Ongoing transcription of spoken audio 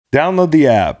Download the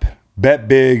app. Bet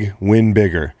big, win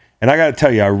bigger. And I got to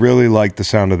tell you, I really like the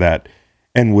sound of that.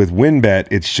 And with WynnBET,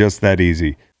 it's just that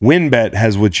easy. WynnBET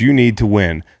has what you need to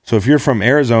win. So if you're from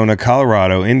Arizona,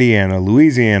 Colorado, Indiana,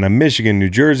 Louisiana, Michigan, New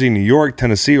Jersey, New York,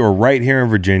 Tennessee, or right here in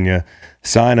Virginia,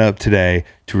 sign up today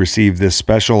to receive this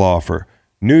special offer.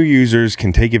 New users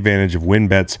can take advantage of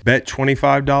WynnBET's bet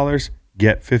 $25,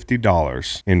 get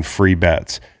 $50 in free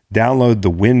bets. Download the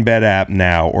WynnBET app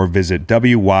now or visit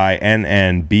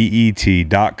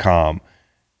WYNNBET.com.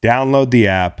 Download the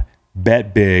app,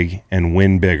 bet big, and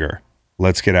win bigger.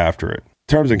 Let's get after it.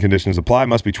 Terms and conditions apply.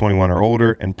 Must be 21 or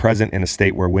older and present in a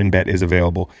state where WynnBET is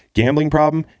available. Gambling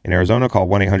problem? In Arizona, call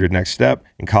 1-800-NEXT-STEP.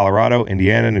 In Colorado,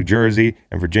 Indiana, New Jersey,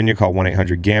 and Virginia, call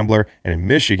 1-800-GAMBLER. And in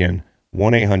Michigan,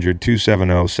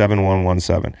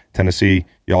 1-800-270-7117. Tennessee,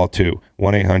 y'all too.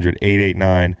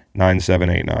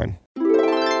 1-800-889-9789.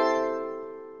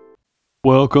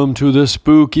 Welcome to the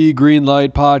Spooky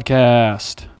Greenlight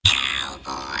Podcast.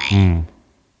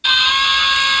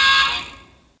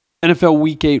 NFL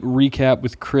Week 8 recap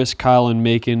with Chris, Kyle, and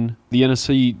Macon. The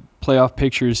NFC playoff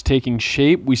picture is taking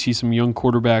shape. We see some young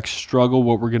quarterbacks struggle.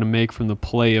 What we're going to make from the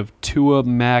play of Tua,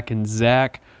 Mac, and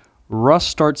Zach. Russ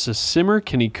starts to simmer.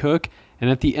 Can he cook?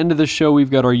 And at the end of the show, we've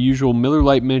got our usual Miller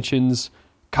Lite mentions,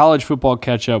 college football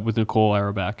catch-up with Nicole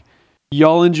Auerbach.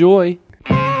 Y'all enjoy.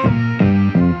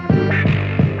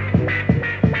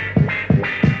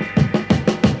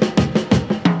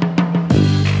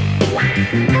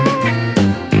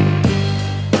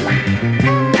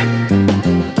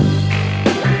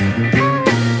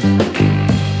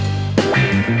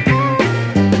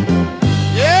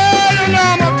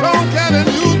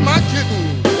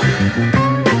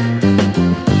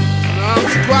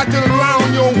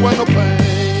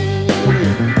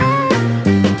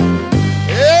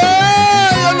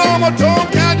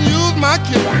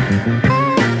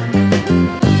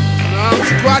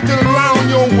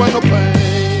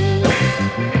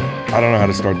 I don't know how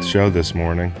to start the show this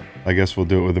morning. I guess we'll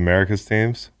do it with America's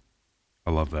teams.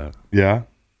 I love that. Yeah?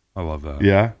 I love that.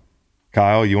 Yeah?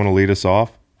 Kyle, you want to lead us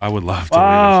off? I would love to lead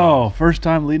us off. First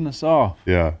time leading us off.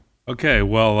 Yeah. Okay,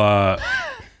 well,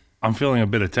 I'm feeling a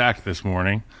bit attacked this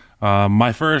morning.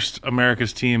 My first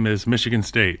America's team is Michigan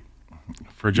State.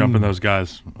 For jumping those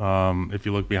guys. If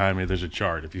you look behind me, there's a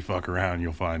chart. If you fuck around,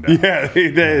 you'll find out. Yeah,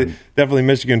 definitely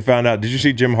Michigan found out. Did you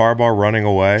see Jim Harbaugh running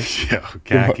away? Yeah,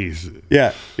 khakis.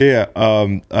 Yeah.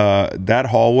 That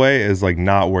hallway is like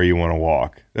not where you want to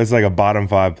walk. That's like a bottom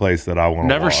 5 place that I want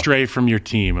to walk. Never stray from your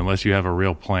team unless you have a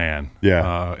real plan.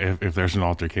 Yeah. If there's an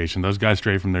altercation. Those guys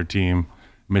stray from their team.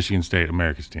 Michigan State,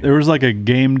 America's team. There was like a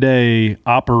game day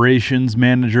operations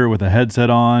manager with a headset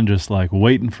on, just like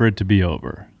waiting for it to be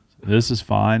over. This is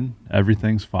fine.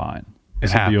 Everything's fine.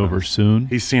 This will be over soon.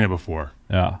 He's seen it before.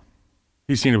 Yeah.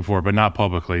 He's seen it before, but not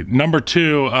publicly. Number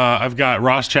 2, I've got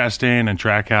Ross Chastain and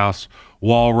Trackhouse.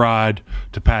 Wall ride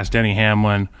to pass Denny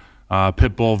Hamlin.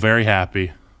 Pitbull, very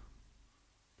happy.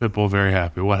 Pitbull, very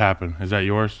happy. What happened? Is that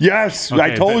yours? Yes. Okay,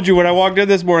 I told you when I walked in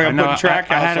this morning, I'm putting Trackhouse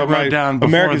I had it wrote down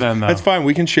before then, though. That's fine.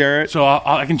 We can share it. So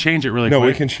I can change it really quick. No,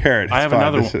 we can share it. I have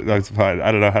another one. That's fine.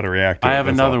 I don't know how to react to it. I have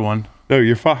another one. No,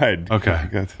 you're fine. Okay. I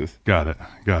got this. Got it.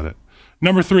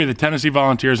 Number 3, the Tennessee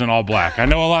Volunteers in all black. I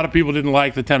know a lot of people didn't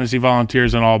like the Tennessee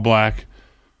Volunteers in all black,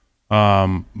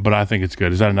 but I think it's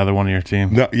good. Is that another one of your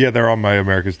team? No, yeah, they're on my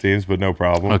America's teams, but no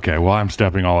problem. Okay, well, I'm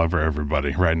stepping all over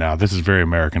everybody right now. This is very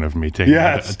American of me, taking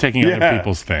other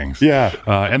people's things. Yeah.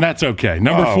 And that's okay.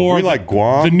 Number 4, we like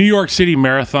Guam. the New York City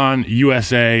Marathon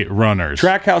USA runners.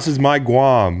 Trackhouse is my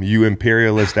Guam, you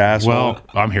imperialist asshole. Well,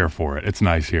 I'm here for it. It's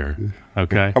nice here.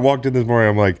 Okay. I walked in this morning,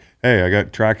 I'm like, hey, I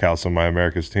got Trackhouse on my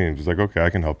America's teams. He's like, okay, I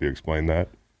can help you explain that.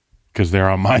 Because they're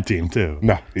on my team, too.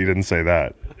 No, he didn't say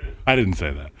that. I didn't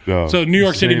say that. No. So New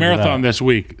York City Save Marathon that. this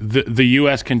week, the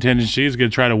U.S. contingency is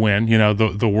going to try to win,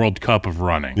 the World Cup of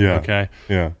running. Yeah. Okay?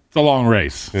 Yeah. It's a long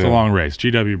race. It's a long race.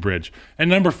 GW Bridge. And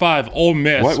number 5, Ole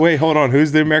Miss. What? Wait, hold on.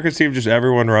 Who's the American team? Just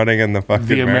everyone running in the fucking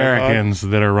The marathon? Americans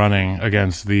that are running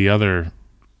against the other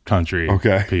country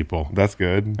people. That's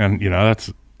good. And,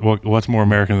 that's what's more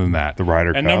American than that? The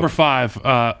Ryder And Cup. number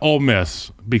 5, Ole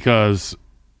Miss, because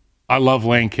I love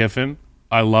Lane Kiffin.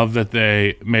 I love that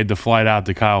they made the flight out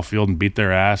to Kyle Field and beat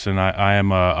their ass, and I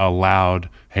am a loud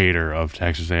hater of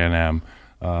Texas A&M.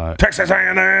 Texas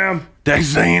A&M.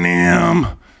 Texas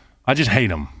A&M. I just hate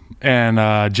them.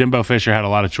 And Jimbo Fisher had a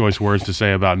lot of choice words to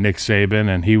say about Nick Saban,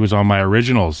 and he was on my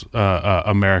originals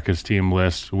America's team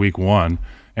list week 1.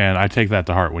 And I take that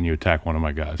to heart when you attack one of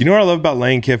my guys. You know what I love about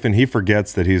Lane Kiffin? He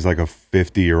forgets that he's like a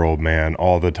 50-year-old man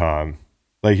all the time.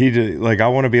 Like I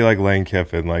want to be like Lane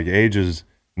Kiffin. Like age is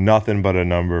nothing but a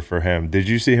number for him. Did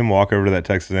you see him walk over to that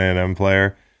Texas A&M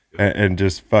player and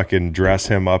just fucking dress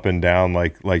him up and down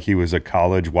like he was a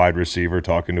college wide receiver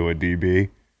talking to a DB.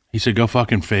 He said, "Go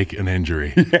fucking fake an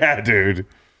injury." Yeah, dude.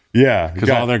 Yeah, Because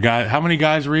all their guys, how many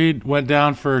guys Reed went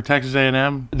down for Texas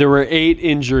A&M? There were 8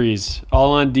 injuries,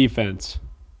 all on defense.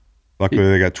 Luckily,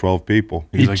 they got 12 people.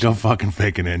 He's like, "Go fucking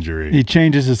fake an injury." He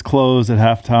changes his clothes at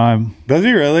halftime. Does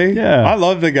he really? Yeah. I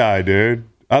love the guy, dude.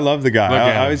 I love the guy. Look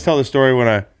at I always tell the story when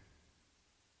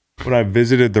I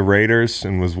visited the Raiders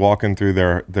and was walking through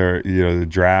their the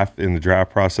draft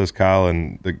process, Kyle,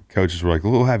 and the coaches were like,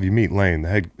 "We'll have you meet Lane,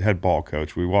 the head ball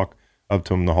coach." We walk up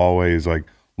to him in the hallway. He's like,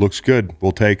 "Looks good.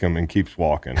 We'll take him," and keeps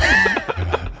walking.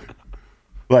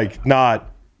 Like not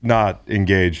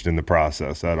engaged in the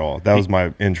process at all. That was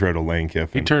my intro to Lane He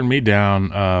Kiffin. turned me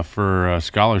down for a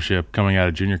scholarship coming out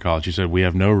of junior college. He said, "We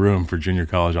have no room for junior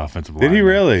college offensive line." Did he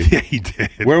really? Yeah, he did.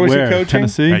 Where was Where? he coaching?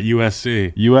 Tennessee? At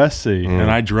USC. USC. And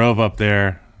I drove up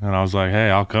there and I was like, "Hey,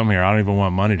 I'll come here. I don't even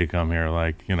want money to come here.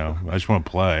 Like, I just want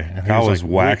to play." And he Kyle was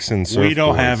like, waxing We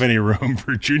don't surfboards. have any room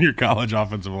for junior college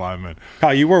offensive linemen.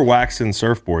 Kyle, you were waxing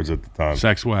surfboards at the time.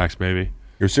 Sex wax, baby.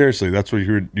 You're seriously, that's what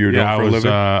you were doing Yeah, for a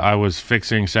living? I was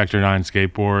fixing Sector 9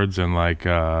 skateboards and like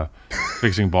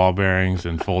fixing ball bearings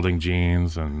and folding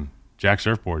jeans and jack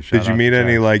surfboards. Shout Did you out meet to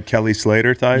any Jack. like Kelly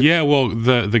Slater type? Yeah, well,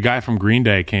 the guy from Green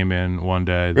Day came in one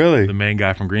day. Really? The main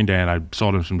guy from Green Day, and I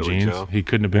sold him some jeans. Joe. He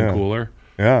couldn't have been Yeah. cooler.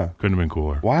 Yeah. Couldn't have been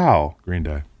cooler. Wow. Green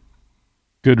Day.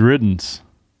 Good riddance.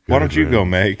 Why don't you go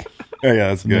make? Oh, yeah,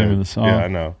 that's The name good. of the song. Yeah, I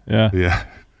know. Yeah. Yeah.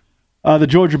 The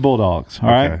Georgia Bulldogs. All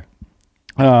right.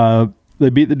 Okay. They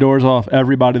beat the doors off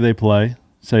everybody they play,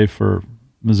 save for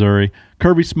Missouri.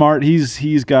 Kirby Smart,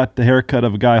 he's got the haircut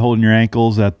of a guy holding your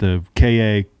ankles at the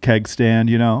KA keg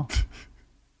stand,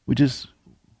 We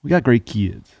got great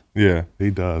kids. Yeah.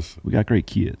 He does. We got great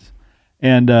kids.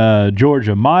 And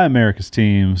Georgia, my America's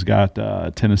team's got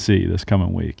Tennessee this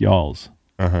coming week. Y'all's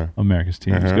America's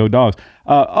teams. Go Dogs.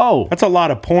 That's a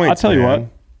lot of points. I'll tell you man. what.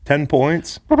 10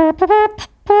 points.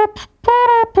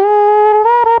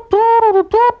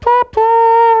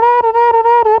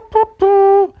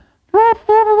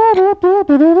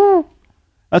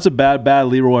 That's a bad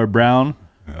Leroy Brown.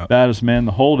 Baddest man in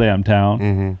the whole damn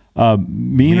town.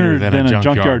 Meaner than a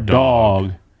junkyard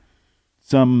dog.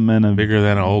 Bigger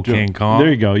than an old King Kong. There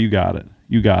you go. You got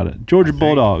it. Georgia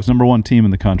Bulldogs, number 1 team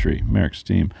in the country, America's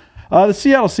team. The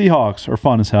Seattle Seahawks are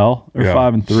fun as hell. They're Yeah.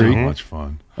 5-3. So much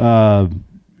fun.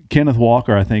 Kenneth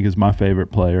Walker, I think, is my favorite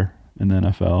player in the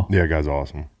NFL. Yeah, guy's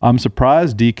awesome. I'm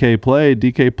surprised DK played.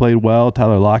 DK played well.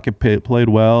 Tyler Lockett played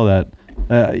well.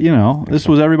 This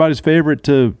was everybody's favorite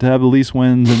to have the least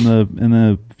wins and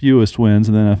the fewest wins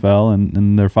in the NFL,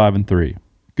 and they're 5-3.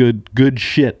 Good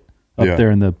shit up Yeah.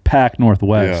 there in the Pac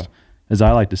Northwest, Yeah. as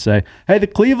I like to say. Hey, the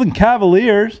Cleveland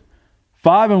Cavaliers,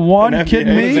 5-1. You An kidding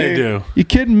NBA me? They do. You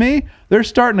kidding me? They're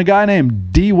starting a guy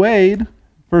named D Wade.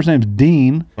 First name's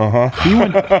Dean. He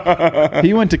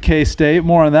went to K-State.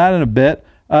 More on that in a bit.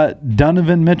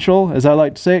 Donovan Mitchell, as I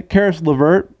like to say it. Karis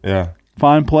LeVert, Yeah.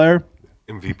 fine player.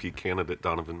 MVP candidate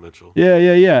Donovan Mitchell. Yeah.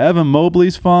 Evan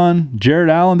Mobley's fun. Jared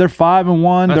Allen, they're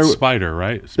 5-1. That's They're Spider,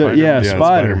 right? they're- Spider. yeah, Yeah, Spider.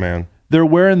 Spider-Man. They're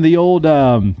wearing the old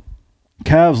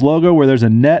Cavs logo where there's a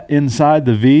net inside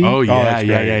the V. Oh, yeah, that's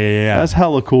yeah, great. yeah, yeah, yeah. That's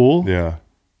hella cool. Yeah.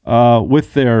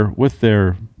 With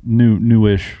their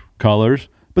newish colors,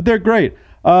 but they're great.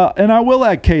 And I will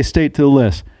add K-State to the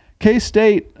list.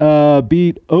 K-State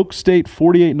beat Oak State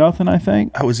 48-0, I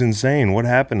think. That was insane. What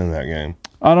happened in that game?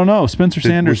 I don't know. Spencer Was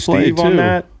Sanders played Steve too. on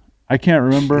that? I can't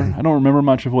remember. I don't remember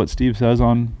much of what Steve says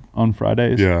on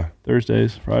Fridays. Yeah.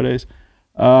 Thursdays, Fridays.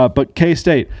 But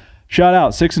K-State, shout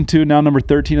out, 6-2, now number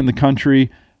 13 in the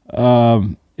country.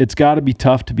 It's got to be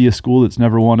tough to be a school that's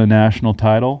never won a national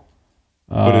title.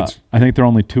 But I think there are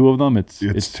only 2 of them. it's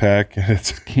Tech.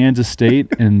 It's Kansas State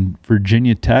and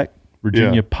Virginia Tech,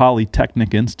 Virginia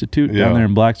Polytechnic Institute down there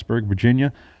in Blacksburg,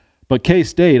 Virginia. But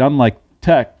K-State, unlike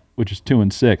Tech, which is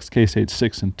 2-6, K-State's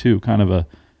 6-2, kind of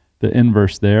the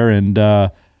inverse there. And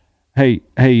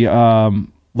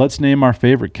let's name our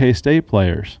favorite K-State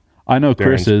players. I know Darren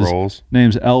Chris's Sproles.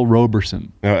 name's L.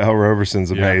 Roberson. No, Al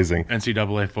Roberson's Yeah. amazing.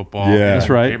 NCAA football. Yeah. That's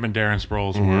right. Him and Darren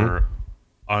Sproles were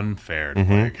unfair to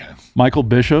play against. Michael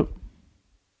Bishop,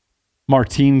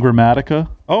 Martin Gramatica.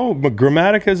 Oh, but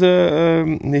Grammatica's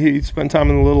he spent time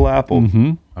in the Little Apple.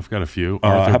 I've got a few.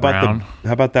 How Arthur about Brown,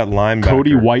 how about that linebacker?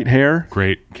 Cody Whitehair,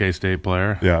 great K-State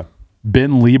player. Yeah.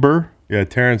 Ben Lieber, Yeah,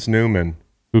 Terrence Newman.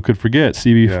 who could forget,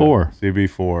 CB4. Yeah,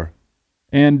 CB4.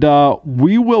 And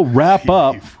we will wrap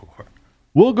up.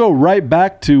 We'll go right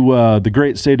back to the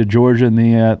great state of Georgia and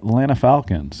the Atlanta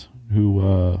Falcons,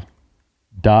 who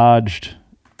dodged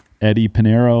Eddie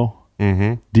Pinheiro,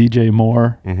 DJ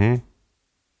Moore.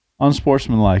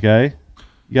 Unsportsmanlike, eh?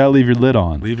 You gotta leave your lid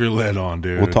on. Leave your lid on,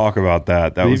 dude. We'll talk about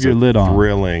that. That Leave was your a lid on.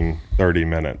 thrilling 30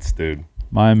 minutes, dude.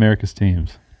 My America's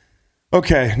teams.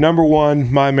 Okay, number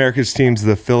one, my America's team's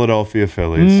the Philadelphia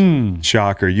Phillies.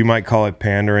 Shocker. You might call it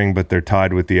pandering, but they're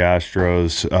tied with the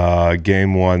Astros.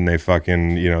 Game one, they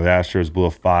fucking, the Astros blew a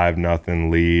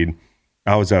 5-0 lead.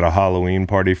 I was at a Halloween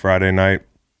party Friday night.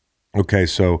 Okay,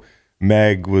 so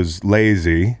Meg was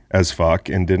lazy as fuck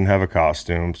and didn't have a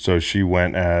costume. So she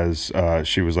went as,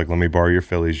 she was like, let me borrow your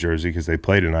Phillies jersey because they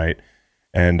play tonight.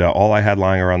 And all I had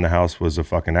lying around the house was a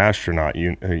fucking astronaut,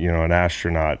 an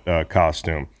astronaut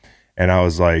costume. And I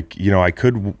was like, I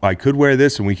could wear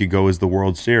this and we could go as the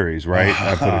World Series, right?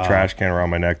 I put a trash can around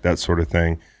my neck, that sort of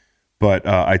thing. But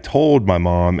I told my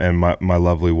mom and my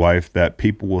lovely wife that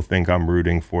people will think I'm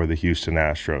rooting for the Houston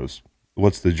Astros.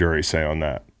 What's the jury say on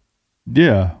that?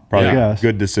 Yeah, Probably I a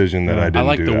good decision that I didn't I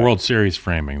like do the that. World Series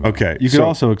framing. Though. Okay. You could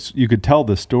also you could tell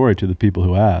this story to the people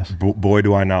who ask. Boy,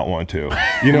 do I not want to.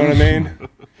 You know what I mean?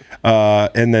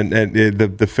 And then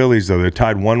the Phillies, though, they're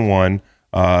tied 1-1.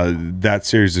 That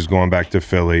series is going back to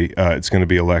Philly. It's going to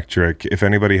be electric. If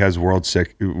anybody has World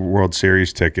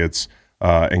Series tickets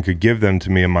and could give them to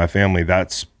me and my family,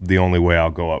 that's the only way I'll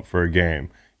go up for a game.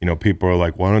 People are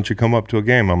like, why don't you come up to a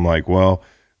game? I'm like, well,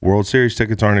 World Series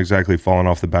tickets aren't exactly falling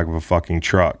off the back of a fucking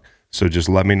truck. So just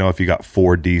let me know if you got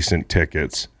 4 decent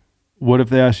tickets. What if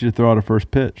they asked you to throw out a first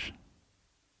pitch?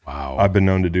 Wow. I've been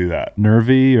known to do that.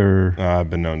 Nervy or I've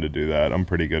been known to do that. I'm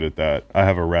pretty good at that. I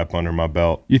have a rep under my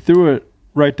belt. you threw it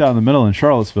right down the middle in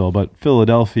Charlottesville, but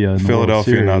Philadelphia in the World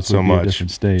Philadelphia, Series not so would be a much.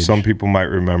 different stage. Some people might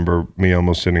remember me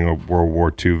almost hitting a World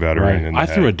War II veteran Right. in the I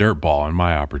threw a head. dirt ball in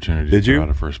my opportunity Did to you? throw out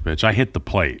a first pitch. I hit the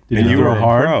plate. Did and you throw were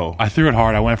hard? pro. I threw it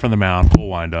hard. I went from the mound, full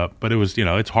wind up, but it was,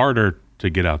 it's harder to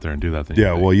get out there and do that than you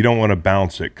Yeah, think. well, you don't want to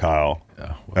bounce it, Kyle.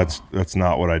 Yeah, well, That's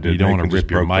not what I did. You don't Nathan wanna just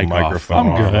rip your broke the mic off. microphone I'm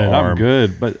off good. the I'm arm.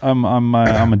 good, but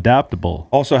I'm adaptable.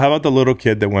 Also, how about the little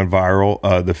kid that went viral?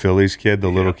 The Phillies kid, the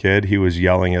little kid. He was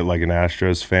yelling at like an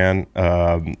Astros fan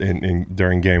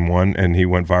during Game 1, and he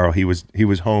went viral. He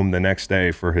was home the next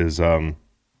day for his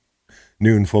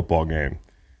noon football game.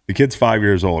 The kid's 5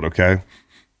 years old. Okay,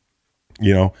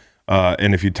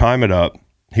 and if you time it up,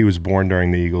 he was born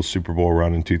during the Eagles Super Bowl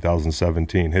run in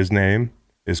 2017. His name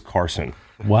is Carson.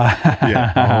 Wow.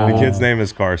 Yeah, the kid's name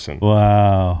is Carson.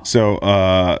 Wow. So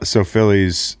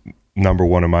Phillies, number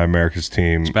one of my America's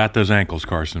team bat those ankles,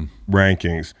 Carson.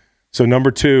 rankings. So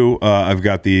number 2, I've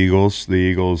got the Eagles. The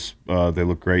Eagles, they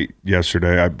look great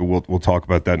yesterday. We'll talk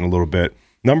about that in a little bit.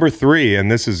 Number 3, and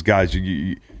this is, guys,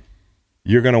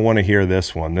 you're going to want to hear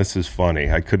this one. This is funny.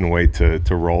 I couldn't wait to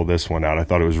roll this one out. I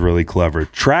thought it was really clever.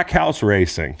 Trackhouse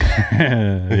Racing.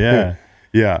 Yeah.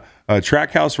 Yeah,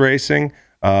 Trackhouse Racing.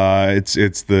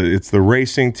 It's the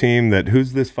racing team that,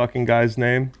 who's this fucking guy's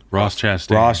name? Ross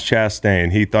Chastain. Ross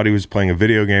Chastain. He thought he was playing a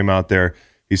video game out there.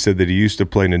 He said that he used to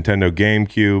play Nintendo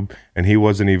GameCube, and he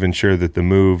wasn't even sure that the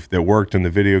move that worked in the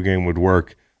video game would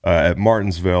work at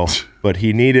Martinsville. But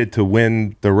he needed to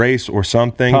win the race or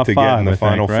something Top to get in five, the I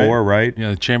Final think, right? Four, right?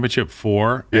 Yeah, the championship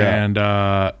 4. Yeah.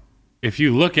 And if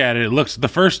you look at it, it looks, the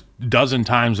first dozen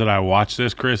times that I watched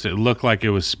this, Chris, it looked like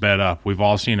it was sped up. We've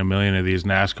all seen a million of these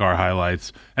NASCAR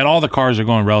highlights, and all the cars are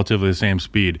going relatively the same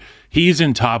speed. He's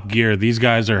in top gear. These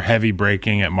guys are heavy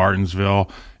braking at Martinsville.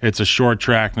 It's a short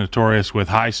track, notorious with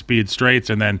high-speed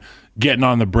straights, and then getting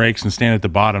on the brakes and standing at the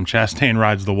bottom. Chastain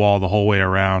rides the wall the whole way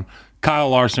around. Kyle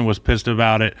Larson was pissed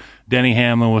about it. Denny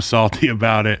Hamlin was salty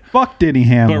about it. Fuck Denny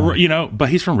Hamlin. But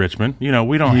he's from Richmond.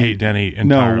 We don't hate Denny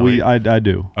entirely. No, I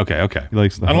do. Okay. He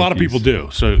likes the and a lot of Hokies. people do.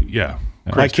 So yeah,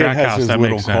 My Chris kid has Trackhouse, his that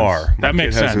little makes sense. car. That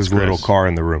makes Has sense. his Chris. little car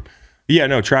in the room. Yeah,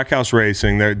 no, Trackhouse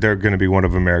Racing. They're going to be one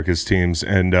of America's teams,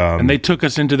 and they took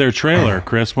us into their trailer,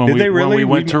 Chris, when did we they really? when we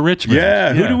went to Richmond.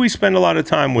 Yeah. Who do we spend a lot of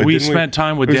time with? We Didn't spent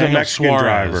time with It was Daniel a Mexican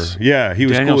Suarez. driver. Yeah, he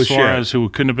was Daniel cool as Suarez, shit. who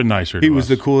couldn't have been nicer. To He was us.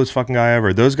 the coolest fucking guy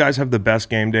ever. Those guys have the best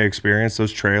game day experience.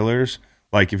 Those trailers,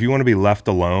 like if you want to be left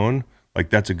alone, like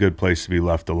that's a good place to be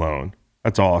left alone.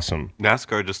 That's awesome.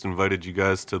 NASCAR just invited you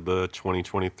guys to the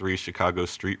 2023 Chicago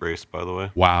Street Race, by the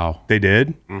way. Wow. They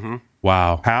did?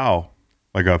 Wow. How?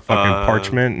 Like a fucking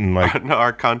parchment and like, No,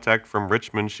 our contact from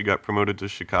Richmond, she got promoted to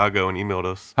Chicago and emailed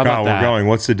us. How about Kyle, that? we're going.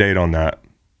 What's the date on that?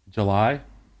 July?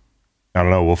 I don't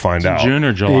know. We'll find out. June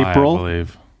or July, April? I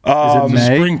believe. Is it It's a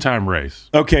May? springtime race.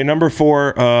 Okay, number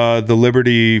 4, the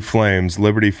Liberty Flames,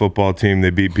 Liberty football team. They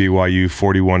beat BYU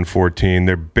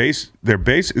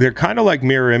 41-14. They're kind of like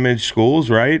mirror image schools,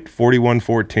 right?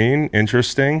 41-14.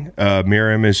 Interesting.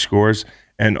 Mirror image scores.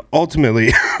 And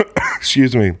ultimately,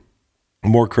 excuse me,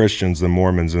 more Christians than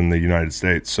Mormons in the United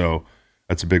States. So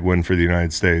that's a big win for the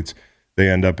United States. they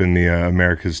end up in the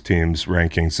America's Teams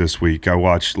rankings this week. I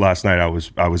watched last night. I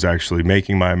was actually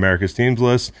making my America's Teams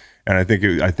list, and I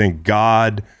think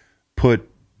God put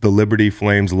the Liberty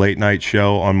Flames late night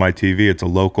show on my TV. It's a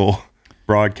local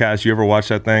broadcast. You ever watch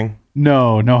that thing?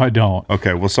 No, I don't.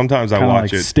 Okay, well sometimes I Kinda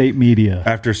watch like it state media.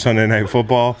 after Sunday Night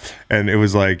Football, and it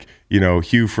was like,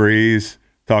 Hugh Freeze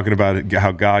talking about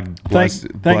how God blessed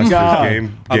God. his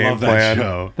game I love plan. that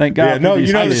show. Thank God. Yeah, no, for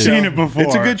these I've kids. seen it before.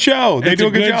 It's a good show. They It's do a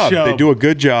a good good job. show. They do a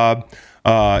good job.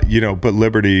 But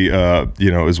Liberty,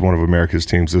 is one of America's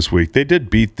teams this week. They did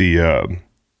beat the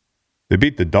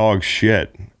dog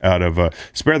shit out of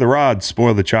spare the rod,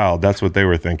 spoil the child. That's what they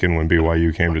were thinking when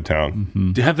BYU came to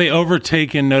town. Have they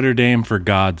overtaken Notre Dame for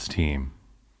God's team?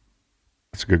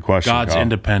 That's a good question. God's Kyle.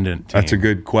 independent team. That's a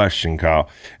good question, Kyle.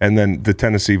 And then the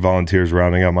Tennessee Volunteers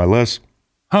rounding out my list.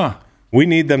 Huh. We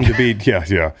need them to beat,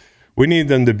 yeah. We need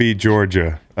them to beat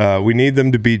Georgia. We need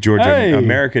them to beat Georgia. Hey.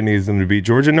 America needs them to beat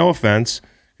Georgia. No offense,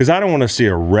 because I don't want to see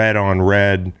a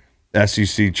red-on-red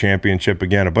SEC championship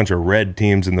again. A bunch of red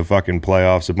teams in the fucking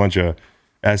playoffs. A bunch of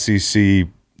SEC,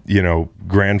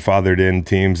 grandfathered in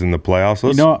teams in the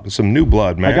playoffs. Some new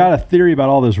blood, man. I got a theory about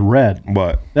all this red.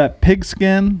 What? That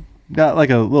pigskin got like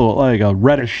a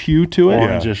reddish hue to it.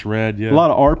 Orangish red, yeah. A lot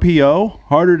of RPO,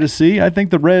 harder to see. I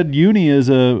think the red uni is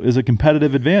a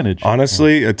competitive advantage.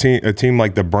 Honestly, a team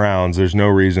like the Browns, there's no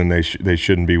reason they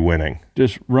shouldn't be winning.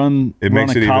 Just run It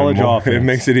makes a it college even more. offense. It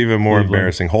makes it even more Cleveland.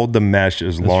 embarrassing. Hold the mesh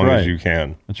as long as right. you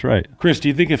can. That's right. Chris, do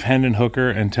you think if Hendon Hooker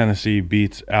and Tennessee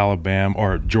beats Alabama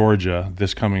or Georgia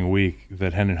this coming week,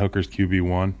 that Hendon Hooker's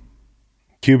QB1?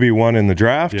 QB1 in the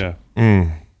draft? Yeah.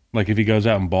 Like if he goes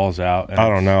out and balls out. And I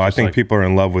don't know. I it's think like- people are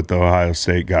in love with the Ohio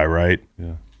State guy, right?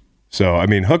 Yeah. So I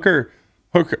mean, Hooker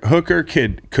could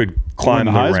climb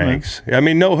the the Heisman. ranks. I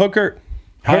mean, no Hooker.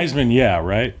 Heisman, yeah,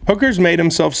 right? Hooker's made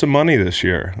himself some money this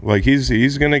year. Like he's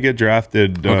going to get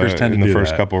drafted Hookers tend in to the do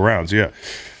first that. couple rounds. Yeah.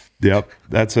 Yep.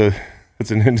 That's an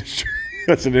industry.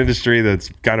 That's an industry that's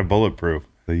kind of bulletproof.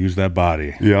 They use that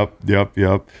body. Yep.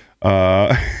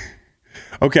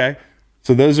 Okay.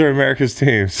 So those are America's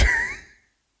teams.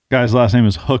 Guy's last name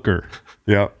is Hooker.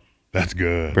 Yep. That's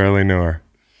good. Barely knew her.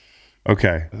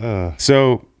 Okay.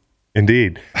 So,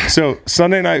 indeed. So,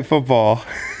 Sunday Night Football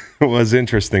was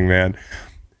interesting, man.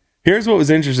 Here's what was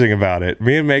interesting about it.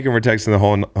 Me and Macon were texting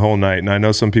the whole night, and I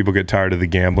know some people get tired of the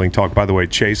gambling talk. By the way,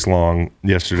 Chase Long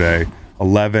yesterday,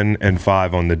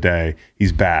 11-5 on the day.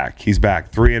 He's back. He's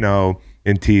back 3-0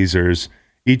 in teasers.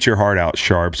 Eat your heart out,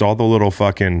 sharps. All the little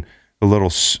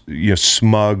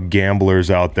smug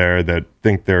gamblers out there that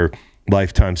think they're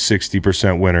lifetime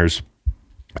 60% winners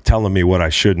telling me what I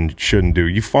shouldn't do.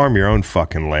 You farm your own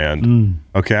fucking land.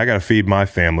 Okay, I got to feed my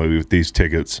family with these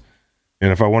tickets.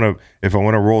 And if I want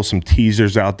to roll some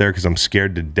teasers out there because I'm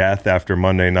scared to death after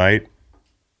Monday night,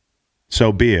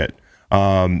 so be it.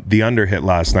 The under hit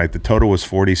last night. The total was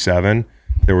 47.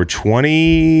 There were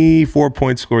 24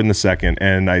 points scored in the second,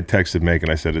 and I texted Megan.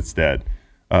 I said it's dead.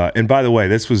 And by the way,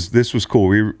 this was cool.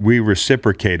 We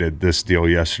reciprocated this deal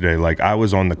yesterday. Like I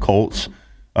was on the Colts.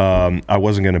 I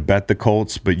wasn't going to bet the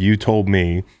Colts, but you told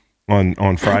me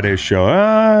on Friday's show,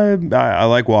 I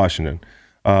like Washington.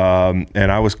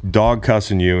 And I was dog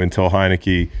cussing you until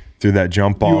Heineke threw that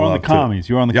jump ball. You were on up the commies.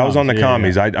 You were on the I was on the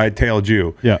commies. commies. Yeah. I tailed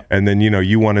you. Yeah. And then,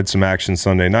 you wanted some action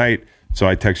Sunday night. So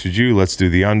I texted you, let's do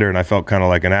the under. And I felt kind of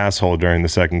like an asshole during the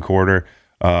second quarter.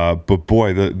 But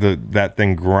boy, that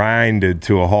thing grinded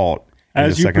to a halt. in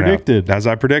As the you second predicted. half. As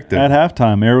I predicted. At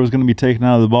halftime, Air was going to be taken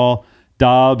out of the ball.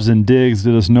 Dobbs and Diggs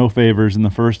did us no favors in the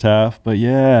first half. But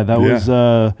yeah, that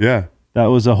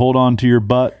was a hold on to your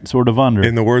butt sort of under.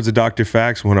 In the words of Dr.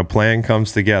 Fax, when a plan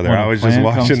comes together. When a I was just plan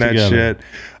watching comes that together. shit.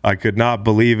 I could not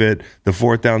believe it. The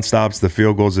fourth down stops, the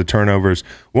field goals, the turnovers.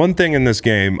 One thing in this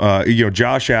game,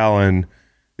 Josh Allen,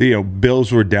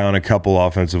 Bills were down a couple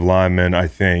offensive linemen, I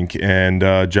think, and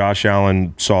Josh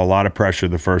Allen saw a lot of pressure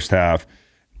the first half,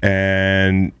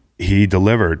 and he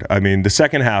delivered. I mean, the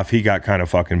second half, he got kind of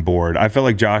fucking bored. I felt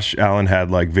like Josh Allen had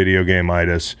like video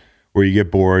game-itis, where you get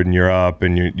bored and you're up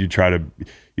and you try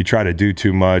to do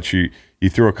too much. You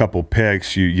threw a couple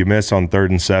picks. You miss on 3rd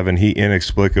and 7. He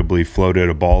inexplicably floated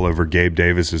a ball over Gabe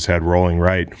Davis's head rolling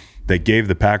right. They gave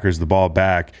the Packers the ball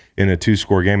back in a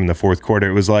 2-score game in the fourth quarter.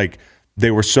 It was like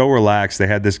they were so relaxed. They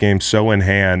had this game so in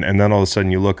hand, and then all of a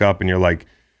sudden you look up and you're like,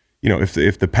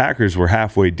 if the Packers were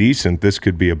halfway decent, this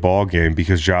could be a ball game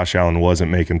because Josh Allen wasn't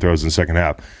making throws in the second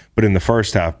half. But in the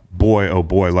first half, boy, oh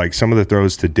boy, like some of the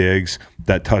throws to Diggs,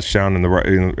 that touchdown on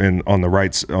the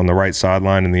right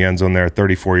sideline in the end zone there,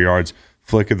 34 yards,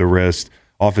 flick of the wrist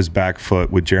off his back foot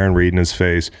with Jaron Reed in his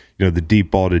face. The deep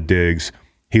ball to Diggs,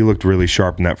 He looked really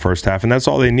sharp in that first half, and that's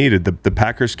all they needed. The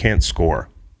Packers can't score.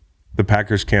 The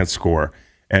Packers can't score.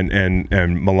 And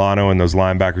Milano and those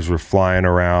linebackers were flying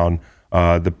around.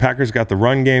 The Packers got the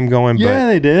run game going. Yeah,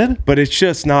 they did. But it's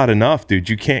just not enough, dude.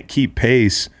 You can't keep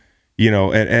pace. You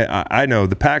know, and I know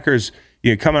the Packers,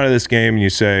 you come out of this game and you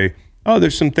say, oh,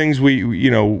 there's some things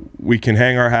we can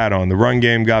hang our hat on. The run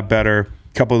game got better.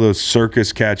 A couple of those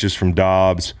circus catches from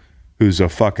Dobbs, who's a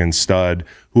fucking stud.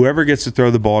 Whoever gets to throw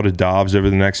the ball to Dobbs over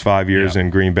the next 5 years in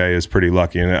Green Bay is pretty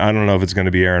lucky. And I don't know if it's going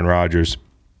to be Aaron Rodgers.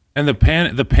 And the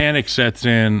panic sets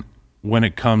in when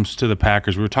it comes to the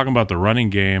Packers. We were talking about the running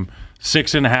game.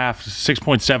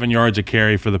 6.7 yards a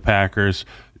carry for the Packers.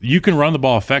 You can run the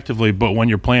ball effectively, but when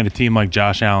you're playing a team like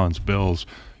Josh Allen's Bills,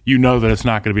 you know that it's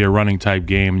not going to be a running type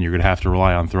game, and you're going to have to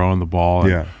rely on throwing the ball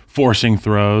and forcing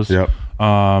throws. Yep.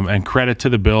 And credit to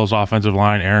the Bills' offensive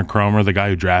line. Aaron Cromer, the guy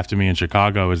who drafted me in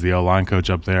Chicago, is the O-line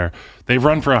coach up there. They've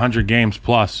run for 100 games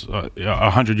plus,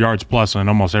 100 yards plus in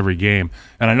almost every game.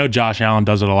 And I know Josh Allen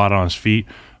does it a lot on his feet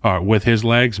with his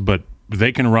legs, but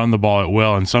they can run the ball at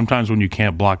will. And sometimes when you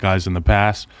can't block guys in the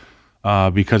pass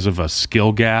because of a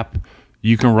skill gap,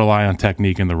 you can rely on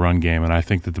technique in the run game. And I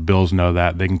think that the Bills know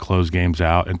that. They can close games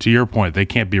out. And to your point, they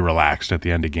can't be relaxed at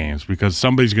the end of games because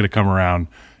somebody's going to come around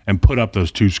and put up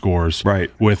those 2 scores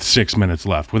with 6 minutes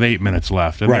left, with 8 minutes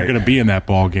left. And they're going to be in that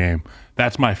ball game.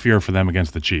 That's my fear for them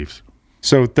against the Chiefs.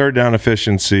 So third down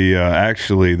efficiency,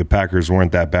 actually, the Packers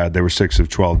weren't that bad. They were 6 of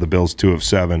 12, the Bills 2 of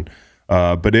 7.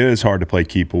 But it is hard to play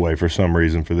keep away for some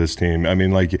reason for this team. I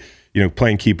mean,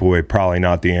 playing keep away probably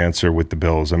not the answer with the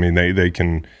Bills. I mean, they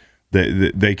can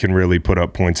really put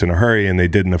up points in a hurry, and they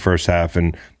did in the first half.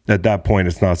 And at that point,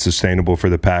 it's not sustainable for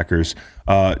the Packers.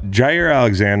 Jair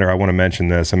Alexander, I want to mention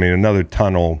this. I mean, another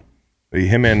tunnel.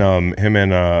 Him and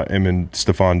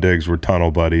Stephon Diggs were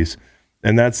tunnel buddies,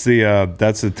 and that's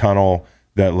the tunnel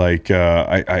that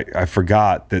I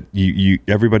forgot that you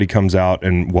everybody comes out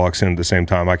and walks in at the same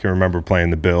time. I can remember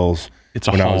playing the Bills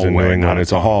when I was in New England.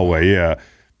 It's a hallway, yeah.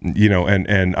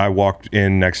 And I walked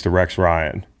in next to Rex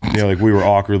Ryan. We were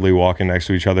awkwardly walking next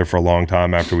to each other for a long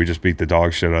time after we just beat the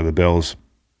dog shit out of the Bills.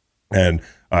 And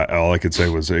all I could say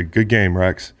was a good game,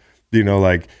 Rex. And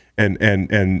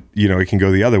it can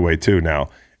go the other way too now.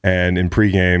 And in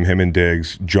pregame, him and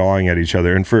Diggs jawing at each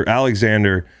other. And for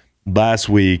Alexander, last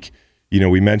week,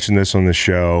 we mentioned this on the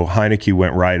show. Heineke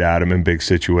went right at him in big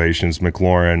situations.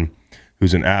 McLaurin,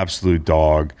 who's an absolute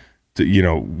dog,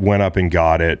 went up and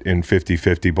got it in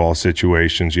 50-50 ball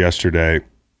situations yesterday.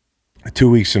 2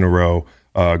 weeks in a row,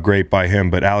 great by him.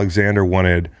 But Alexander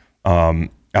wanted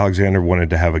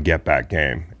to have a get-back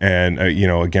game, and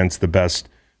against the best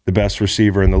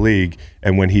receiver in the league.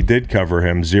 And when he did cover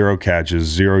him, 0 catches,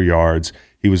 0 yards.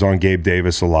 He was on Gabe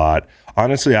Davis a lot.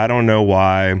 Honestly, I don't know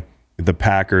why the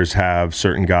Packers have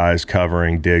certain guys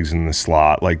covering Diggs in the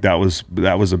slot. That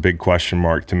was a big question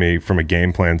mark to me from a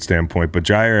game plan standpoint. But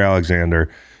Jair Alexander,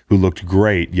 who looked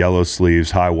great, yellow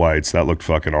sleeves, high whites, that looked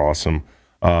fucking awesome.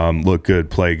 Looked good,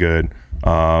 play good.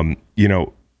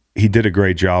 He did a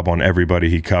great job on everybody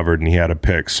he covered, and he had a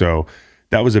pick. So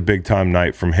that was a big-time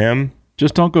night from him.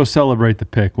 Just don't go celebrate the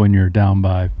pick when you're down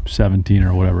by 17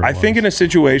 or whatever I think in a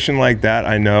situation like that,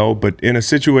 I know, but in a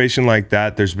situation like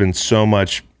that, there's been so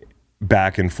much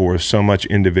back and forth, so much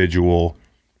individual,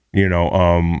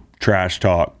 trash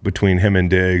talk between him and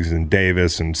Diggs and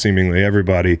Davis and seemingly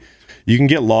everybody. You can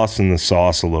get lost in the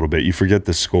sauce a little bit. You forget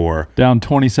the score. Down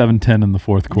 27-10 in the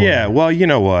fourth quarter. Yeah, well, you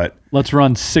know what? Let's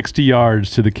run 60 yards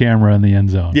to the camera in the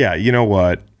end zone. Yeah, you know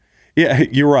what? Yeah,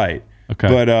 you're right. Okay.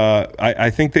 But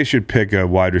I think they should pick a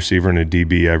wide receiver and a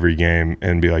DB every game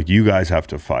and be like, you guys have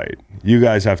to fight. You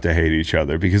guys have to hate each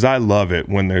other, because I love it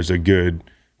when there's a good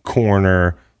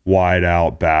corner wide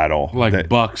out battle.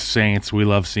 Bucks, Saints, we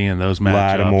love seeing those matchups.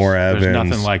 Lattimore, Evans. There's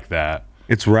nothing like that.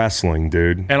 It's wrestling,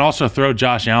 dude. And also throw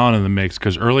Josh Allen in the mix,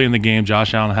 because early in the game,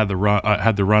 Josh Allen had the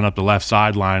run up the left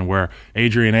sideline where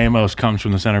Adrian Amos comes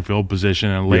from the center field position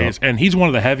and lays. Yep. And he's one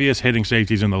of the heaviest hitting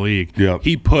safeties in the league. Yep.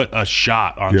 He put a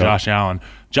shot on Josh Allen.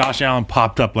 Josh Allen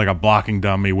popped up like a blocking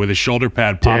dummy with his shoulder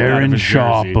pad popped out of his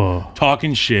jersey,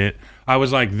 talking shit. I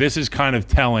was like, this is kind of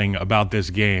telling about this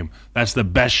game. That's the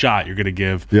best shot you're going to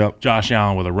give Josh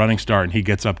Allen with a running start, and he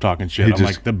gets up talking shit. I'm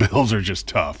like, the Bills are just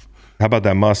tough. How about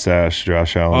that mustache,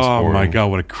 Josh Allen? Oh, my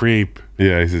God, what a creep.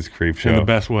 Yeah, he's his creep show. In the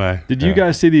best way. Did you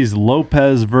guys see these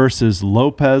Lopez versus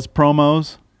Lopez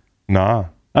promos? Nah.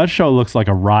 That show looks like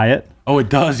a riot. Oh, it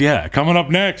does, yeah. Coming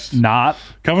up next. Not.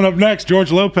 Coming up next,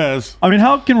 George Lopez. I mean,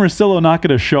 how can Russillo not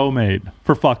get a show made,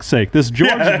 for fuck's sake? This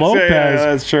George Lopez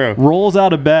that's true. rolls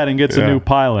out of bed and gets a new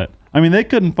pilot. I mean, they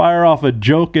couldn't fire off a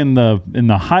joke in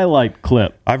the highlight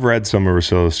clip. I've read some of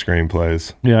Russillo's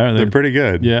screenplays. Yeah, they're pretty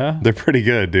good. Yeah, they're pretty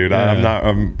good, dude. Yeah.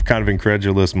 I'm kind of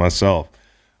incredulous myself.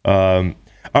 All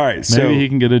right, so maybe he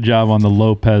can get a job on the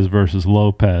Lopez versus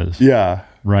Lopez. Yeah,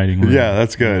 writing room. Yeah,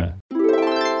 that's good.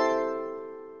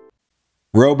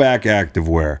 Rhoback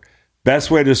Activewear.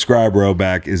 Best way to describe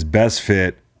Rhoback is best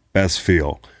fit, best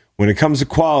feel. When it comes to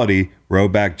quality,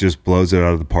 Rhoback just blows it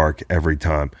out of the park every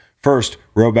time. First,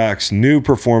 Rhoback's new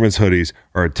performance hoodies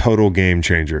are a total game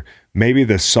changer. Maybe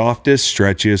the softest,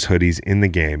 stretchiest hoodies in the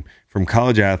game. From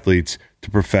college athletes to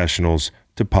professionals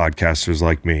to podcasters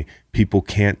like me, people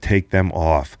can't take them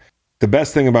off. The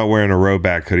best thing about wearing a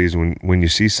Rhoback hoodie is when you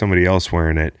see somebody else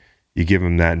wearing it, you give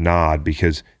them that nod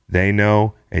because they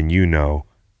know and you know.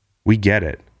 We get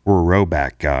it. We're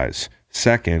Rhoback guys.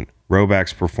 Second,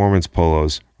 Rhoback's performance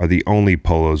polos are the only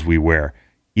polos we wear.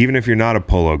 Even if you're not a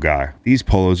polo guy, these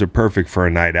polos are perfect for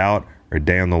a night out or a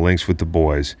day on the links with the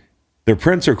boys. Their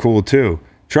prints are cool too.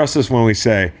 Trust us when we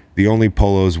say the only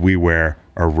polos we wear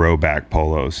are Rhoback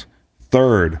polos.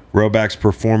 Third, Rhoback's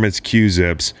performance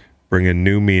Q-zips bring a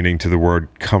new meaning to the word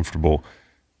comfortable.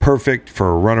 Perfect for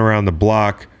a run around the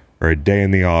block or a day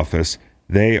in the office.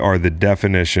 They are the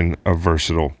definition of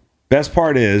versatile. Best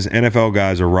part is NFL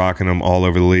guys are rocking them all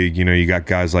over the league. You know, you got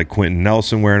guys like Quentin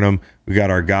Nelson wearing them. We got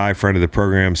our guy, friend of the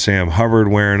program, Sam Hubbard,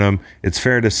 wearing them. It's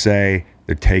fair to say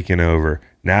they're taking over.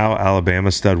 Now, Alabama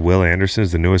stud Will Anderson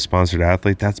is the newest sponsored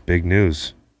athlete. That's big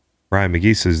news. Ryan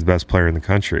McGee is the best player in the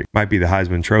country. Might be the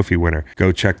Heisman Trophy winner.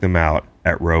 Go check them out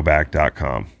at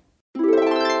Rhoback.com.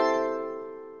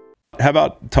 How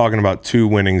about talking about two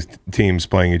winning teams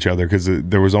playing each other? Because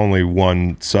there was only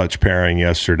one such pairing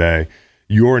yesterday.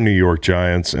 Your New York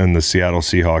Giants and the Seattle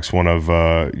Seahawks, one of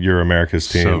your America's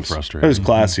teams. So frustrating. It was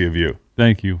classy of you.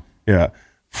 Thank you. Yeah.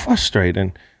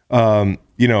 Frustrating. My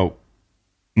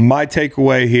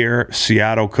takeaway here,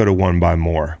 Seattle could have won by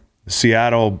more.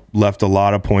 Seattle left a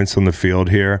lot of points on the field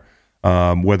here,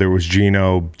 whether it was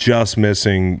Geno just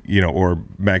missing, or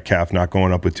Metcalf not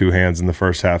going up with two hands in the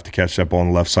first half to catch that ball on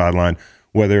the left sideline,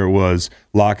 whether it was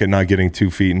Lockett not getting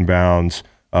 2 feet in bounds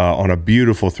on a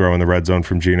beautiful throw in the red zone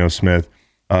from Geno Smith,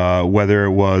 whether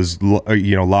it was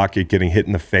Lockett getting hit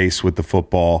in the face with the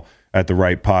football at the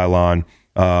right pylon.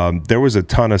 There was a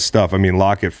ton of stuff. I mean,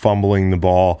 Lockett fumbling the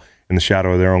ball in the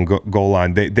shadow of their own goal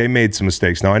line. They made some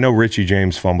mistakes. Now, I know Richie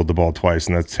James fumbled the ball twice,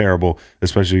 and that's terrible,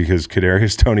 especially because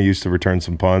Kadarius Toney used to return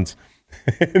some punts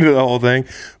into the whole thing.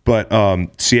 But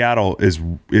Seattle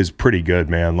is pretty good,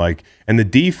 man. And the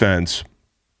defense,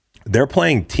 they're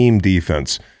playing team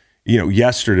defense.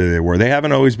 Yesterday they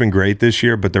haven't always been great this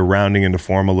year, but they're rounding into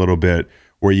form a little bit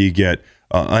where you get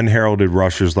unheralded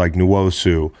rushers like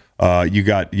Nwosu. You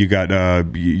got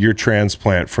your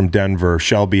transplant from Denver,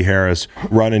 Shelby Harris,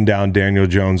 running down Daniel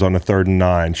Jones on a 3rd and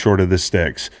 9, short of the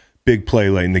sticks. Big play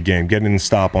late in the game, getting the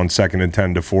stop on 2nd and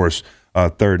 10 to force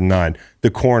 3rd and 9. The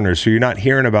corners, who you're not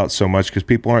hearing about so much because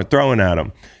people aren't throwing at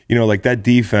them. That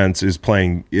defense is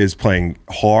playing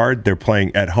hard. They're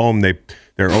playing at home.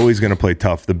 They're always going to play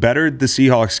tough. The better the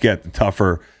Seahawks get, the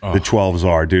tougher the 12s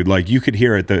are, dude. You could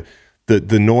hear it.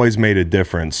 The noise made a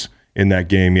difference in that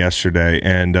game yesterday,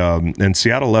 and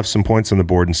Seattle left some points on the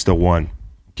board and still won.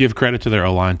 Give credit to their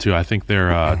O-line, too. I think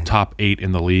they're top 8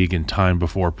 in the league in time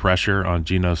before pressure on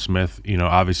Geno Smith.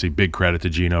 Obviously big credit to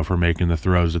Geno for making the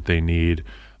throws that they need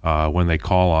when they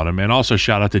call on him. And also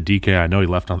shout out to DK. I know he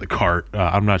left on the cart.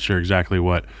 I'm not sure exactly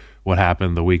what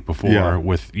happened the week before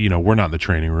with, we're not in the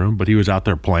training room, but he was out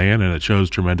there playing, and it shows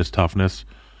tremendous toughness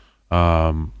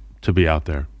to be out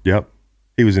there. Yep.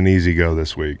 He was an easy go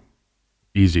this week.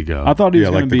 Easy go. I thought he was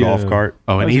going to be the golf cart.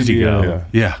 Oh, an easy go.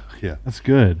 Yeah. That's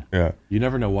good. Yeah. You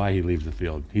never know why he leaves the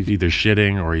field. He's either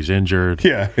shitting or he's injured.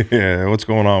 Yeah. What's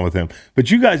going on with him?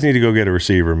 But you guys need to go get a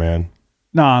receiver, man.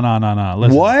 No.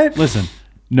 Listen, what? Listen.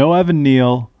 No Evan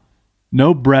Neal,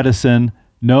 no Bredesen,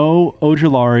 no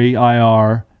Ojulari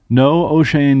IR, no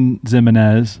O'Shane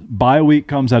Zimenez. Bye week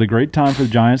comes at a great time for the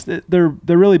Giants. They're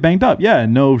really banged up. Yeah,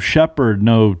 no Shepard,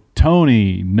 no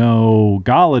Tony, no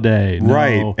Galladay. No.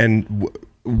 Right. And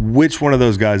which one of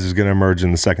those guys is going to emerge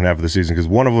in the second half of the season? Because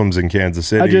one of them's in Kansas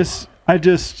City. I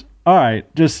just all right,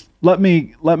 just let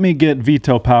me get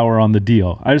veto power on the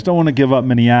deal. I just don't want to give up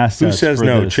many assets. Who says for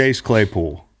no? this. Chase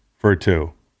Claypool for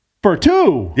 2. For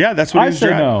 2? Yeah, that's what I he's say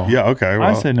drafted. no. Yeah, okay. Well,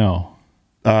 I say no.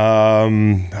 All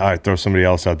right, throw somebody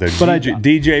else out there. But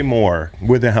DJ Moore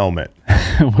with a helmet.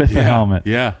 With the helmet.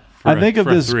 Yeah. I think of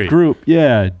this group.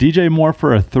 Yeah, DJ Moore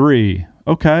for a 3.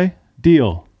 Okay,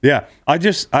 deal. Yeah,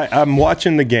 I'm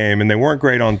watching the game, and they weren't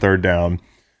great on 3rd down.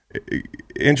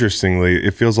 interestingly,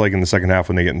 it feels like in the second half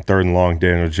when they get in third and long,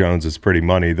 Daniel Jones is pretty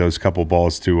money. Those couple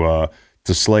balls to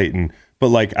Slayton, but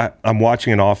like I'm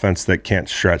watching an offense that can't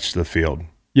stretch the field.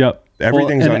 Yep.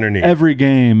 Everything's and underneath. Every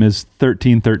game is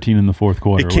 13-13 in the fourth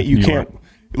quarter. You can't.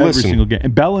 Every Listen, single game.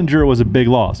 And Bellinger was a big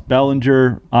loss.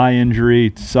 Bellinger, eye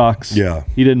injury, sucks. Yeah.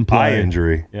 He didn't play. eye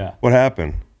injury. Yeah. What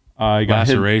happened? He got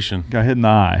hit, Laceration. got hit in the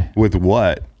eye. With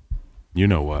what? You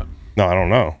know what? No, I don't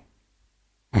know.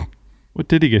 What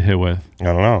did he get hit with? I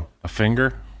don't know. A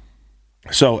finger?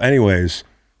 So, anyways,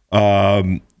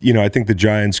 I think the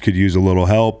Giants could use a little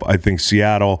help. I think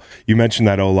Seattle, you mentioned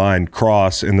that O-line,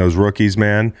 Cross and those rookies,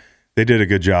 man, they did a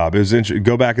good job. It was interesting.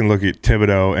 Go back and look at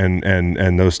Thibodeau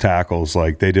and those tackles.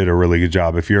 Like, they did a really good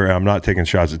job. I'm not taking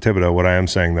shots at Thibodeau. What I am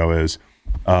saying, though, is,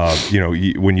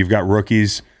 when you've got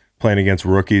rookies playing against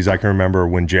rookies, I can remember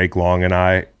when Jake Long and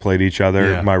I played each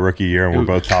other my rookie year, and we're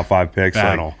both top 5 picks.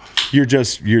 Battle.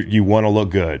 Like, you want to look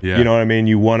good. Yeah. You know what I mean?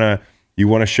 You want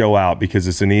to show out because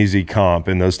it's an easy comp,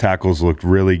 and those tackles looked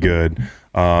really good.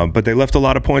 But they left a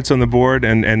lot of points on the board,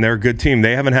 and they're a good team.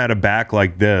 They haven't had a back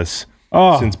like this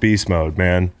since Beast Mode,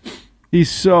 man. He's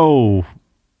so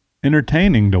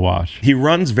entertaining to watch. He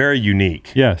runs very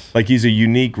unique. Yes. Like, he's a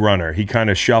unique runner. He kind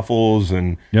of shuffles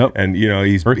and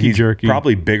he's Herky-jerky.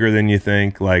 probably bigger than you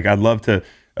think. Like, I'd love to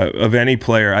of any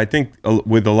player. I think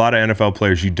with a lot of NFL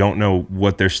players, you don't know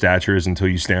what their stature is until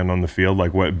you stand on the field,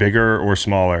 like what bigger or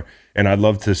smaller. And I'd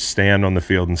love to stand on the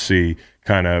field and see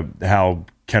kind of how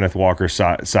Kenneth Walker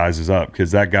sizes up,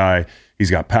 because that guy,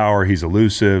 he's got power, he's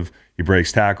elusive, he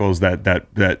breaks tackles. That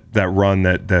run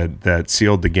that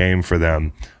sealed the game for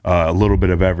them. A little bit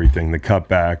of everything: the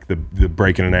cutback, the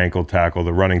breaking an ankle tackle,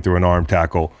 the running through an arm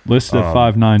tackle. Listed at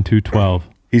 5'9", 212.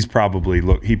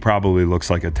 He probably looks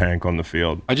like a tank on the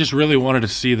field. I just really wanted to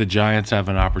see the Giants have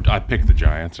an opportunity. I picked the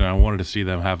Giants, and I wanted to see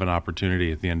them have an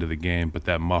opportunity at the end of the game, but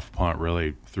that muff punt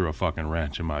really threw a fucking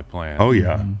wrench in my plan. Oh,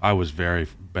 yeah. I was very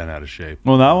bent out of shape.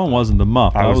 Well, that one wasn't the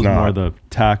muff. That was not. more the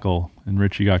tackle, and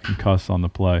Richie got concussed on the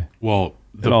play. Well,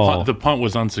 the punt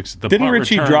was unsuccessful. Didn't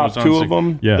Richie drop 2 of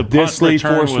them? Yeah. The punt Disley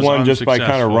return forced was one just by kind of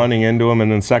unsuccessful. running into him,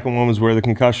 and then the second one was where the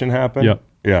concussion happened? Yep.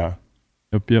 Yeah.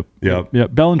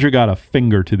 Yep. Bellinger got a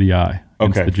finger to the eye.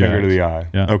 against Okay, the finger to Jags. the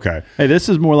eye. Yeah. Okay. Hey, this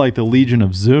is more like the Legion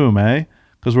of Zoom, eh?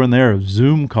 Because we're in the era of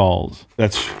Zoom calls.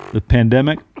 That's The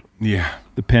pandemic. Yeah.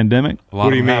 The pandemic. A lot What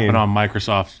do of you them happen mean? on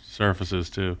Microsoft Surfaces,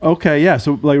 too. Okay, yeah.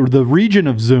 So like the region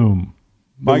of Zoom.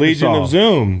 the Legion Microsoft. of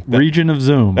Zoom. Region of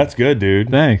Zoom. That's good, dude.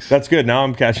 Thanks. That's good. Now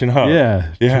I'm catching up.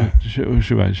 yeah. Yeah.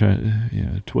 Should I try?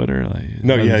 Twitter. Like,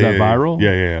 No, is yeah, that yeah, viral?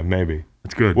 Yeah, maybe.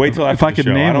 It's good. Wait till after I the could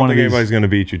show. name I don't one of think these- anybody's going to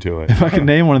beat you to it. If I could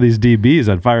name one of these DBs,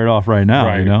 I'd fire it off right now.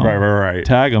 Right, you know, right.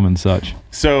 Tag them and such.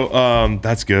 So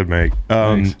that's good, mate.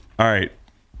 Thanks. All right.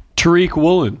 Tariq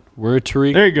Woolen. We're a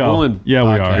Tariq There you go. Woolen Yeah, we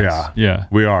are. podcast. Yeah.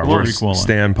 We are. We're Tariq Woolen.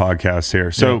 Stan podcast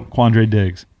here. So Yeah, Quandre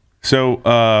Diggs.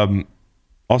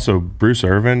 Also Bruce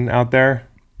Irvin out there,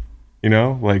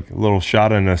 like a little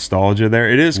shot of nostalgia there.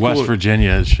 It is West cool.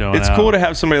 Virginia is showing It's out. cool to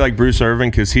have somebody like Bruce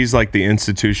Irvin because he's like the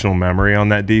institutional memory on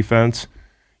that defense.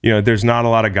 There's not a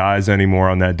lot of guys anymore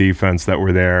on that defense that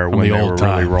were there when the they were old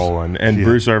really times. rolling. And Yeah.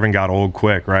 Bruce Irvin got old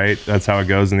quick, right? That's how it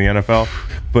goes in the NFL.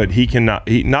 But he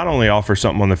not only offer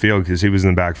something on the field because he was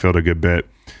in the backfield a good bit,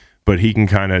 but he can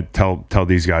kind of tell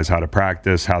these guys how to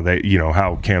practice, how they,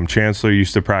 how Cam Chancellor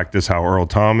used to practice, how Earl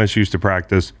Thomas used to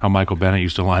practice. How Michael Bennett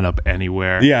used to line up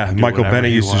anywhere. Yeah, do Michael whatever Bennett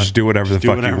he used to want. just do whatever the Just do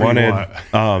fuck he whatever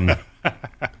wanted.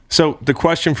 So the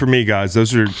question for me, guys,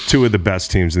 those are 2 of the best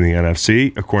teams in the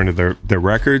NFC according to their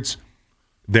records.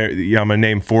 I'm gonna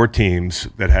name 4 teams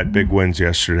that had big wins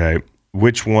yesterday.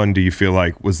 Which one do you feel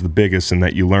like was the biggest and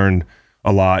that you learned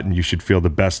a lot and you should feel the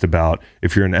best about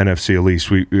if you're an NFC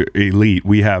elite?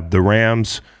 We have the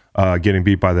Rams getting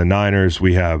beat by the Niners.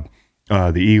 We have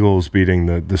the Eagles beating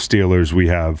the Steelers. We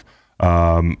have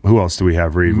who else do we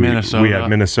have, Reed? Minnesota. We have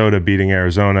Minnesota beating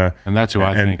Arizona. And that's who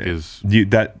I think is.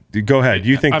 Go ahead.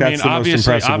 You think that's the most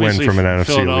impressive win from an NFC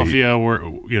elite? Philadelphia,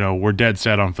 we're dead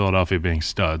set on Philadelphia being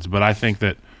studs, but I think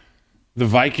that the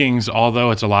Vikings,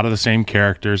 although it's a lot of the same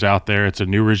characters out there, it's a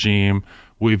new regime.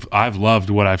 I've loved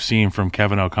what I've seen from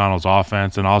Kevin O'Connell's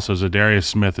offense, and also Zadarius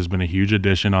Smith has been a huge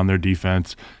addition on their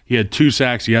defense. He had 2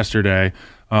 sacks yesterday.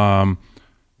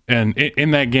 And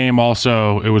in that game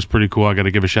also, it was pretty cool. I got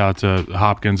to give a shout out to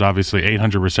Hopkins, obviously,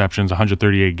 800 receptions,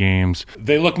 138 games.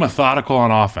 They look methodical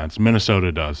on offense.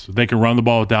 Minnesota does. They can run the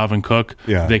ball with Dalvin Cook.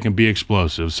 Yeah. They can be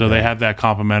explosive. So they have that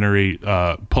complementary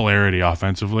polarity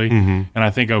offensively. Mm-hmm. And I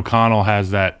think O'Connell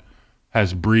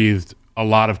has breathed a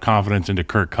lot of confidence into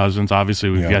Kirk Cousins. Obviously,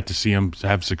 we've yet to see him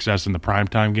have success in the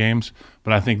primetime games.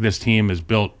 But I think this team is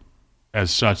built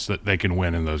as such that they can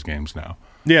win in those games now.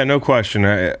 Yeah, no question.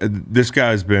 This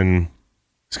guy's been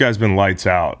lights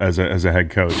out as a head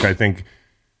coach. I think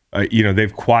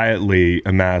they've quietly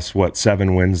amassed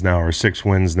 7 wins now or 6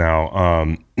 wins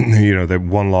now. The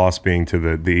one loss being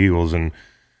to the Eagles, and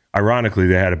ironically,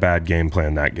 they had a bad game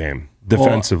plan that game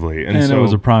defensively, and so, it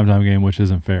was a primetime game, which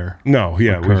isn't fair. No,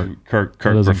 yeah, Kirk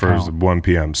prefers 1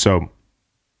 p.m. So,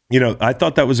 I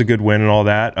thought that was a good win and all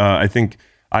that. I think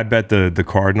I bet the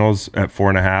Cardinals at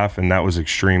 4.5, and that was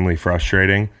extremely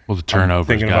frustrating. Well, the turnovers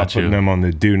thinking about putting them on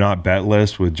the do not bet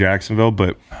list with Jacksonville,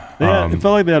 but it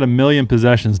felt like they had 1 million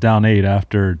possessions down 8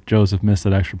 after Joseph missed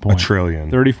that extra point. $1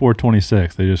 trillion.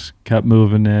 34-26. They just kept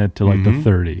moving it to like the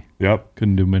 30. Yep.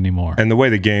 Couldn't do many more. And the way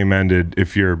the game ended,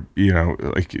 if you're,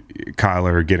 like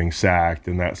Kyler getting sacked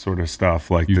and that sort of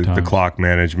stuff, like the clock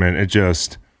management,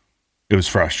 it was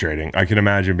frustrating. I can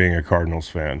imagine being a Cardinals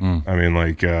fan. I mean,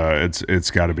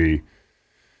 it's got to be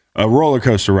a roller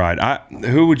coaster ride.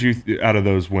 Who would you out of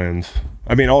those wins?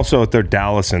 I mean, also throw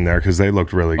Dallas in there because they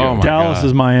looked really good. Dallas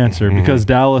is my answer because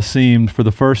Dallas seemed for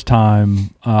the first time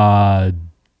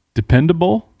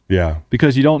dependable. Yeah,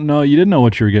 because you didn't know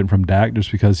what you were getting from Dak just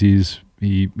because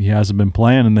he hasn't been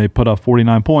playing, and they put up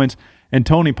 49 points. And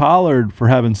Tony Pollard, for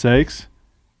heaven's sakes,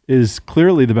 is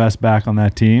clearly the best back on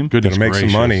that team. Gonna make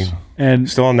some money. And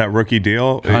still on that rookie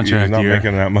deal. Contract He's not year.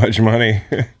 making that much money.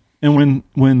 And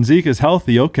when Zeke is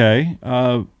healthy, okay,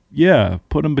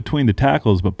 put him between the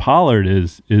tackles. But Pollard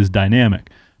is dynamic.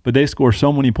 But they score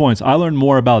so many points. I learned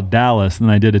more about Dallas than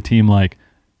I did a team like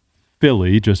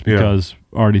Philly, just because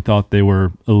I already thought they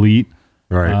were elite.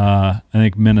 Right. I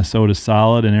think Minnesota's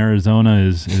solid, and Arizona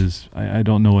is I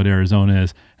don't know what Arizona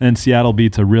is. And then Seattle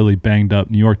beats a really banged up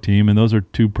New York team, and those are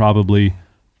two probably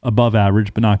above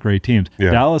average but not great teams. Yeah.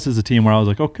 Dallas is a team where I was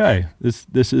like, okay, this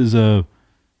is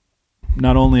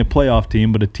not only a playoff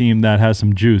team, but a team that has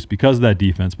some juice because of that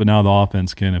defense. But now the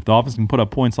offense can. If the offense can put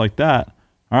up points like that,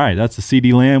 all right, that's the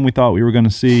CeeDee Lamb we thought we were going to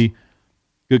see.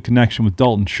 Good connection with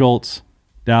Dalton Schultz.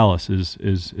 Dallas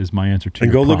is my answer to.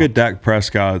 And your go look prompt. at Dak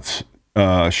Prescott's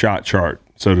shot chart,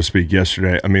 so to speak,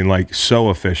 yesterday. I mean, so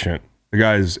efficient. The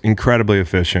guy is incredibly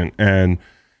efficient, and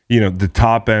the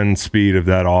top end speed of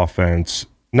that offense.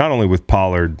 Not only with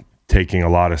Pollard taking a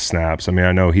lot of snaps. I mean,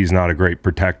 I know he's not a great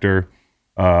protector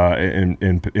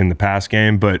in the pass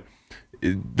game, but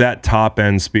that top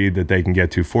end speed that they can get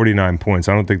to 49 points.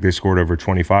 I don't think they scored over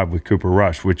 25 with Cooper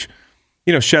Rush, which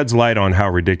sheds light on how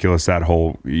ridiculous that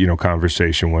whole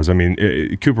conversation was. I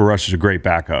mean, Cooper Rush is a great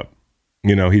backup.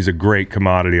 He's a great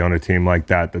commodity on a team like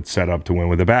that that's set up to win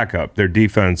with a backup. Their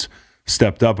defense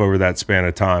stepped up over that span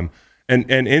of time. And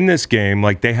in this game,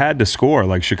 they had to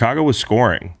score. Chicago was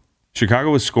scoring.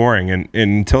 And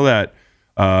until that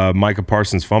Micah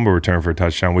Parsons fumble return for a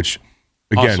touchdown, which,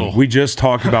 again, Hustle. we just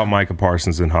talked about Micah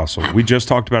Parsons and hustle. We just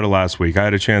talked about it last week. I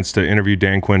had a chance to interview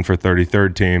Dan Quinn for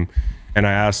 33rd Team, and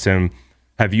I asked him,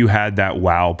 have you had that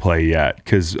wow play yet?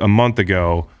 Because a month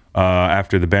ago,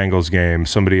 after the Bengals game,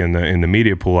 somebody in the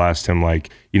media pool asked him,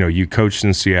 you coached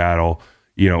in Seattle,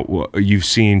 you've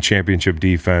seen championship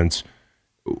defense.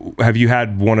 Have you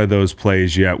had one of those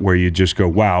plays yet where you just go,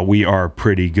 wow, we are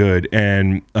pretty good?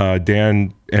 And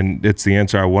Dan, and it's the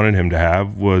answer I wanted him to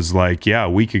have, was a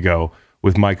week ago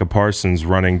with Micah Parsons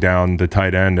running down the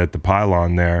tight end at the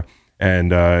pylon there,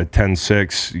 and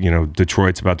 10-6,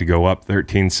 Detroit's about to go up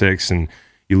 13-6, and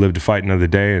you live to fight another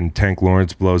day, and Tank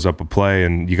Lawrence blows up a play,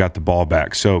 and you got the ball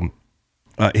back. So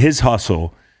his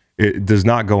hustle, it does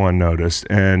not go unnoticed,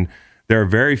 and there are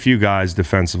very few guys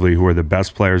defensively who are the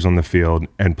best players on the field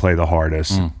and play the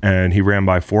hardest. And he ran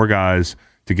by 4 guys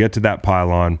to get to that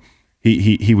pylon.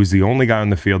 He was the only guy on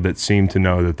the field that seemed to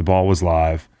know that the ball was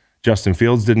live. Justin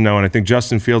Fields didn't know, and I think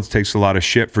Justin Fields takes a lot of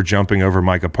shit for jumping over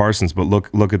Micah Parsons, but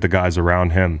look at the guys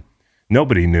around him.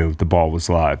 Nobody knew the ball was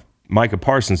live. Micah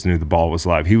Parsons knew the ball was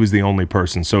live. He was the only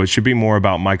person. So it should be more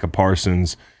about Micah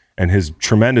Parsons and his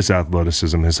tremendous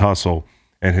athleticism, his hustle,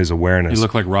 and his awareness. He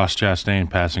looked like Ross Chastain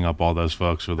passing up all those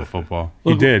folks for the football.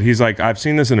 He did. He's like, I've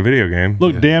seen this in a video game.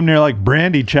 Look damn near like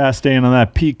Brandy Chastain on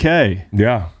that PK.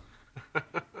 Yeah.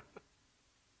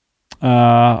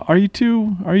 Are you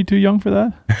too young for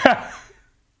that?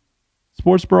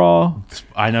 Sports bra.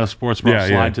 I know sports bra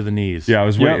slide to the knees. Yeah, I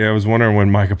was wondering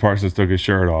when Micah Parsons took his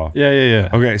shirt off. Yeah.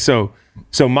 Okay, so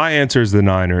my answer is the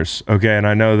Niners. Okay, and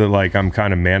I know that I'm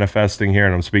kind of manifesting here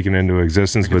and I'm speaking into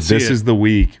existence, but this is the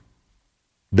week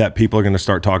that people are going to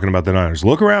start talking about the Niners.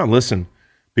 Look around, listen.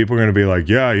 People are going to be like,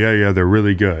 yeah, they're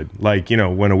really good.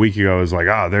 When a week ago it was like,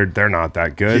 they're not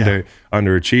that good. Yeah. They're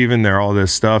underachieving. They're all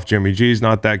this stuff. Jimmy G's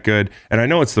not that good. And I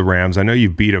know it's the Rams. I know you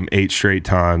beat them 8 straight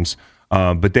times,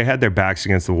 but they had their backs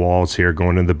against the walls here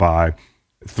going into the bye.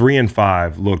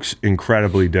 3-5 looks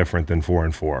incredibly different than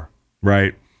 4-4,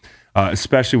 right?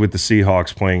 Especially with the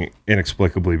Seahawks playing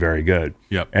inexplicably very good.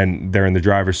 Yep. And they're in the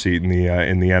driver's seat in the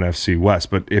NFC West.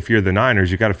 But if you're the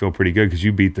Niners, you got to feel pretty good because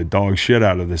you beat the dog shit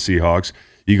out of the Seahawks.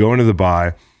 You go into the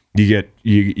bye. You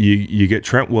get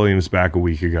Trent Williams back a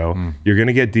week ago. You're going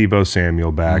to get Deebo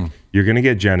Samuel back. You're going to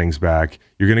get Jennings back.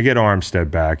 You're going to get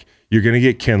Armstead back. You're going to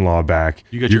get Kinlaw back.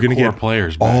 You got You're your gonna core get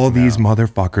players back all now. these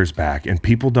motherfuckers back, and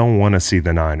people don't want to see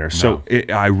the Niners. So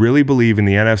I really believe in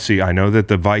the NFC. I know that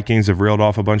the Vikings have reeled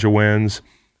off a bunch of wins.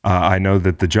 I know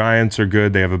that the Giants are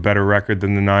good. They have a better record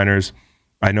than the Niners.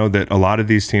 I know that a lot of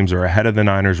these teams are ahead of the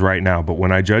Niners right now. But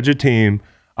when I judge a team,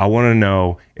 I want to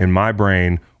know in my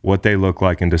brain what they look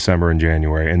like in December and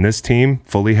January. And this team,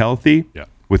 fully healthy,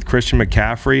 with Christian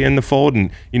McCaffrey in the fold.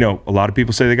 And, a lot of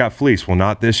people say they got fleeced. Well,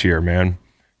 not this year, man,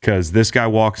 because this guy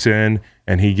walks in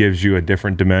and he gives you a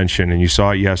different dimension. And you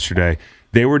saw it yesterday.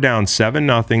 They were down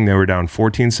 7-0. They were down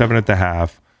 14-7 at the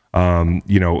half.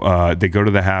 They go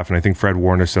to the half, and I think Fred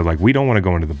Warner said, we don't want to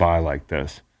go into the bye like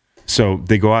this. So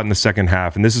they go out in the second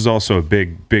half, and this is also a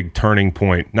big, big turning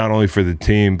point, not only for the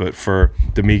team, but for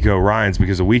D'Amico Ryans,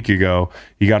 because a week ago,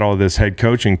 he got all this head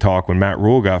coaching talk when Matt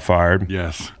Rule got fired.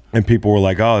 Yes. And people were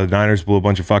like, oh, the Niners blew a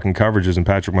bunch of fucking coverages, and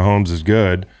Patrick Mahomes is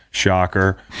good.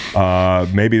 Shocker.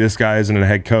 Maybe this guy isn't a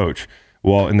head coach.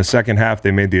 Well, in the second half,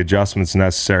 they made the adjustments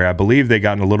necessary. I believe they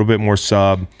got in a little bit more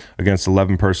sub against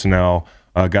 11 personnel,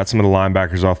 got some of the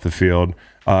linebackers off the field.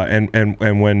 And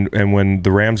when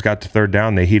the Rams got to third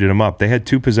down, they heated them up. They had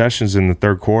 2 possessions in the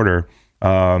third quarter,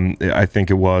 I think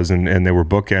it was, and they were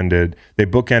bookended. They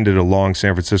bookended a long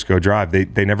San Francisco drive.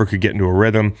 They never could get into a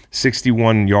rhythm.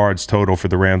 61 yards total for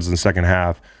the Rams in the second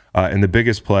half. And the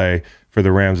biggest play for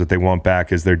the Rams that they want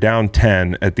back is they're down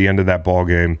 10 at the end of that ball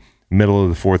game, middle of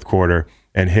the fourth quarter,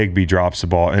 and Higbee drops the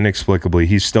ball inexplicably.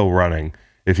 He's still running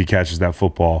if he catches that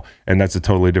football, and that's a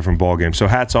totally different ball game. So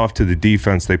hats off to the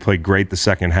defense. They played great the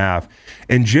second half.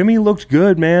 And Jimmy looked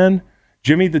good, man.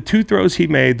 Jimmy, the 2 throws he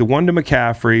made, the one to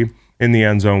McCaffrey in the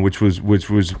end zone, which was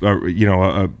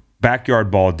a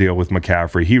backyard ball deal with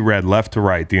McCaffrey. He read left to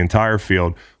right. The entire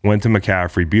field went to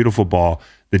McCaffrey. Beautiful ball.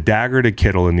 The dagger to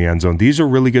Kittle in the end zone. These are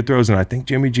really good throws, and I think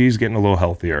Jimmy G is getting a little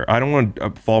healthier. I don't want to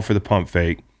fall for the pump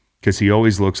fake because he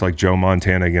always looks like Joe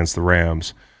Montana against the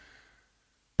Rams.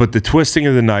 But the twisting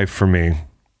of the knife for me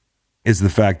is the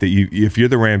fact that if you're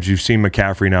the Rams, you've seen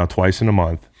McCaffrey now twice in a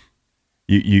month.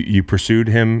 You pursued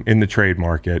him in the trade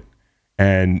market,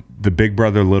 and the big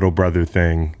brother, little brother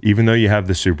thing, even though you have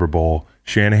the Super Bowl,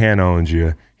 Shanahan owns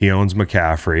you. He owns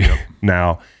McCaffrey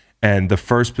now. And the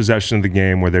first possession of the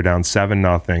game where they're down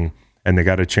 7-0 and they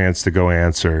got a chance to go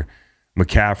answer,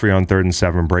 McCaffrey on 3rd and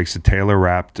 7 breaks a Taylor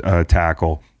Rapp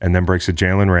tackle and then breaks a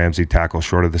Jalen Ramsey tackle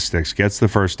short of the sticks, gets the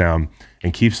first down,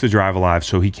 and keeps the drive alive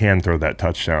so he can throw that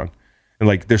touchdown. And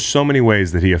there's so many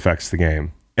ways that he affects the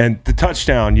game. And the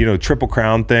touchdown, Triple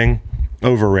Crown thing,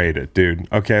 overrated, dude.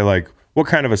 Okay, what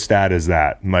kind of a stat is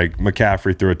that?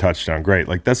 McCaffrey threw a touchdown. Great.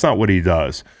 That's not what he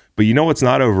does. But you know what's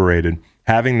not overrated?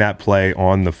 Having that play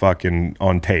on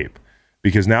tape.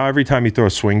 Because now every time you throw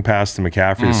a swing pass to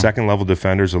McCaffrey, the second level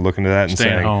defenders are looking at that and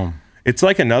saying, home. It's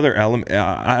like another element.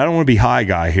 I don't want to be high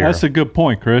guy here. That's a good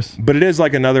point, Chris. But it is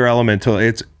like another element to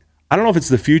it's. I don't know if it's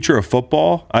the future of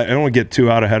football. I don't want to get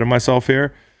too out ahead of myself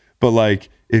here. But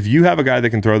if you have a guy that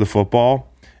can throw the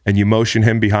football and you motion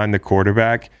him behind the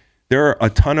quarterback, there are a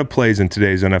ton of plays in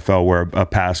today's NFL where a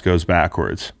pass goes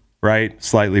backwards, right?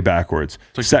 Slightly backwards.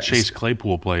 It's like the Chase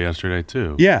Claypool play yesterday,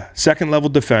 too. Yeah. Second level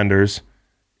defenders,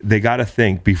 they got to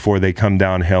think before they come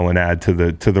downhill and add to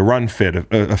the run fit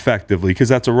effectively, because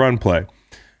that's a run play.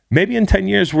 Maybe in 10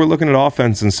 years, we're looking at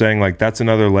offense and saying, that's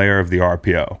another layer of the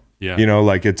RPO. Yeah.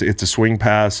 It's a swing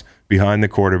pass behind the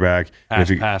quarterback.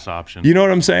 Pass option. You know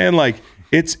what I'm saying?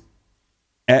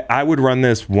 I would run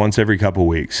this once every couple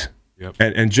weeks. Yep.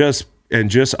 And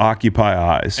just occupy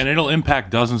eyes. And it'll impact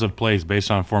dozens of plays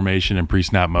based on formation and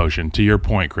pre-snap motion. To your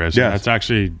point, Chris. Yes. That's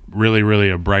actually really,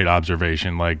 really a bright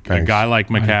observation. A guy like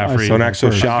McCaffrey. Don't act so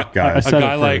shocked, guys. A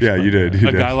guy like yeah, you did.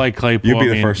 A guy like Claypool. You'd be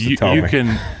the first to tell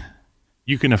me.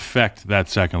 You can affect that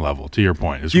second level. To your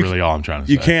point, is really all I'm trying to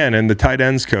say. You can, and the tight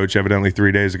ends coach evidently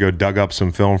 3 days ago dug up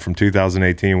some film from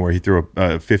 2018 where he threw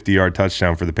a 50-yard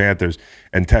touchdown for the Panthers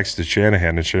and texted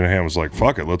Shanahan, and Shanahan was like,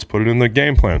 "Fuck it, let's put it in the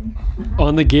game plan."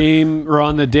 On the game or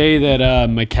on the day that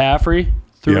McCaffrey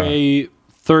threw a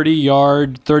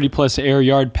 30-yard, 30-plus air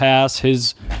yard pass,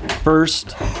 his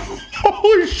first.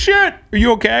 Holy shit! Are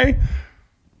you okay?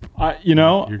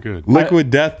 You're good.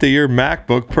 Liquid death to your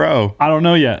MacBook Pro. I don't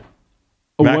know yet.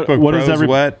 MacBook what Pro's is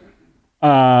wet.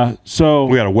 So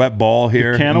We got a wet ball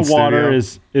here. the can in of water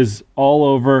studio. is all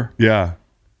over. Yeah.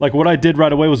 Like what I did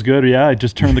right away was good. Yeah, I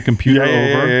just turned the computer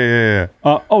over.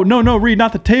 Yeah. Oh no, Reed,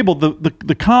 not the table,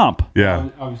 the comp. Yeah.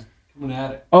 I was coming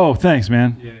at it. Oh, thanks,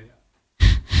 man.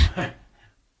 Yeah.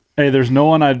 Hey, there's no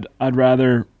one I'd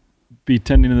rather be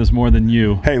tending to this more than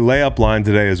you. Hey, layup line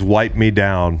today is "Wipe Me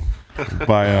Down"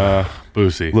 by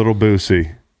Boosie. Little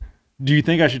Boosie. Do you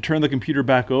think I should turn the computer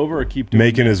back over or keep doing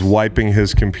Macon this? is wiping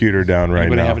his computer down right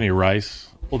Anybody now. have any rice?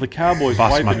 Well, the Cowboys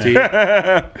wiping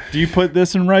Basmati. it. Do you put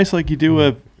this in rice like you do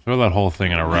a? Throw that whole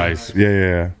thing in a rice.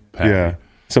 Yeah. Patty.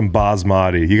 Some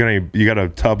basmati. You got a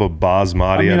tub of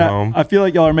basmati at home? I feel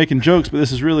like y'all are making jokes, but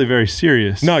this is really very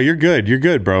serious. No, you're good. You're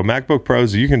good, bro. MacBook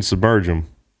Pros, you can submerge them.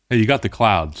 Hey, you got the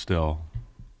cloud still.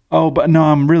 Oh, but no,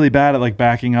 I'm really bad at like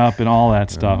backing up and all that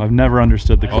stuff. I've never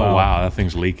understood the cloud. Oh, wow. That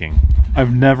thing's leaking.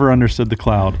 I've never understood the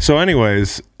cloud. So,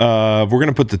 anyways, we're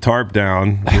gonna put the tarp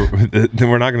down.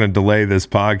 We're not gonna delay this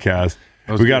podcast.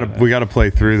 We gotta play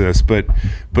through this, but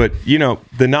you know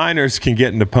the Niners can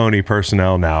get into pony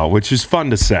personnel now, which is fun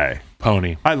to say.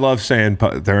 Pony. I love saying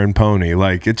they're in pony.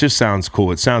 Like it just sounds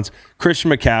cool. It sounds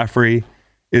Christian McCaffrey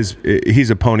he's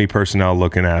a pony personnel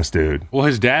looking ass dude. Well,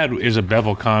 his dad is a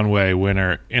Bevel Conway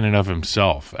winner in and of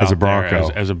himself. As a out there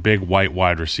Bronco. as a big white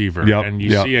wide receiver. Yep, And you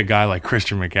yep. see a guy like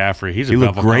Christian McCaffrey. He's a He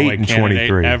looked Bevel great Conway in candidate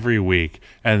 23. every week.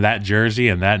 And that jersey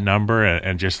and that number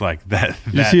and just like that.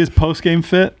 Did you see his post game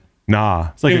fit?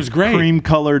 Nah. It's like It a was great. cream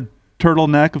colored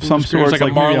turtleneck of some It sort. was like a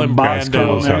It's maybe Marlon box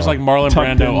Brando. turtleneck It was like Marlon tucked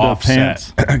Brando into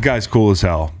offset. pants. Guy's cool as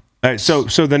hell. All right, so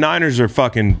the Niners are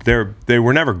fucking. They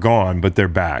were never gone, but they're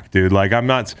back, dude. Like I'm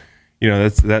not. You know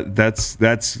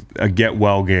that's a get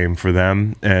well game for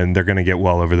them, and they're gonna get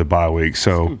well over the bye week.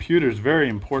 So Computer's very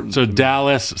important. So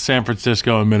Dallas, San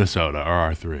Francisco, and Minnesota are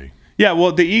our three. yeah,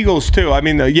 well the Eagles too. I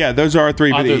mean, those are our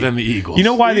three. but Other than the Eagles. You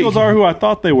know why the Eagles are who I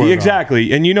thought they were. though.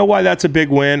 Exactly. And you know why that's a big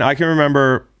win? I can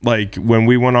remember like when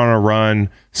we went on a run,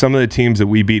 some of the teams that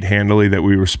we beat handily that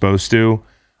we were supposed to,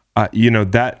 you know,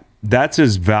 that's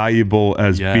as valuable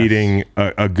as Yes. beating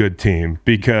a good team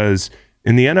because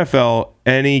in the NFL,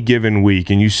 any given week,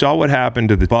 and you saw what happened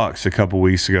to the Bucs a couple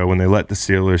weeks ago when they let the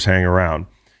Steelers hang around.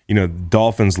 You know, the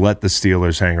Dolphins let the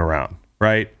Steelers hang around,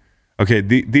 right? Okay,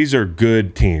 these are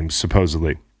good teams,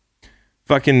 supposedly.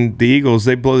 Fucking the Eagles,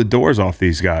 they blow the doors off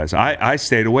these guys. I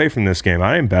stayed away from this game.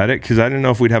 I didn't bet it because I didn't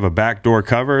know if we'd have a backdoor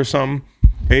cover or something.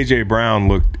 A.J. Brown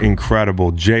looked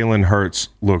incredible. Jalen Hurts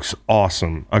looks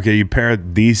awesome. Okay, you pair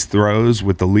these throws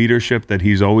with the leadership that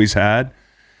he's always had.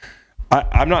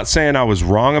 I'm not saying I was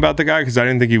wrong about the guy because I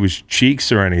didn't think he was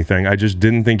cheeks or anything. I just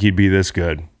didn't think he'd be this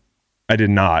good. I did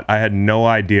not. I had no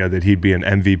idea that he'd be an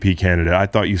MVP candidate. I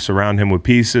thought you surround him with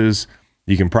pieces.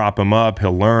 You can prop him up.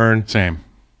 He'll learn. Same.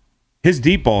 His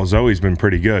deep ball has always been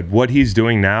pretty good. What he's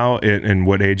doing now and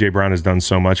what A.J. Brown has done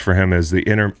so much for him is the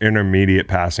intermediate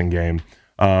passing game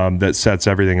that sets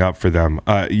everything up for them.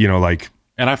 You know, like.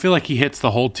 And I feel like he hits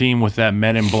the whole team with that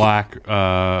Men in Black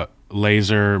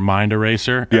laser mind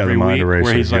eraser every the mind week, eraser,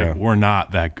 where he's yeah. like, we're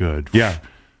not that good. Yeah.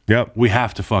 Yep. We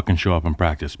have to fucking show up and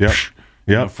practice. Yep. Psh.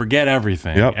 You know, forget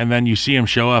everything. Yep. And then you see him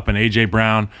show up, and A.J.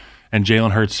 Brown and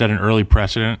Jalen Hurts set an early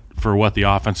precedent for what the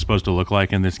offense is supposed to look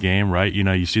like in this game, right? You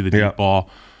know, you see the deep Yep. ball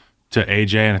to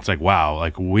A.J., and it's like, wow,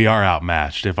 like we are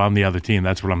outmatched. If I'm the other team,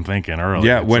 that's what I'm thinking early.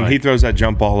 Yeah, It's when like, he throws that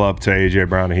jump ball up to A.J.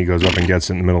 Brown and he goes up and gets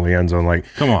it in the middle of the end zone, like,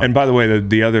 Come on. And by the way,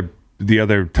 the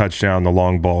other touchdown, the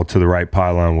long ball to the right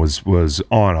pylon was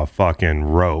on a fucking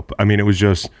rope. I mean, it was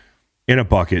just in a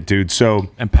bucket, dude. So,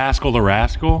 And Pascal the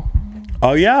Rascal,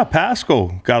 oh yeah, Pascal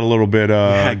got a little bit,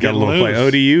 got a get little play.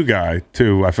 loose. ODU guy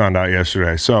too. I found out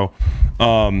yesterday. So,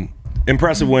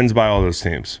 impressive wins by all those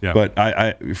teams. Yeah. But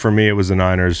I for me, it was the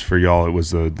Niners. For y'all, it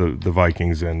was the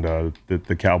Vikings and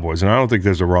the Cowboys. And I don't think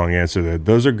there's a wrong answer there.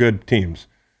 Those are good teams.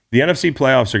 The NFC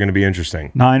playoffs are going to be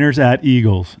interesting. Niners at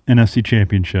Eagles, NFC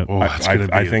Championship. oh, it's gonna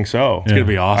be, I think so. it's gonna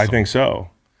be awesome. I think so.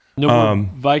 No more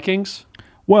Vikings.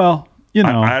 Well, you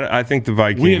know, I think the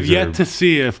Vikings. We have are- yet to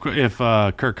see if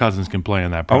Kirk Cousins can play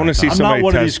in that. I wanna see prime time. I'm somebody not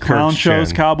one of test these clown Kirk's shows.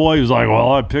 chin. Cowboy who's like,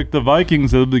 well, I picked the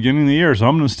Vikings at the beginning of the year, so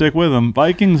I'm going to stick with them.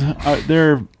 Vikings,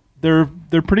 they're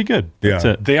pretty good. That's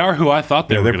Yeah. it. They are who I thought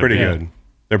they Yeah, were. they're gonna pretty be. good.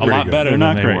 They're A pretty lot good. better They're than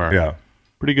not they great. were. Yeah.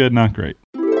 Pretty good, not great.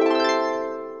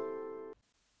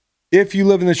 If you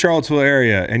live in the Charlottesville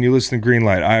area and you listen to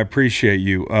Greenlight, I appreciate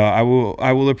you. I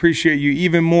will appreciate you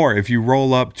even more if you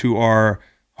roll up to our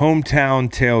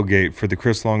hometown tailgate for the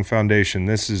Chris Long Foundation.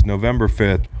 This is November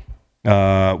 5th.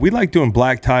 We like doing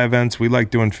black tie events. We like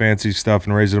doing fancy stuff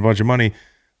and raising a bunch of money.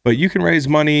 But you can raise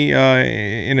money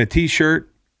in a T-shirt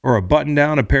or a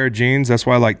button-down, a pair of jeans. That's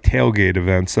why I like tailgate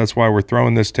events. That's why we're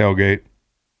throwing this tailgate.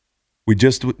 We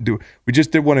just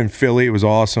did one in Philly. It was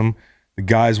awesome. The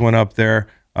guys went up there.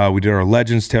 We did our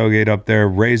Legends tailgate up there,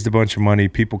 raised a bunch of money.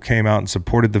 People came out and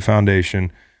supported the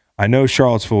foundation. I know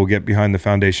Charlottesville will get behind the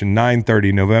foundation.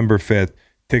 9:30, November 5th.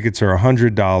 Tickets are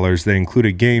 $100. They include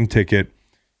a game ticket.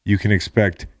 You can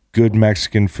expect good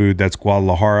Mexican food. That's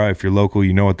Guadalajara. If you're local,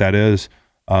 you know what that is.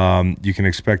 You can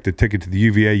expect a ticket to the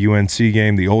UVA-UNC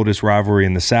game, the oldest rivalry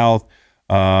in the South.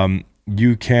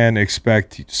 You can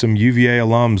expect some UVA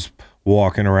alums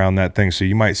walking around that thing. So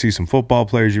you might see some football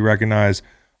players you recognize.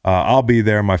 I'll be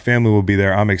there. My family will be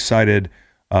there. I'm excited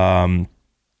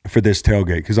for this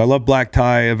tailgate because I love black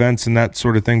tie events and that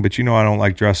sort of thing. But I don't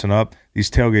like dressing up. These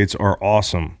tailgates are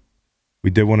awesome. We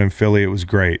did one in Philly. It was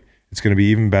great. It's going to be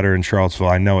even better in Charlottesville.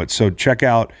 I know it. So check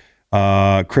out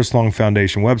Chris Long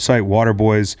Foundation website,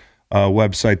 Waterboys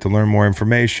website to learn more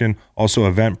information. Also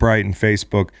Eventbrite and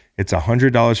Facebook. It's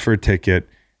 $100 for a ticket,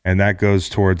 and that goes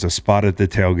towards a spot at the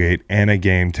tailgate and a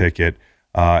game ticket.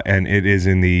 And it is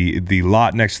in the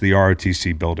lot next to the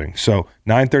ROTC building. So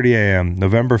 9:30 a.m.,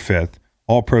 November 5th,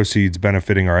 all proceeds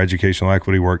benefiting our educational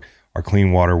equity work, our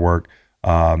clean water work.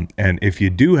 And if you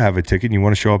do have a ticket and you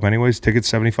want to show up anyways,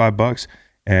 ticket's $75.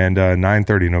 And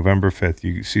 9:30, November 5th,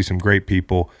 you see some great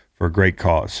people for a great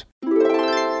cause.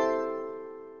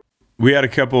 We had a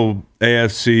couple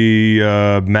AFC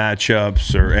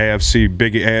matchups or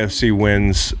big AFC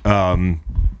wins.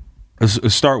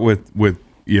 Let's start with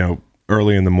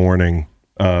early in the morning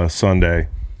Sunday,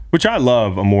 which I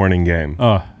love a morning game.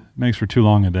 Oh, makes for too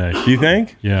long a day. You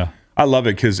think? Yeah. I love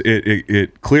it because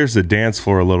it clears the dance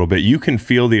floor a little bit. You can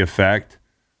feel the effect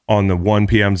on the 1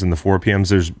 p.m.s and the 4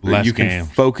 p.m.s. You can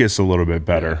games. focus a little bit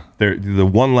better. The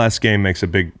one less game makes a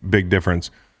big difference.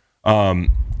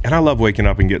 And I love waking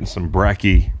up and getting some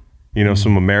brekkie,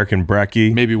 some American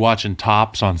brekkie. Maybe watching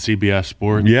Tops on CBS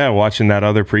Sports. Yeah, watching that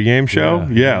other pregame show.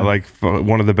 Yeah, like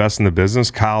one of the best in the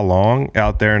business, Kyle Long,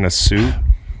 out there in a suit,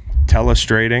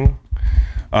 telestrating.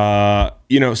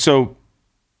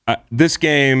 This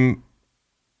game,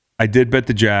 I did bet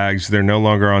the Jags. They're no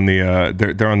longer on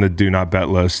the they're on the do not bet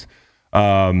list.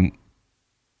 The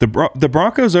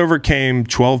Broncos overcame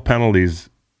 12 penalties,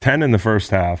 10 in the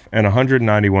first half, and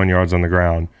 191 yards on the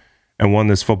ground, and won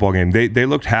this football game. They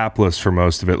looked hapless for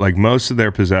most of it. Like most of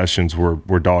their possessions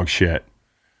were dog shit.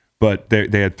 But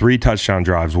they had 3 touchdown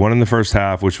drives. One in the first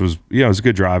half, which was it was a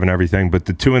good drive and everything. But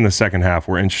the 2 in the second half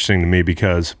were interesting to me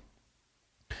because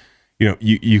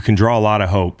you can draw a lot of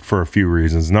hope for a few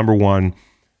reasons. Number one,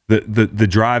 the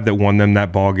drive that won them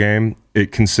that ball game,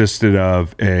 it consisted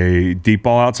of a deep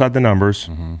ball outside the numbers,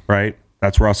 right?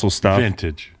 That's Russell's stuff.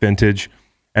 Vintage.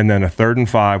 And then a 3rd and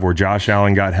 5 where Josh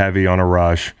Allen got heavy on a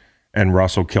rush and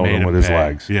Russell killed him with his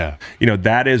legs. Yeah.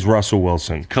 That is Russell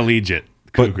Wilson. Collegiate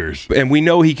Cougars. And we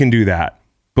know he can do that.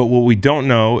 But what we don't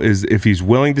know is if he's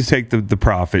willing to take the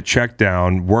profit, check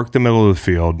down, work the middle of the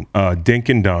field, dink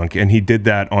and dunk, and he did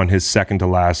that on his second to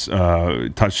last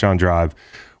touchdown drive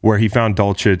where he found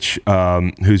Dulcich,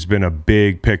 who's been a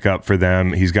big pickup for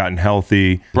them. He's gotten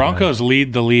healthy. Broncos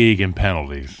lead the league in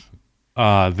penalties.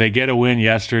 They get a win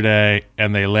yesterday,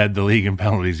 and they led the league in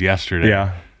penalties yesterday.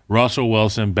 Yeah. Russell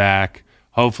Wilson back.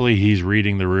 Hopefully he's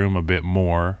reading the room a bit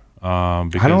more. I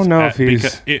don't know if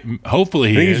he's.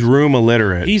 Hopefully I think he's room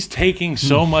illiterate. He's taking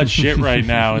so much shit right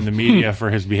now in the media for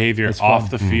his behavior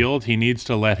off the field. He needs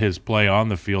to let his play on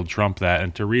the field trump that.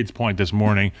 And to Reed's point this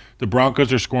morning, the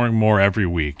Broncos are scoring more every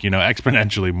week,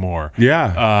 exponentially more.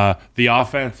 Yeah. The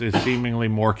offense is seemingly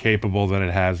more capable than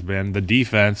it has been. The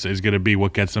defense is going to be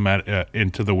what gets them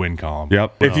into the win column.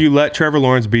 Yep. If you let Trevor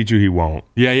Lawrence beat you, he won't.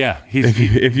 Yeah.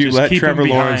 If you let Trevor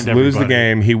Lawrence lose the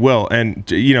game, he will.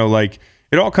 And,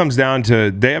 it all comes down to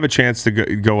they have a chance to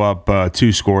go up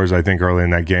 2 scores, I think, early in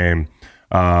that game.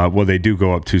 Well, they do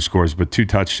go up 2 scores, but 2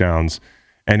 touchdowns.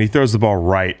 And he throws the ball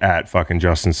right at fucking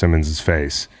Justin Simmons'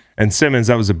 face. And Simmons,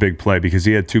 that was a big play because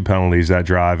he had 2 penalties that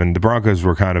drive, and the Broncos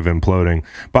were kind of imploding.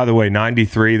 By the way,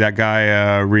 93, that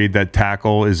guy, Reed, that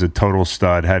tackle is a total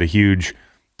stud. Had a huge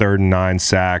 3rd and 9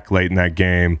 sack late in that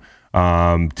game.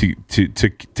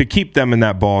 To keep them in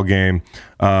that ball game.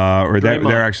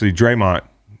 They're actually Draymond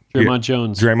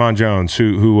Jones,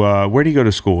 who where did he go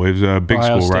to school? It was a big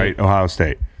Ohio school, State. right? Ohio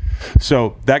State.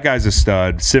 So that guy's a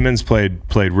stud. Simmons played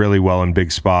really well in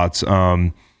big spots.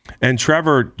 And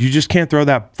Trevor, you just can't throw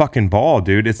that fucking ball,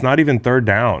 dude. It's not even 3rd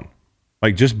down.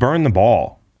 Like, just burn the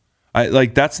ball.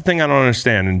 That's the thing I don't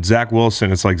understand. And Zach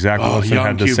Wilson, it's like Zach Wilson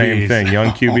had the same thing.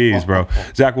 Young QBs, bro.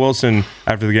 Zach Wilson,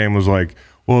 after the game, was like,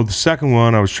 well, the second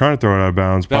one, I was trying to throw it out of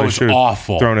bounds. That was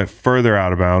awful. Thrown it further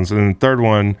out of bounds. And the third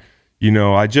one,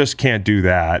 I just can't do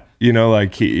that.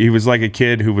 He was like a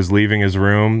kid who was leaving his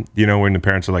room, when the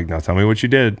parents are like, now tell me what you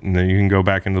did, and then you can go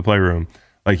back into the playroom.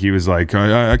 Like he was like,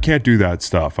 I can't do that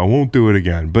stuff. I won't do it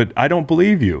again. But I don't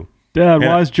believe you. Dad,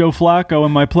 why is Joe Flacco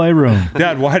in my playroom?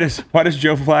 Dad, why does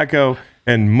Joe Flacco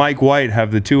and Mike White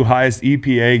have the 2 highest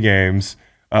EPA games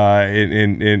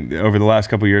in over the last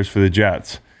couple of years for the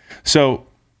Jets? So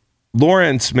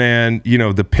Lawrence, man,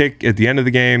 the pick at the end of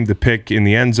the game, the pick in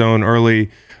the end zone early,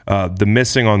 the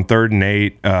missing on 3rd and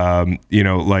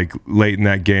 8, like late in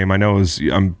that game. I know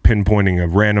I'm pinpointing a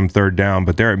random 3rd down,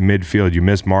 but there at midfield, you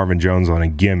miss Marvin Jones on a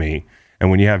gimme. And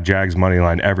when you have Jags money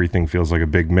line, everything feels like a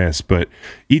big miss. But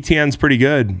ETN's pretty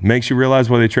good. Makes you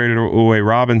realize why they traded away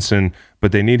Robinson,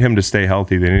 but they need him to stay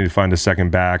healthy. They need to find a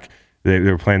second back. They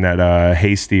were playing that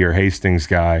Hasty or Hastings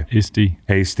guy. Hasty.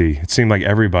 It seemed like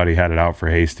everybody had it out for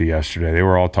Hasty yesterday. They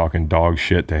were all talking dog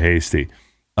shit to Hasty.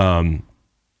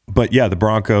 But yeah, the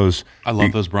Broncos. I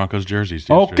love those Broncos jerseys.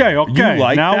 Okay. You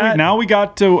like that? Now we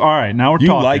got to. All right, now we're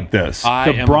talking. You like this? I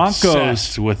am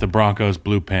obsessed with the Broncos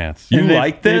blue pants. You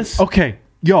like this? Okay,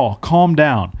 y'all, calm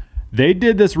down. They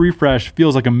did this refresh.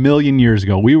 Feels like a million years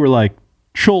ago. We were like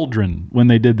children when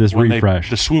they did this refresh.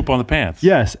 The swoop on the pants.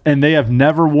 Yes, and they have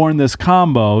never worn this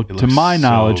combo, to my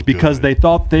knowledge, so because good. they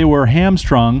thought they were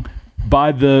hamstrung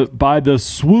by the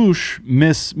swoosh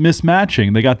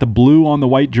mismatching. They got the blue on the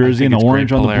white jersey and the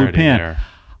orange on the blue pant.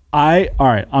 All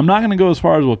right, I'm not going to go as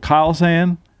far as what Kyle's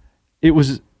saying. It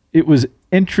was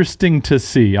interesting to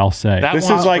see, I'll say. This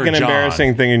is like an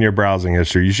embarrassing thing in your browsing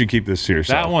history. You should keep this to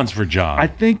yourself. That one's for John. I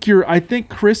think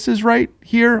Chris is right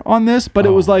here on this, but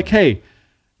it was like, hey,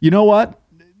 you know what?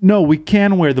 No, we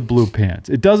can wear the blue pants.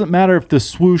 It doesn't matter if the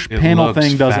swoosh panel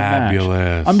thing doesn't fabulous.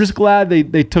 match. I'm just glad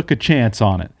they took a chance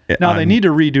on it. Now they need to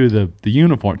redo the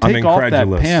uniform. Take off that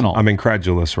panel. I'm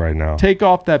incredulous right now. Take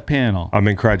off that panel. I'm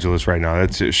incredulous right now.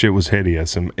 That shit was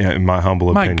hideous in my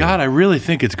humble opinion. My God, I really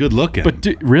think it's good looking. But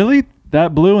really?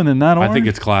 That blue and then that orange? I think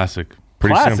it's classic.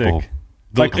 Pretty classic. simple.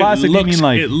 Like classic, you mean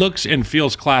like... It looks and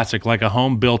feels classic, like a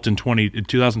home built in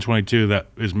 2022 that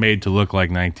is made to look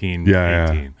like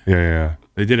 1918. Yeah.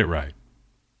 They did it right.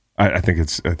 I think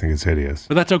it's hideous.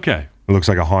 But that's okay. It looks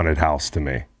like a haunted house to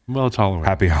me. Well, it's Halloween.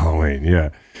 Happy Halloween, yeah.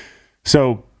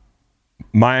 So,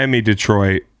 Miami,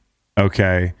 Detroit,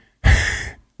 okay.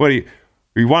 Why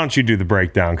don't you do the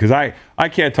breakdown? Because I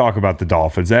can't talk about the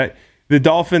Dolphins. The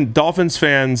Dolphins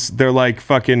fans, they're like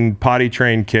fucking potty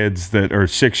trained kids that are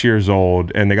 6 years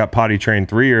old, and they got potty trained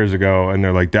 3 years ago, and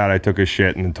they're like, Dad, I took a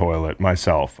shit in the toilet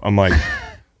myself. I'm like,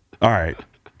 all right,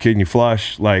 can you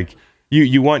flush? Like,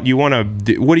 you want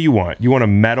what do you want? You want a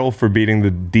medal for beating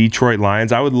the Detroit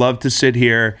Lions? I would love to sit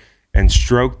here and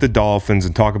stroke the Dolphins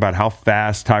and talk about how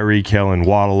fast Tyreek Hill and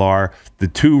Waddle are. The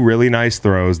 2 really nice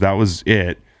throws, that was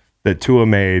it, that Tua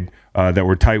made. That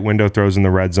were tight window throws in the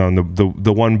red zone.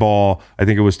 The one ball, I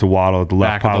think it was to Waddle at the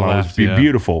left pylon. It was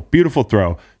beautiful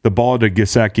throw. The ball to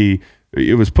Gesicki,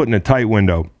 it was put in a tight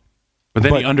window. But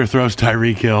then he underthrows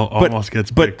Tyreek Hill, almost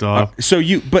gets picked off.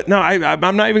 I'm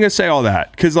not even going to say all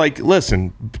that because, like,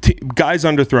 listen, guys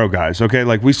underthrow guys, okay?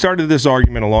 Like, we started this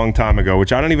argument a long time ago,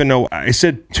 which I don't even know. I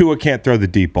said Tua can't throw the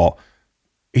deep ball.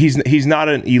 He's not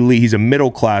an elite. He's a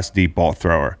middle-class deep ball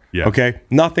thrower, okay?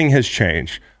 Nothing has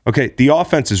changed. Okay, the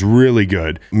offense is really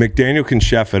good. McDaniel can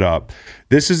chef it up.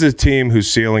 This is a team whose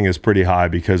ceiling is pretty high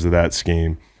because of that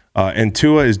scheme. And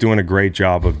Tua is doing a great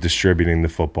job of distributing the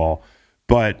football.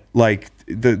 But like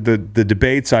the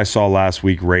debates I saw last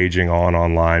week raging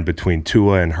online between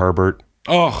Tua and Herbert.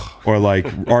 Or like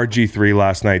RG3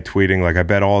 last night tweeting, like, I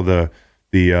bet all the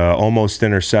almost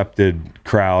intercepted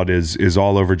crowd is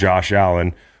all over Josh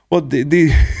Allen. Well,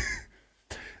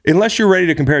 unless you're ready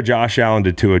to compare Josh Allen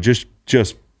to Tua, just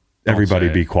everybody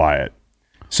be quiet.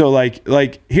 So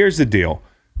like here's the deal.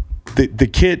 The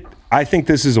kid, I think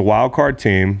this is a wild card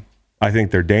team. I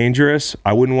think they're dangerous.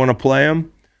 I wouldn't want to play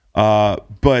them.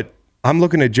 But I'm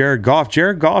looking at Jared Goff.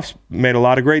 Jared Goff's made a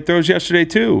lot of great throws yesterday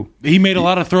too. He made a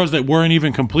lot of throws that weren't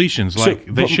even completions. Like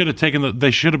they should have been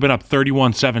up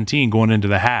 31-17 going into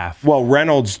the half. Well,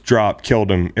 Reynolds killed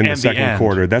him in the second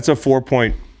quarter. That's a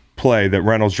 4-point play that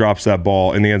Reynolds drops that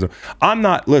ball in the end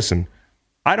zone.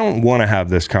 I don't want to have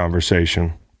this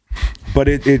conversation, but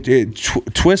it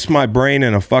twists my brain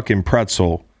in a fucking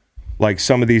pretzel, like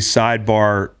some of these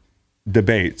sidebar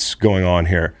debates going on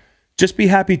here. Just be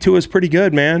happy Tua's pretty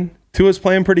good, man. Tua's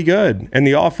playing pretty good, and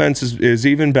the offense is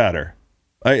even better.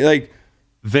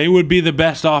 They would be the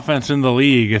best offense in the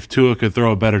league if Tua could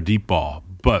throw a better deep ball.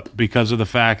 But because of the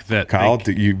fact that Kyle,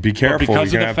 you be careful. You're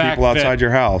gonna have people outside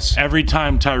your house. Every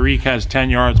time Tyreek has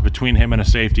 10 yards between him and a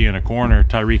safety and a corner,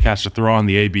 Tyreek has to throw on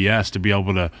the ABS to be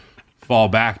able to fall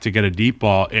back to get a deep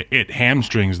ball, it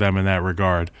hamstrings them in that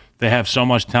regard. They have so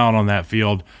much talent on that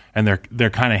field, and they're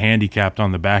kind of handicapped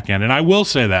on the back end. And I will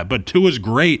say that. But Tua's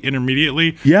great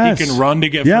intermediately. Yes. He can run to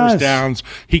get Yes. first downs.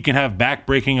 He can have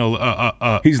back-breaking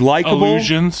He's likable.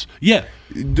 illusions. Yeah.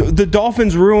 The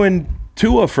Dolphins ruined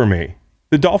Tua for me.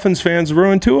 The Dolphins fans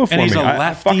ruined Tua for And he's me. a I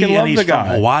lefty, fucking and love he's the from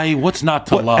guy. Hawaii. What's not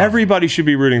to Well, love? everybody should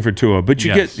be rooting for Tua, but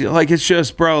you Yes. get like it's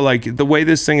just, bro, like the way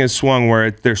this thing is swung, where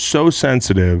they're so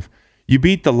sensitive. You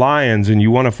beat the Lions, and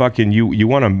you want to fucking you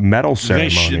want a medal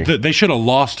ceremony. They should have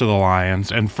lost to the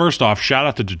Lions. And first off, shout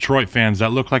out to Detroit fans.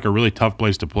 That looked like a really tough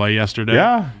place to play yesterday.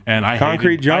 Yeah. And I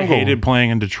Concrete jungle. I hated playing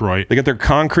in Detroit. They got their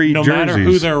concrete No jerseys. matter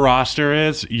who their roster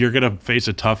is, you're going to face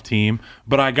a tough team.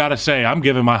 But I got to say, I'm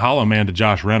giving my hollow man to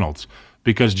Josh Reynolds,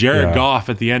 because Jared Yeah. Goff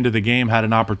at the end of the game had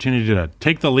an opportunity to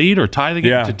take the lead or tie the game.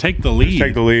 Yeah. To take the lead.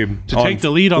 Take the lead. To On take the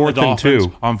lead on the 4th and Dolphins.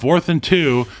 2. On 4th and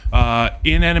 2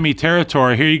 in enemy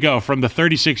territory. Here you go. From the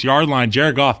 36-yard line,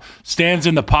 Jared Goff stands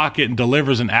in the pocket and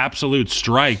delivers an absolute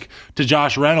strike to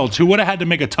Josh Reynolds, who would have had to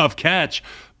make a tough catch,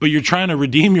 but you're trying to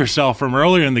redeem yourself from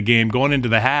earlier in the game going into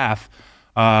the half.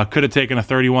 Could have taken a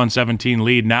 31-17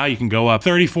 lead. Now you can go up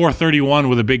 34-31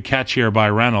 with a big catch here by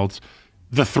Reynolds.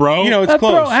 The throw, You know, it's That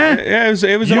close. throw, eh. Yeah, it was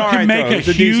an You all can right make throw. a It was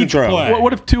a decent huge throw. play.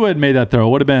 What if Tua had made that throw?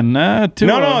 Would have been Tua.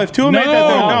 No, if Tua made that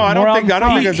throw, no, I More don't out think in I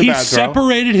front. think it's a he bad throw.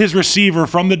 separated his receiver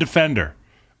from the defender.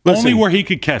 Listen, only where he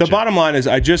could catch The it. bottom line is,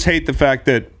 I just hate the fact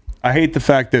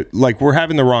that like we're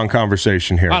having the wrong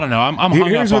conversation here. I don't know. I'm hung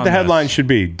Here's up what on the headline this. should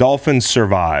be: Dolphins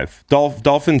survive.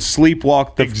 Dolphins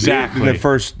sleepwalk Exactly.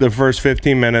 the first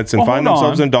 15 minutes and Well, find hold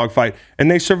themselves on. in a dogfight,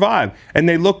 and they survive. And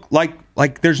they look like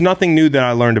there's nothing new that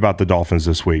I learned about the Dolphins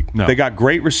this week. No. They got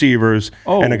great receivers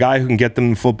Oh. and a guy who can get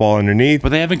them the football underneath. But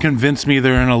they haven't convinced me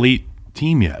they're an elite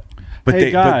team yet. But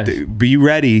Hey, guys. be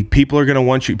ready. People are going to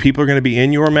want you. People are going to be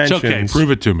in your It's mentions. okay.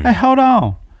 Prove it to me. Hey, hold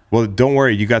on. Well, don't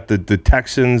worry. You got the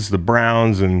Texans, the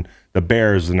Browns, and the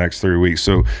Bears the next 3 weeks.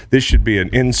 So this should be an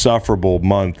insufferable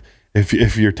month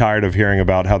if you're tired of hearing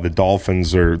about how the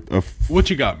Dolphins are. What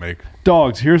you got, Mick?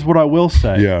 Dogs, here's what I will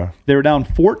say. Yeah. They were down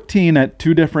 14 at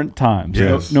two different times.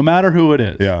 Yes. No matter who it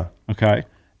is. Yeah. Okay.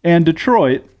 And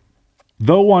Detroit,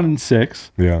 though 1-6,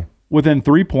 Yeah. within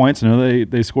 3 points. I know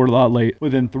they scored a lot late.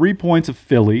 Within 3 points of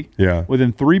Philly. Yeah.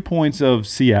 Within 3 points of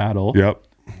Seattle. Yep.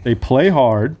 They play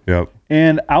hard. Yep.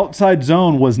 And outside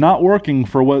zone was not working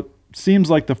for what seems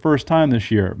like the first time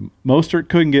this year. Mostert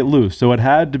couldn't get loose, so it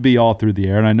had to be all through the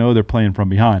air. And I know they're playing from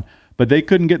behind, but they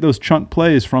couldn't get those chunk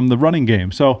plays from the running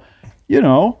game. So,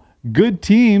 good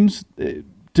teams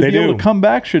to They be able do. to come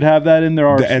back should have that in their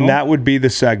arsenal. And that would be the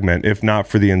segment, if not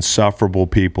for the insufferable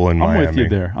people in I'm Miami. with you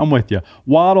there. I'm with you.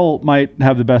 Waddle might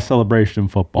have the best celebration in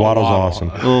football. Waddle's awesome.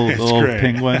 Little great.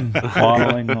 penguin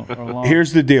waddling along.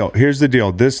 Here's the deal.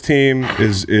 This team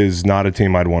is not a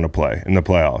team I'd want to play in the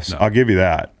playoffs. I'll give you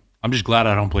that. I'm just glad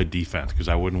I don't play defense because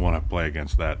I wouldn't want to play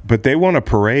against that. But they want a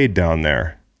parade down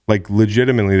there. Like,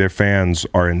 legitimately, their fans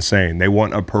are insane. They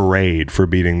want a parade for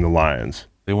beating the Lions.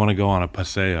 They want to go on a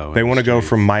paseo. They want to go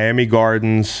from Miami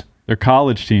Gardens. Their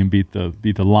college team beat the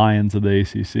Lions of the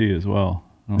ACC as well.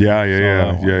 I don't know Yeah, if you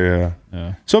saw that one.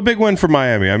 yeah. So a big win for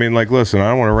Miami. I mean, like, listen, I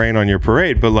don't want to rain on your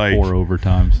parade, but like, 4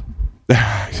 overtimes.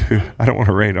 I don't want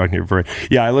to rain on your parade.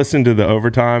 Yeah, I listened to the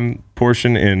overtime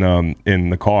portion in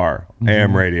the car,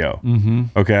 AM radio. Mm-hmm.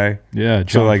 Okay. Yeah. So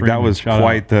John like that Freeman, was shout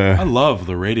quite out. I the. love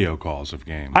the radio calls of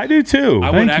games. I do too.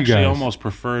 I Thank would you, actually guys. almost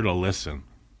prefer to listen.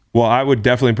 Well, I would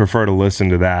definitely prefer to listen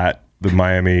to the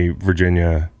Miami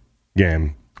Virginia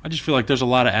game. I just feel like there's a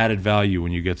lot of added value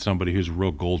when you get somebody who's a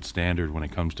real gold standard when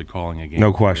it comes to calling a game.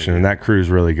 No question, and that crew's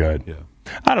really good. Yeah.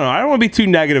 I don't know. I don't want to be too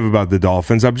negative about the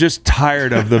Dolphins. I'm just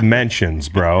tired of the mentions,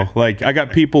 bro. Like, I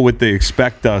got people with the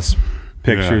expect us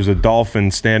pictures of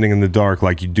Dolphins standing in the dark.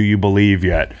 Like, do you believe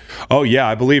yet? Oh yeah,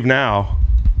 I believe now.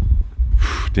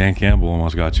 Dan Campbell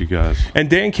almost got you guys. And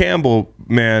Dan Campbell,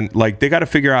 man, like, they got to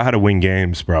figure out how to win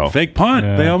games, bro. Fake punt.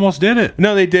 Yeah. They almost did it.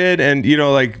 No, they did, and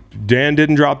like Dan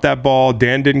didn't drop that ball.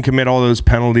 Dan didn't commit all those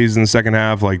penalties in the second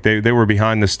half. Like they were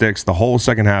behind the sticks the whole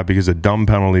second half because of dumb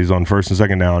penalties on first and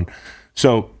second down.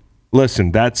 So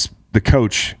listen, that's the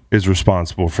coach is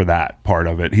responsible for that part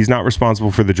of it. He's not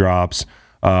responsible for the drops.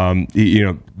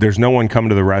 There's no one coming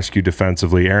to the rescue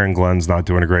defensively. Aaron Glenn's not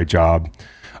doing a great job.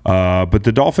 But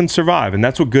the Dolphins survive, and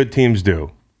that's what good teams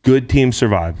do. Good teams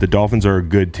survive. The Dolphins are a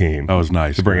good team That was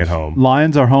nice. to bring it Chris. home.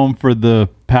 Lions are home for the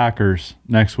Packers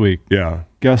next week. Yeah.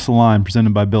 Guess the line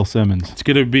presented by Bill Simmons. It's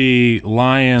going to be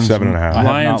Lions. 7.5. I have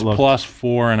Lions not looked. plus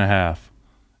 4.5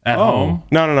 at home.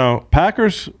 No.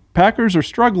 Packers are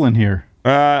struggling here.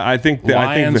 I think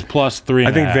Lions plus 3.5.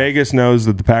 I think Vegas knows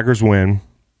that the Packers win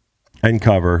and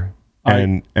cover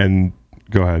and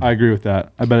Go ahead. I agree with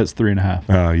that. I bet it's 3.5.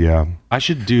 Oh yeah. I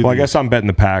should do. Well, I these. guess I'm betting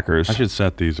the Packers. I should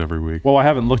set these every week. Well, I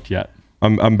haven't looked yet.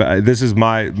 This is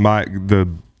the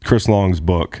Chris Long's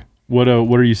book. What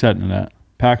are you setting it at?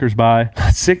 Packers by?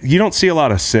 6. You don't see a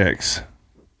lot of 6.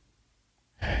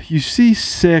 You see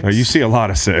 6. Oh, you see a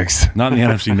lot of 6. Not in the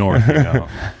NFC North. You know.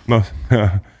 Most,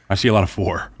 I see a lot of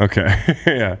 4. okay.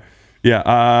 Yeah. Yeah.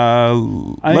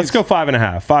 Let's go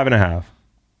 5.5. 5.5.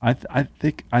 I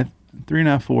think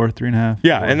 3.5, 4, 3.5.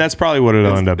 Yeah, and that's probably what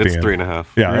it'll end up being. It's 3.5.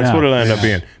 Yeah, that's 3.5. what it'll end up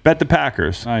being. Bet the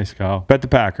Packers. Nice, Kyle. Bet the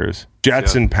Packers.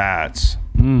 Jets Yeah. and Pats.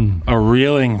 A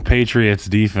reeling Patriots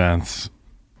defense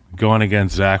going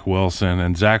against Zach Wilson,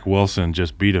 and Zach Wilson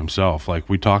just beat himself. Like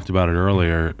we talked about it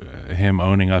earlier, him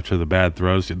owning up to the bad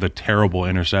throws, the terrible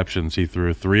interceptions he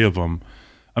threw, 3 of them.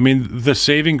 I mean, the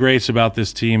saving grace about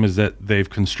this team is that they've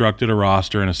constructed a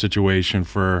roster and a situation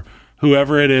for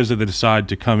whoever it is that they decide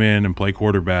to come in and play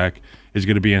quarterback is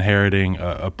going to be inheriting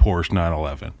a Porsche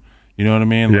 911. You know what I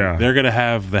mean? Yeah. Like, they're going to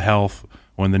have the health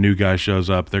when the new guy shows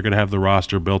up. They're going to have the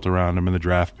roster built around him in the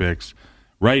draft picks.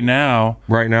 Right now,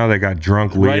 They got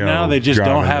drunk Leo. right now they just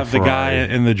don't driving have the guy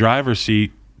Ferrari. in the driver's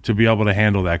seat to be able to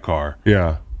handle that car.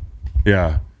 Yeah.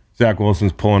 Yeah. Zach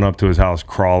Wilson's pulling up to his house,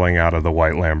 crawling out of the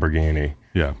white Lamborghini.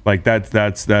 Yeah. Like that's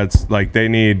like they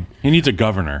need. He needs a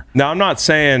governor. Now I'm not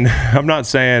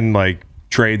saying like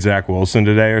trade Zach Wilson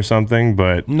today or something,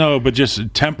 but No, but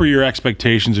just temper your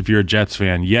expectations if you're a Jets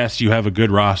fan. Yes, you have a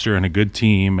good roster and a good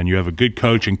team, and you have a good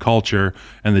coach and culture,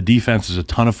 and the defense is a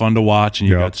ton of fun to watch, and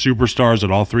you've Yep. got superstars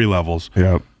at all 3 levels.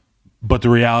 yep. But the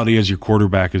reality is your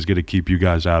quarterback is going to keep you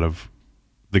guys out of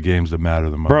the games that matter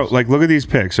the most. Bro, like look at these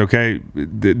picks, okay?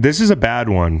 This is a bad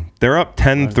one. They're up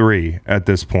 10-3 at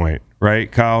this point,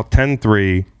 right? Kyle,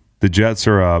 10-3. The Jets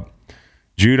are up.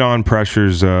 Judon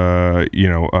pressures,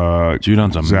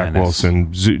 Judon's a Zach menace. Wilson.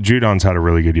 Judon's had a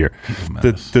really good year.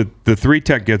 menace. The 3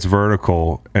 tech gets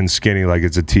vertical and skinny like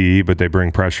it's a TE, but they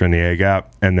bring pressure in the A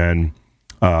gap, and then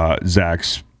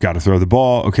Zach's got to throw the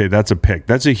ball. Okay, that's a pick.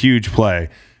 That's a huge play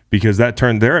because they're at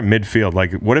midfield.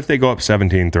 Like, what if they go up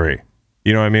 17-3?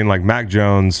 You know what I mean? Like Mac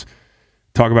Jones,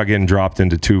 talk about getting dropped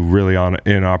into 2 really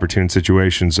inopportune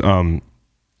situations.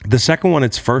 The second one,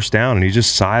 it's first down, and he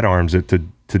just sidearms it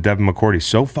to Devin McCourty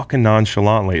so fucking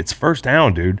nonchalantly. It's first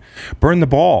down, dude. Burn the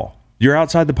ball. You're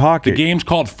outside the pocket. The game's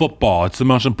called football. It's the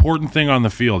most important thing on the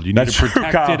field. You need That's to true,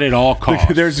 protect Kyle. it at all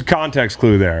costs. There's a context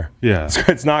clue there. Yeah.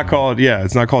 It's not called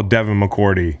Devin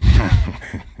McCourty.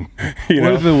 You What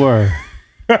know? if it were?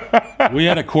 We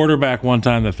had a quarterback one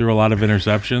time that threw a lot of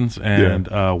interceptions, and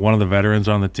one of the veterans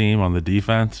on the team, on the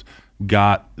defense,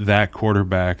 got that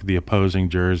quarterback the opposing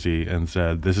jersey and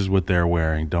said, "This is what they're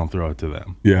wearing. Don't throw it to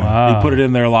them." Yeah. Wow. He put it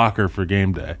in their locker for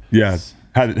game day. Yeah.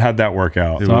 How'd that work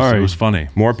out? It Sorry. was funny.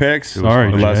 More picks? Sorry,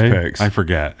 Or less Jay. picks? I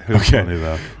forget. It was Okay. funny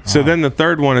though. So then the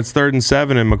third one, it's 3rd and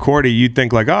 7, and McCourty, you'd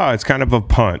think like, it's kind of a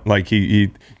punt. Like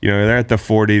he they're at the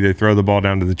 40, they throw the ball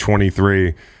down to the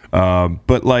 23.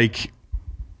 But like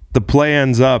the play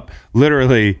ends up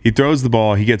literally, he throws the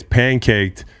ball, he gets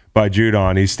pancaked by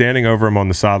Judon. He's standing over him on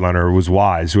the sideline, or it was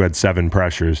Wise who had 7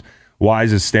 pressures.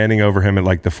 Wise is standing over him at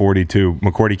like the 42.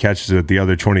 McCourty catches it at the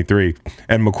other 23,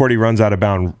 and McCourty runs out of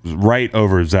bounds right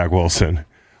over Zach Wilson.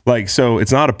 Like, so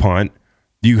it's not a punt.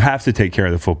 You have to take care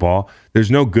of the football. There's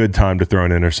no good time to throw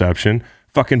an interception.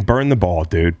 Fucking burn the ball,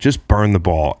 dude. Just burn the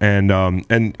ball. And on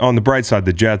the bright side,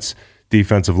 the Jets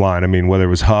defensive line, I mean, whether it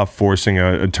was Huff forcing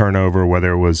a turnover,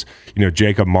 whether it was,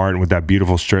 Jacob Martin with that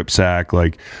beautiful strip sack,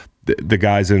 like the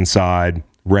guys inside,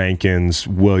 Rankins,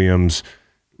 Williams,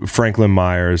 Franklin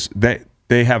Myers,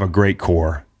 they have a great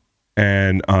core.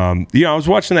 And, I was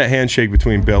watching that handshake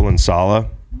between Bill and Saleh.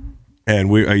 And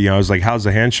I was like, how's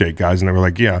the handshake, guys? And they were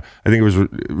like, yeah, I think it was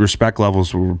respect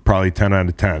levels were probably 10 out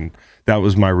of 10. That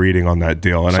was my reading on that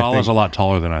deal. And Saleh's I think, a lot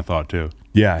taller than I thought too.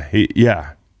 yeah,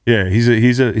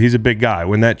 he's a big guy.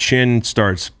 When that chin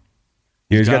starts,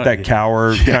 he's got that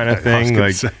cower kind of thing.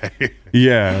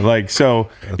 Like, so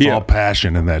It's all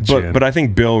passion in that chin. But I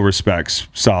think Bill respects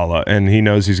Saleh, and he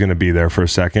knows he's going to be there for a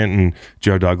second, and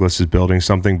Joe Douglas is building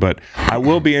something. But I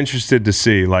will be interested to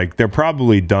see, like, they're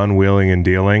probably done wheeling and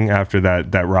dealing after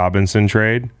that Robinson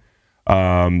trade.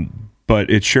 But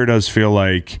it sure does feel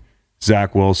like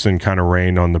Zach Wilson kind of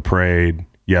rained on the parade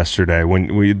yesterday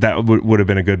when that would have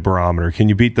been a good barometer. Can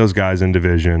you beat those guys in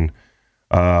division?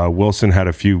 Wilson had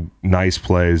a few nice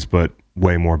plays, but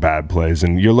way more bad plays.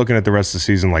 And you're looking at the rest of the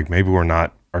season like maybe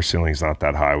our ceiling's not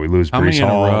that high. We lose How Brees many in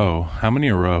Hall. a row? How many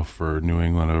in a row for New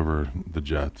England over the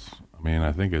Jets? I mean,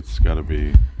 I think it's got to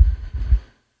be.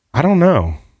 I don't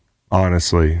know,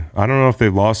 honestly. I don't know if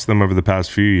they've lost them over the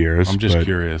past few years. I'm just but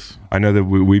curious. I know that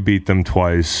we beat them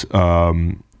twice.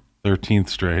 13th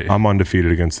straight. I'm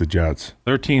undefeated against the Jets.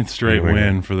 13th straight New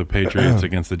England. win for the Patriots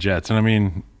against the Jets. And I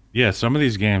mean, yeah, some of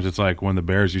these games, it's like when the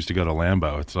Bears used to go to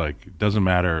Lambeau. It's like, it doesn't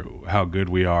matter how good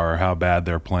we are or how bad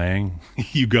they're playing.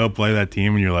 You go play that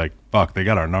team and you're like, fuck, they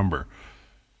got our number.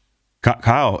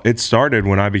 Kyle, it started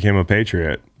when I became a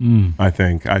Patriot. I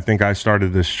think I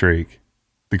started this streak,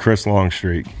 the Chris Long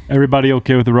streak. Everybody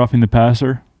okay with the roughing the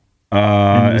passer?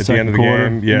 At the end of the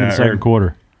game, In yeah, the second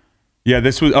quarter. yeah.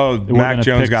 This was would've Mac been a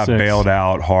Jones pick got six. bailed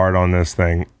out hard on this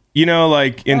thing. You know,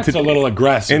 like That's a little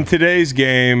aggressive. in today's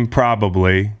game,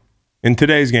 probably. In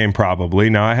today's game, probably.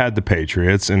 Now I had the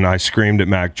Patriots, and I screamed at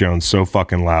Mac Jones so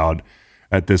fucking loud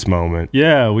at this moment.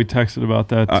 Yeah, we texted about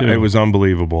that too. It was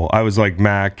unbelievable. I was like,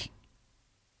 Mac,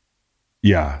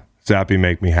 yeah, Zappy,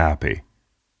 make me happy.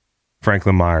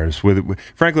 Franklin Myers.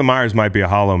 Franklin Myers might be a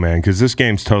hollow man because this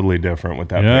game's totally different with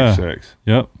that Yeah. pick six.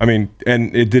 Yep. I mean,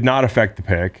 and it did not affect the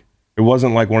pick. It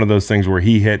wasn't like one of those things where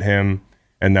he hit him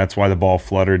and that's why the ball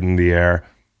fluttered in the air.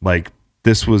 Like,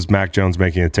 this was Mac Jones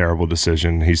making a terrible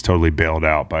decision. He's totally bailed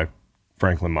out by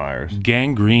Franklin Myers.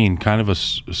 Gangrene, kind of a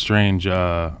strange,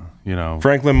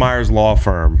 Franklin Myers Law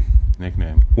Firm.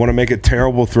 nickname. Want to make a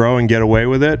terrible throw and get away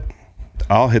with it?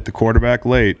 I'll hit the quarterback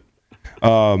late.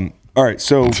 All right,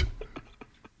 so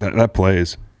that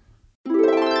plays.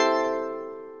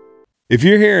 If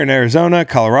you're here in Arizona,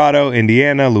 Colorado,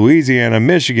 Indiana, Louisiana,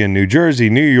 Michigan, New Jersey,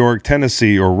 New York,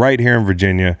 Tennessee, or right here in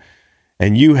Virginia,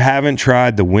 and you haven't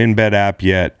tried the WynnBET app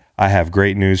yet, I have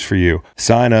great news for you.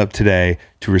 Sign up today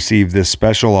to receive this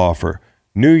special offer.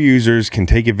 New users can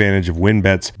take advantage of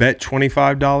WynnBET's bet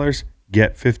 $25,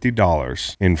 get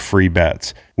 $50 in free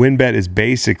bets. WynnBET is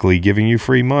basically giving you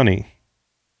free money.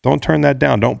 Don't turn that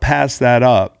down. Don't pass that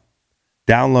up.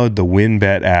 Download the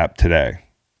WynnBET app today.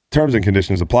 Terms and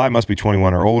conditions apply. Must be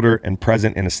 21 or older and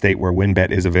present in a state where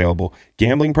WynnBET is available.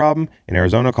 Gambling problem? In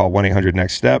Arizona, call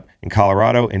 1-800-NEXT-STEP. In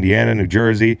Colorado, Indiana, New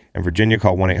Jersey, and Virginia,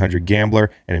 call 1-800-GAMBLER.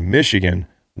 And in Michigan,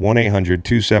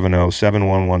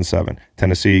 1-800-270-7117.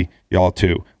 Tennessee, y'all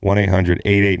too.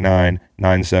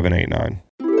 1-800-889-9789.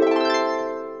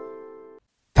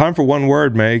 Time for one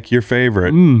word, Make your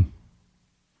favorite.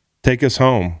 Take us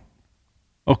home.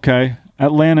 Okay.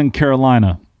 Atlanta and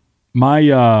Carolina.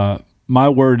 My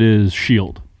word is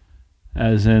shield,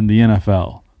 as in the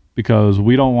NFL, because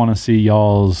we don't want to see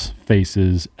y'all's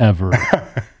faces ever.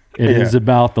 It is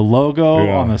about the logo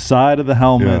on the side of the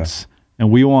helmets,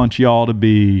 and we want y'all to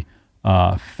be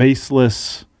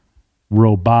faceless,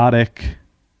 robotic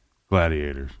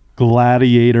Gladiators.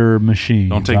 gladiator machines.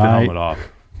 Don't take the helmet off.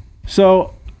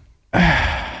 So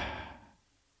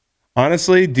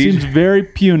Honestly, seems very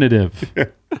punitive.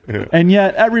 And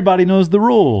yet everybody knows the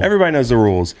rule. everybody knows the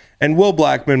rules. And Will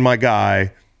Blackman, my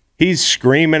guy, he's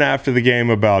screaming after the game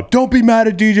about, don't be mad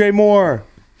at DJ Moore.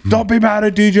 Don't be mad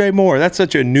at DJ Moore. That's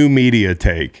such a new media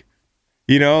take.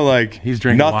 You know, like, He's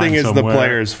drinking nothing wine is the somewhere.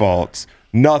 player's fault.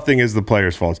 Nothing is the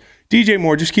player's fault. DJ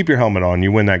Moore, just keep your helmet on.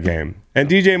 You win that game. And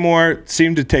DJ Moore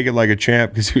seemed to take it like a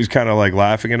champ because he was kind of like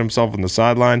laughing at himself on the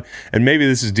sideline. And maybe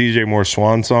this is DJ Moore's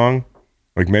swan song.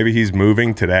 Like, maybe he's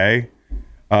moving today.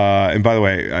 And by the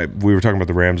way, we were talking about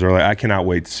the Rams earlier. I cannot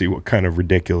wait to see what kind of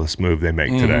ridiculous move they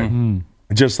make today.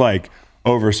 Just like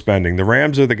overspending. The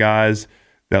Rams are the guys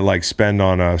that like spend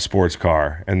on a sports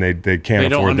car and they can't They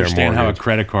don't afford their understand how a mortgage.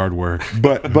 credit card works.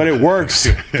 But it works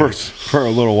for a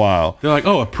little while. They're like,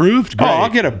 oh, approved? Oh, Great. I'll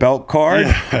get a belt card.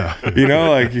 You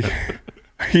know, like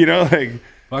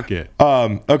Fuck it.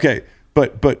 okay.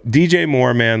 But DJ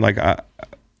Moore, man, like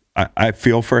I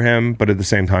feel for him, but at the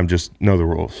same time, just know the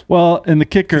rules. Well, and the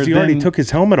kicker, Because he already took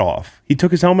his helmet off. He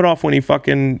took his helmet off when he dropped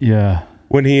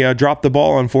the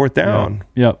ball on fourth down.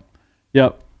 Yep.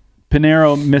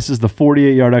 Pinero misses the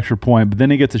 48-yard extra point, but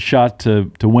then he gets a shot to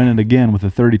win it again with a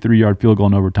 33-yard field goal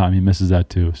in overtime. He misses that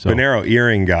too. So Pinero,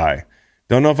 earring guy.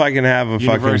 Don't know if I can have a fucking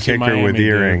University kicker of Miami, with dude.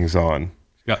 earrings on.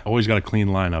 Always got a clean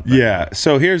lineup. Yeah.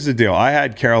 So here's the deal. I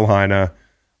had Carolina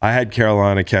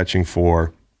catching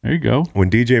 4. there you go. When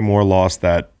DJ Moore lost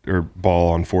that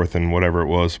ball on fourth and whatever it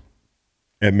was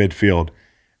at midfield,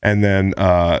 and then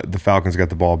the Falcons got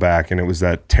the ball back, and it was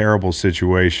that terrible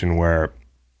situation where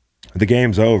the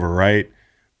game's over, right?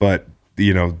 But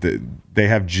you know they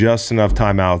have just enough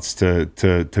timeouts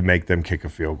to make them kick a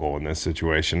field goal in this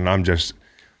situation, and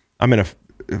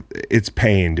it's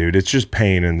pain, dude. It's just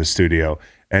pain in the studio.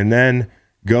 And then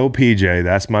go PJ,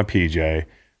 that's my PJ.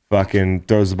 Fucking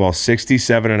throws the ball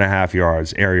 67.5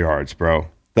 yards, air yards, bro.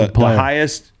 The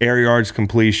highest air yards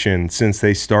completion since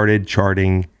they started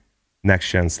charting next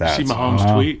gen stats. See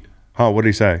Mahomes' tweet? Huh, what did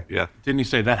he say? Yeah. Didn't he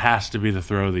say that has to be the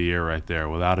throw of the year right there,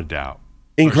 without a doubt?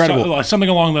 Incredible. Something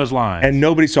along those lines. And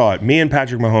nobody saw it. Me and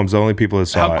Patrick Mahomes, the only people that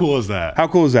saw it. how cool is that? How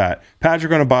cool is that?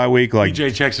 Patrick on a bye week, like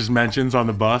PJ checks his mentions on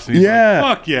the bus, and he's yeah,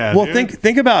 like, fuck yeah. Well, dude.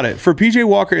 think about it for PJ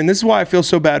Walker, and this is why I feel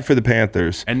so bad for the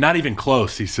Panthers And not even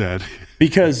close, he said.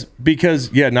 because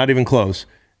yeah, not even close.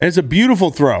 And it's a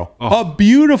beautiful throw, Oh. a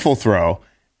beautiful throw.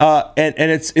 And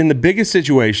it's in the biggest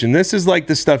situation. This is like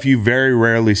the stuff you very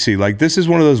rarely see. Like this is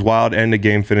one of those wild end of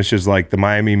game finishes, like the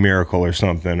Miami Miracle or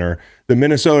something, or the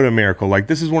Minnesota Miracle. Like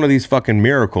this is one of these fucking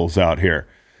miracles out here.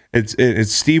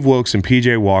 It's Steve Wilkes and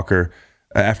PJ Walker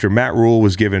after Matt Rule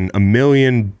was given $1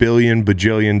 million billion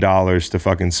bajillion dollars to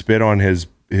fucking spit on his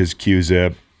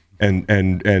Q-zip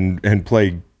and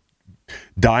play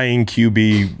dying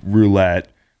QB roulette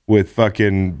with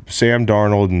fucking Sam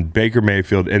Darnold and Baker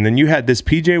Mayfield. And then you had this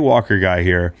PJ Walker guy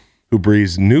here who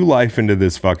breathes new life into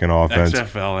this fucking offense.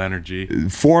 XFL energy.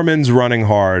 Foreman's running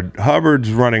hard.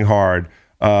 Hubbard's running hard.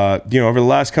 Over the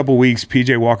last couple weeks,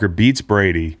 PJ Walker beats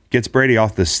Brady, gets Brady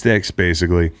off the sticks,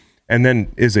 basically, and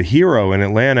then is a hero in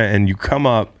Atlanta, and you come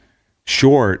up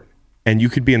short, and you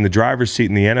could be in the driver's seat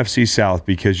in the NFC South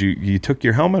because you took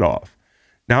your helmet off.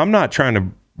 Now, I'm not trying to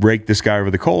rake this guy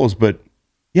over the coals, but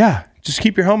yeah, just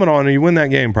keep your helmet on and you win that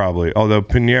game probably. Although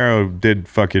Pinheiro did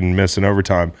fucking miss an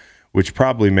overtime, which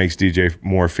probably makes DJ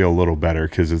Moore feel a little better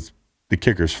because it's the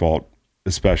kicker's fault,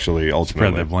 especially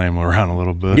ultimately. Spread the blame around a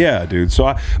little bit. Yeah, dude.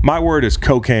 So my word is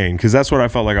cocaine because that's what I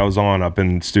felt like I was on up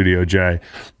in Studio J.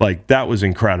 Like that was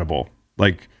incredible.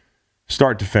 Like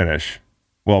start to finish.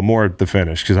 Well, more at the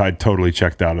finish because I totally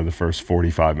checked out of the first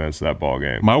 45 minutes of that ball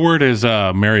game. My word is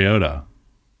Mariota.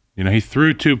 You know, he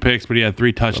threw 2 picks, but he had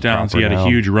 3 touchdowns. He had a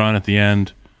huge run at the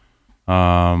end.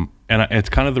 And it's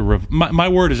kind of my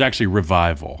word is actually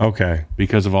revival. Okay.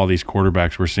 Because of all these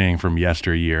quarterbacks we're seeing from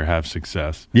yesteryear have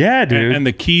success. Yeah, dude. And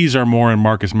the keys are more in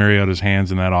Marcus Mariota's hands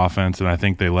in that offense, and I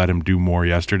think they let him do more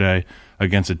yesterday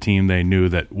against a team they knew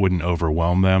that wouldn't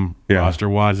overwhelm them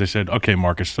roster-wise. They said, okay,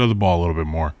 Marcus, throw the ball a little bit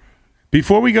more.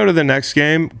 Before we go to the next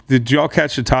game, did y'all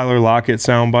catch the Tyler Lockett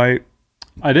soundbite?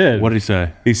 I did. What did he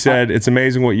say? He said, it's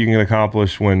amazing what you can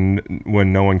accomplish when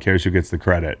no one cares who gets the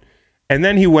credit. And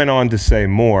then he went on to say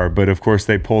more, but of course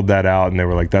they pulled that out and they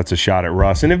were like, that's a shot at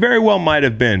Russ. And it very well might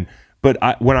have been. But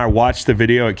when I watched the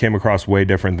video, it came across way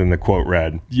different than the quote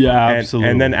read. Yeah,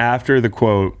 absolutely. And then after the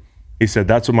quote, he said,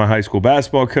 that's what my high school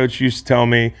basketball coach used to tell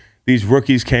me. These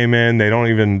rookies came in, they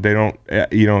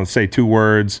don't say 2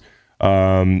 words,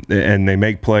 and they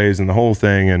make plays and the whole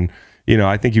thing. And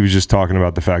I think he was just talking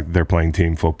about the fact that they're playing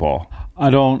team football. I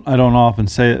don't often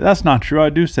say it. That's not true. I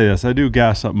do say this. I do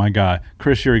gas up my guy.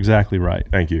 Chris, you're exactly right.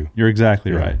 Thank you. You're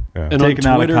exactly right. Yeah. And Taken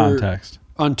on out of Twitter, context.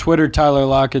 On Twitter, Tyler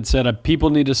Lockett said, people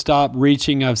need to stop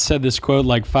reaching. I've said this quote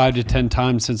like 5 to 10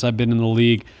 times since I've been in the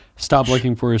league. Stop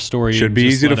looking for a story. Should and be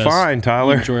just easy to let us find,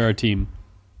 Tyler. Enjoy our team.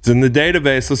 It's in the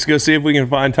database. Let's go see if we can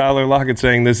find Tyler Lockett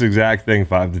saying this exact thing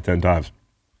 5 to 10 times.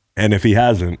 And if he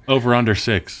hasn't, Over under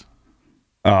 6.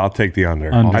 I'll take the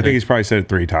under. Under. I think he's probably said it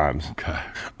 3 times. Okay.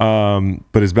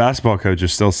 But his basketball coach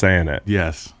is still saying it.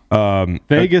 Yes.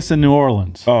 Vegas and New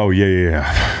Orleans. Oh,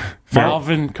 yeah.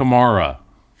 Alvin Kamara.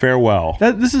 Farewell.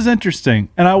 This is interesting.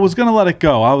 And I was going to let it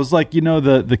go. I was like,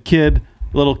 the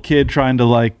little kid trying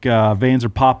to veins are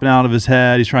popping out of his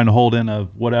head. He's trying to hold in a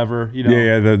whatever,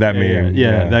 That meme.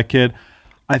 Yeah, that kid.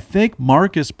 I think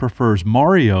Marcus prefers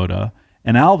Mariota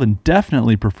and Alvin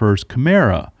definitely prefers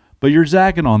Kamara. But you're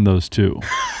zagging on those 2.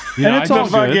 And it's all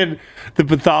good. The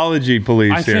pathology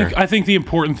police here. I think the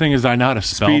important thing is I know how to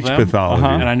spell Speech them. pathology.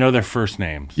 And I know their first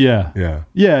names. Yeah.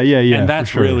 Yeah. And that's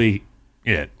for sure. really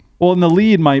it. Well, and the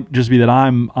lead might just be that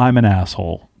I'm an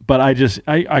asshole. But I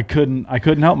couldn't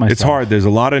help myself. It's hard. There's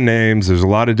a lot of names. There's a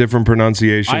lot of different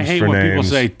pronunciations I hate for when names. people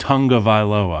say Tunga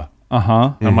Vailoa.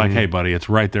 Uh-huh. I'm like, hey, buddy, it's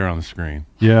right there on the screen.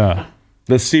 Yeah.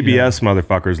 The CBS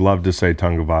motherfuckers love to say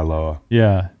Tunga Vailoa.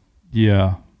 Yeah.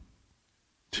 Yeah.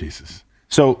 Jesus.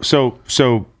 So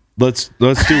let's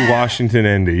do Washington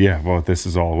Indy. Yeah, well, this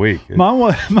is all week. I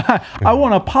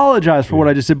want to apologize for what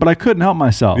I just did, but I couldn't help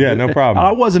myself. Yeah, no problem.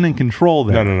 I wasn't in control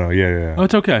there. No. Yeah. Oh,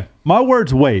 it's okay. My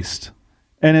word's waste.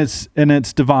 And it's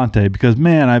Devontae because,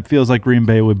 man, it feels like Green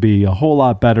Bay would be a whole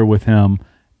lot better with him.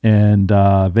 And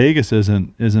Vegas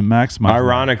isn't maximizing.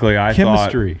 Ironically, I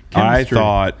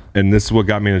thought, and this is what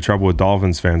got me into trouble with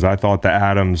Dolphins fans. I thought the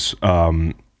Adams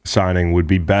signing would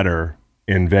be better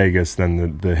in Vegas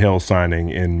than the Hill signing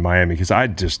in Miami because I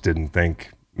just didn't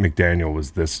think McDaniel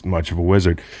was this much of a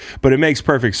wizard. But it makes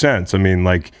perfect sense. I mean,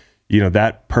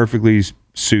 that perfectly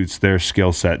suits their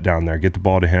skill set down there. Get the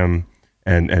ball to him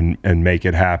and make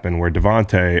it happen. Where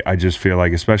Devontae, I just feel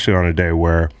like, especially on a day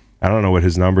where I don't know what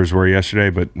his numbers were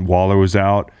yesterday, but Waller was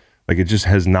out. Like, it just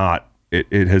has not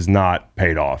it has not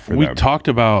paid off for We them. talked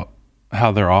about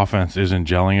how their offense isn't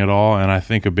gelling at all, and I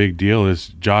think a big deal is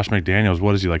Josh McDaniels.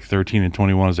 What is he, like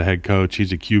 13-21 as a head coach?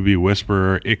 He's a QB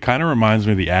whisperer. It kind of reminds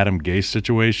me of the Adam Gase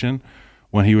situation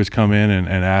when he was come in and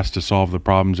asked to solve the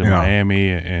problems in Miami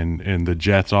and the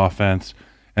Jets offense,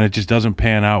 and it just doesn't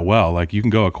pan out well. Like, you can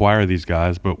go acquire these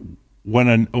guys, but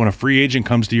when a free agent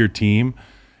comes to your team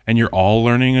and you're all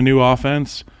learning a new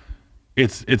offense,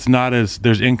 it's not as,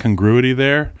 there's incongruity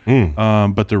there.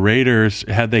 But the Raiders,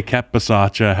 had they kept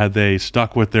Bisaccia, had they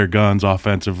stuck with their guns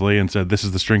offensively and said, this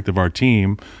is the strength of our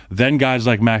team, then guys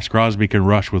like Max Crosby can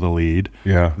rush with a lead.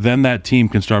 Yeah. Then that team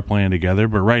can start playing together.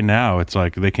 But right now, it's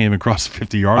like they can't even cross the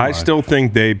 50-yard line. I still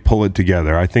think they pull it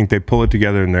together. I think they pull it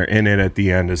together and they're in it at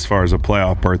the end as far as a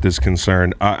playoff berth is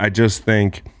concerned. I just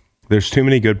think there's too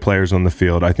many good players on the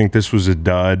field. I think this was a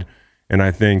dud. And I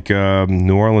think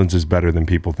New Orleans is better than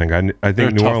people think. I They're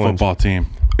think a New tough Orleans. football team.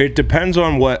 It depends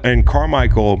on what. And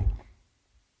Carmichael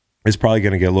is probably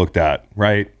going to get looked at,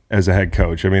 right, as a head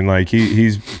coach. I mean, like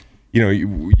he's, you know,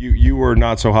 you were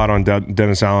not so hot on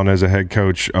Dennis Allen as a head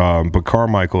coach, but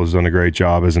Carmichael has done a great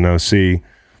job as an OC.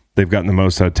 They've gotten the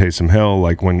most out of Taysom Hill.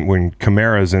 Like when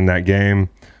Kamara's in that game,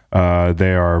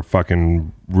 they are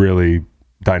fucking really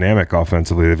dynamic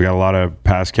offensively. They've got a lot of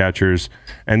pass catchers,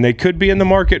 and they could be in the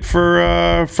market for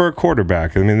a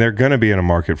quarterback. I mean, they're going to be in a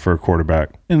market for a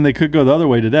quarterback, And they could go the other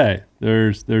way today.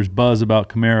 There's buzz about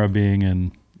Kamara being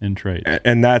in trade.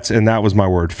 and that was my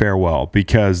word, farewell,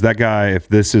 because that guy, if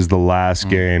this is the last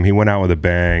game, he went out with a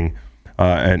bang,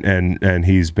 and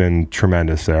he's been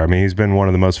tremendous there. I mean, he's been one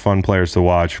of the most fun players to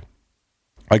watch.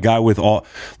 A guy with all,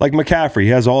 like McCaffrey, he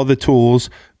has all the tools,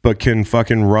 but can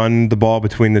fucking run the ball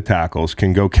between the tackles,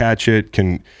 can go catch it,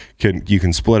 you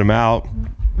can split him out.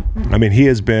 I mean, he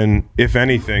has been, if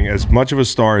anything, as much of a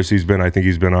star as he's been, I think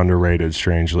he's been underrated,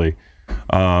 strangely.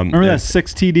 Remember that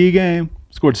 6 TD game?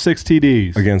 Scored 6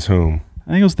 TDs. Against whom? I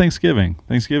think it was Thanksgiving.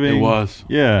 It was.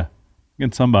 Yeah.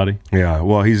 Against somebody. Yeah,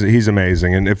 well, he's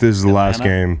amazing. And if this is the last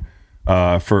game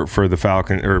for the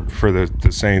Falcon, or for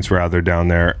the Saints rather, down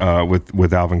there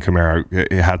with Alvin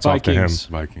Kamara, hats off to him.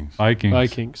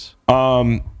 Vikings.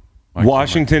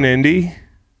 Washington, Indy.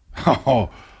 Oh,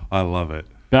 I love it.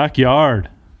 Backyard.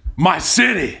 My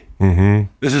city.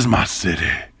 Mm-hmm. This is my city.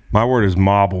 My word is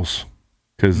marbles,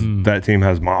 because that team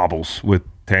has marbles with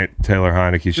Taylor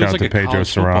Heineke. Shout out to Pedro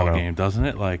college football Serrano. game, doesn't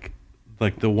it? Like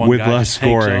the one With guy less just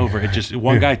takes scoring. over. It just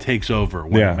one guy takes over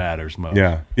when Yeah. it matters most.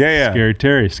 Yeah. Scary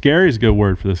Terry. Scary is a good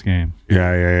word for this game.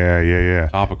 Yeah.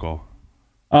 Topical.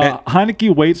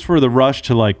 Heineke waits for the rush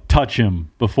to like touch him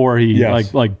before he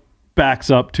Yes. like backs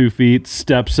up 2 feet,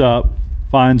 steps up,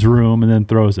 finds room, and then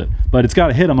throws it. But it's got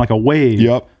to hit him like a wave.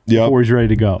 Yep. Before he's ready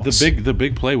to go. The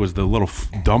big play was the little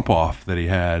dump off that he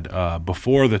had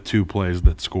before the 2 plays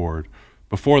that scored.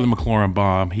 Before the McLaurin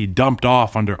bomb, he dumped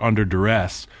off under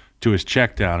duress to his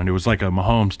check down, and it was like a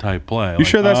Mahomes type play. You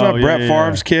sure that's Oh, not yeah, Brett yeah.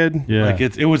 Favre's kid? Yeah. Like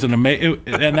it was an amazing,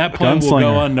 and that play will go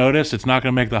Gunslinger. unnoticed. It's not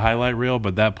going to make the highlight reel,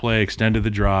 but that play extended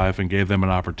the drive and gave them an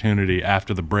opportunity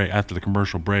after the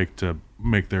commercial break, to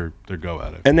make their go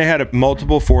at it. And they had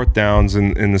multiple fourth downs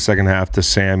in the second half to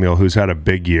Samuel, who's had a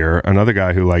big year. Another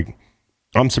guy who, like,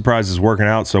 I'm surprised is working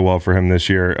out so well for him this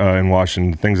year in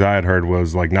Washington. The things I had heard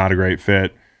was, like, not a great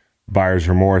fit, buyer's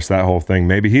remorse, that whole thing.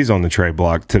 Maybe he's on the trade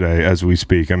block today as we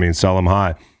speak. I mean, sell him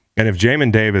high. And if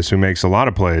Jamin Davis, who makes a lot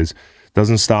of plays,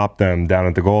 doesn't stop them down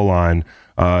at the goal line,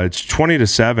 it's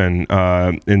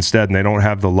 20-7 instead, and they don't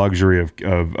have the luxury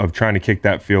of trying to kick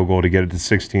that field goal to get it to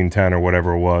 16-10 or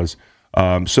whatever it was.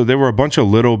 So there were a bunch of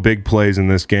little big plays in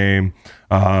this game.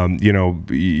 You've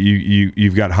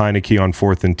got Heineke on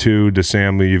 4th and 2 to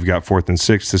Samuel. You've got 4th and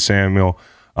 6 to Samuel.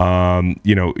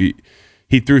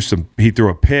 He threw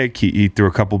a pick. He threw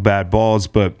a couple bad balls,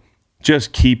 but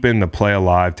just keeping the play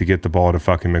alive to get the ball to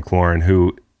fucking McLaurin,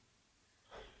 who,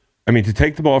 I mean, to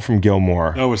take the ball from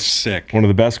Gilmore, That was sick. one of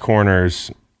the best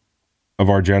corners of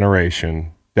our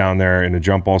generation, down there in a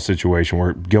jump ball situation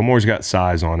where Gilmore's got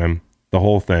size on him, the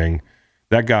whole thing.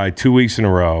 That guy, 2 weeks in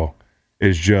a row,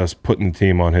 is just putting the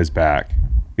team on his back.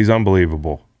 He's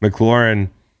unbelievable. McLaurin,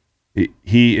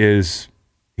 he is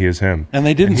him. And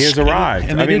they didn't. And he has arrived.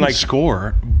 And they I mean, didn't like,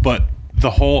 score, but the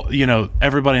whole,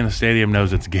 everybody in the stadium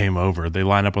knows it's game over. They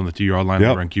line up on the 2-yard line Yep.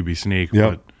 and run QB sneak.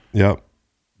 Yep. But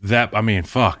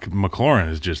fuck, McLaurin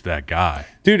is just that guy.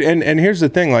 Dude, and here's the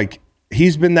thing, like,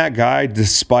 he's been that guy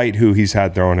despite who he's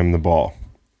had throwing him the ball.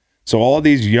 So all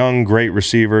these young, great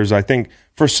receivers, I think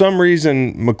for some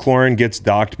reason McLaurin gets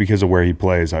docked because of where he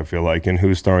plays, I feel like, and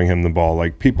who's throwing him the ball.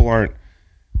 Like, people aren't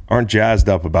jazzed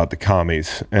up about the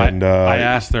commies. And I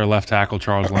asked their left tackle,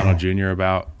 Charles Leno Jr.,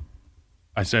 about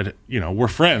I said, we're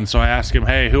friends. So I asked him,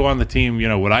 hey, who on the team,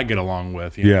 would I get along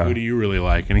with? Who do you really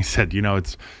like? And he said,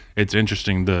 it's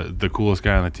interesting. The coolest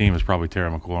guy on the team is probably Terry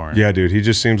McLaurin. Yeah, dude. He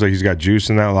just seems like he's got juice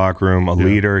in that locker room, a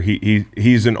leader.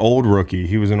 He's an old rookie.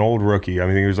 He was an old rookie. I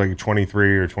mean, he was like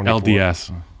 23 or 24.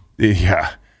 LDS.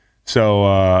 Yeah.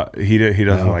 So he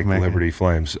doesn't like the Liberty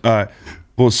Flames. So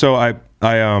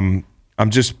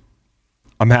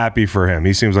I'm happy for him.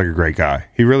 He seems like a great guy.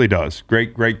 He really does.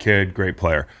 Great kid, great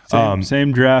player.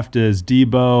 Same draft as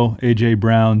Debo, AJ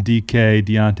Brown, DK,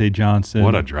 Deontay Johnson.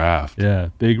 What a draft. Yeah,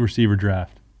 big receiver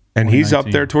draft. And he's up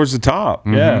there towards the top.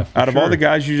 Yeah. Out of all the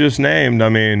guys you just named, I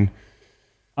mean,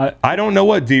 I don't know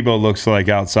what Debo looks like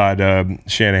outside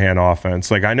Shanahan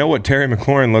offense. Like, I know what Terry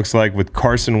McLaurin looks like with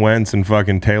Carson Wentz and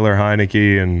fucking Taylor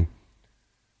Heineke and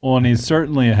he's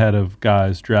certainly ahead of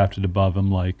guys drafted above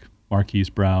him like Marquise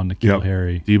Brown, N'Keal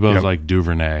Harry. Debo's like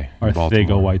Duvernay in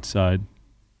Baltimore. Whiteside.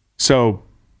 So,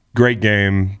 great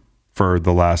game for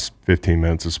the last 15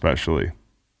 minutes especially.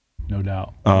 No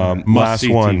doubt. Last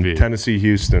one, TV. Tennessee,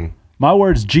 Houston. My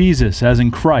word's Jesus, as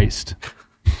in Christ,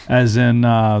 as in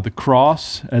the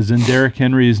cross, as in Derrick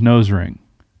Henry's nose ring.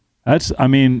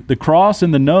 The cross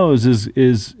in the nose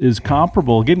is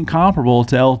comparable, getting comparable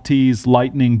to LT's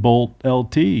lightning bolt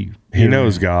LT. He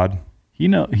knows God.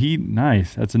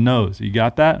 Nice. That's a nose. You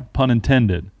got that? Pun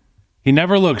intended. He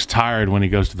never looks tired when he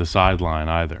goes to the sideline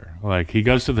either. Like he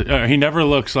goes to he never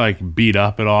looks like beat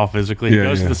up at all physically. He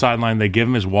goes to the sideline. They give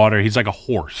him his water. He's like a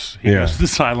horse. He goes to the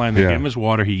sideline. They give him his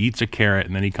water. He eats a carrot,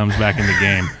 and then he comes back in the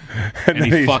game, and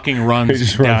he fucking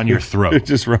runs down your throat. He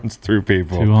just runs through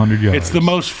people. 200 yards. It's the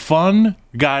most fun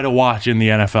guy to watch in the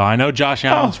NFL. I know Josh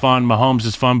Allen's fun. Mahomes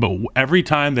is fun, but every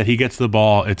time that he gets the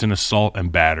ball, it's an assault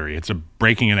and battery. It's a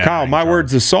breaking and entering. Kyle, my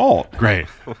word's assault. Great.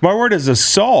 My word is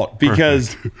assault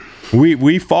because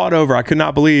we fought over. I could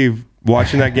not believe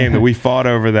watching that game that we fought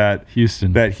over that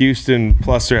Houston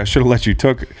plus 3. I should have let you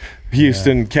took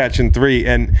Houston catching 3.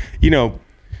 And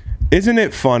isn't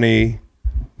it funny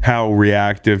how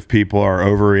reactive people are,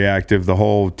 overreactive? The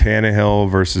whole Tannehill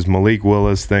versus Malik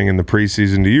Willis thing in the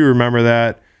preseason. Do you remember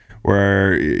that?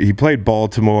 Where he played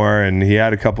Baltimore and he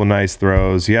had a couple nice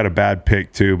throws. He had a bad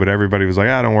pick too, but everybody was like,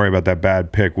 don't worry about that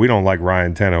bad pick. We don't like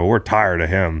Ryan Tannehill. We're tired of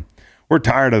him. We're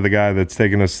tired of the guy that's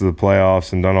taken us to the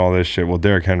playoffs and done all this shit. Well,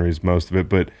 Derrick Henry's most of it,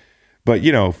 but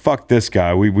fuck this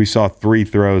guy. We saw 3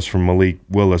 throws from Malik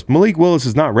Willis. Malik Willis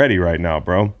is not ready right now,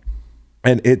 bro.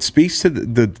 And it speaks to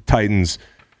the Titans,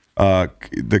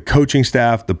 the coaching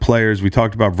staff, the players. We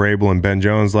talked about Vrabel and Ben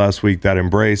Jones last week, that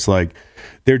embrace. Like,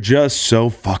 they're just so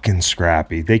fucking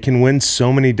scrappy. They can win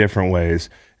so many different ways.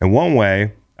 And one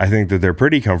way I think that they're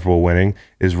pretty comfortable winning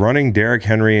is running Derrick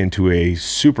Henry into a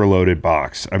super loaded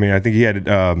box. I mean, I think he had,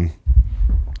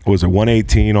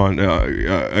 118 on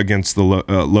against the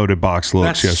loaded box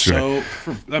looks yesterday.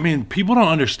 People don't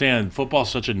understand football's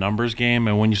such a numbers game,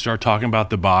 and when you start talking about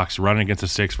the box, running against a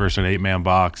 6 versus an 8-man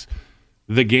box,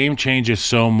 the game changes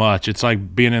so much. It's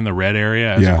like being in the red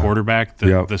area as a quarterback.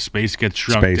 The space gets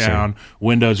shrunk down.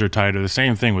 Windows are tighter. The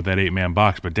same thing with that 8-man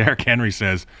box. But Derrick Henry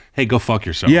says, hey, go fuck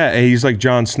yourself. Yeah, he's like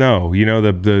Jon Snow. You know,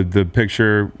 the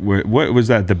picture, what was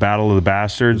that, the Battle of the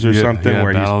Bastards or something,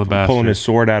 where he's pulling his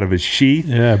sword out of his sheath?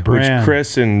 Yeah, Bran. Which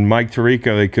Chris and Mike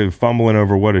Tirico, they could fumbling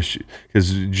over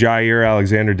because Jair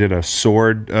Alexander did a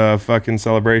sword fucking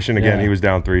celebration. Again, he was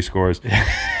down 3 scores.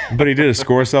 But he did a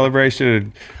score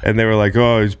celebration, and they were like,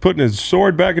 oh, he's putting his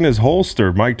sword back in his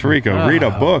holster. Mike Tirico, read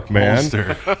a book, man.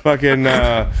 Fucking,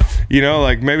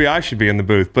 like maybe I should be in the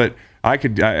booth, but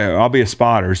I'll be a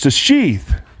spotter. It's a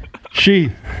sheath.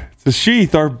 Sheath. It's a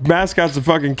sheath. Our mascot's a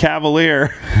fucking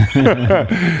cavalier.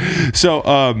 So,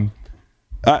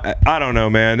 I don't know,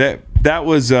 man. That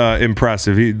was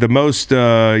impressive. The most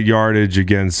yardage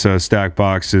against stack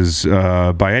boxes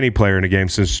by any player in a game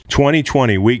since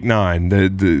 2020, Week 9.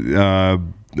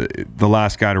 The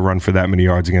last guy to run for that many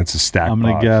yards against a stack box. I'm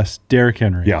going to guess Derrick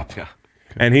Henry. Yeah.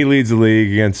 And he leads the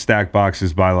league against stack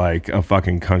boxes by like a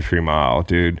fucking country mile,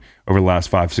 dude, over the last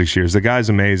 5-6 years. The guy's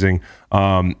amazing.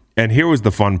 And here was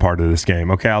the fun part of this game.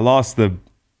 Okay, I lost the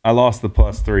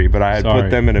 +3, but I had put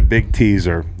them in a big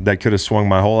teaser that could have swung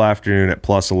my whole afternoon at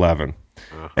 +11.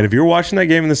 And if you're watching that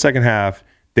game in the second half,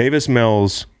 Davis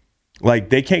Mills, like,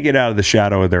 they can't get out of the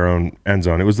shadow of their own end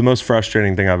zone. It was the most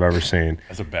frustrating thing I've ever seen.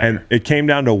 And it came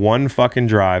down to one fucking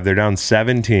drive. They're down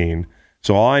 17.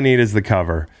 So all I need is the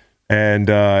cover. And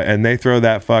they throw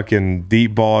that fucking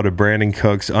deep ball to Brandon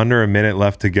Cooks under a minute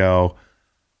left to go.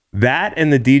 That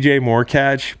and the DJ Moore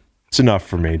catch, it's enough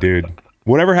for me, dude.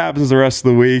 Whatever happens the rest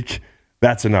of the week,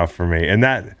 that's enough for me. And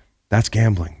that's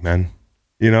gambling, man.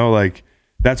 Like,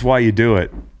 That's why you do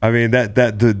it. I mean,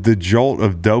 the jolt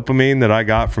of dopamine that I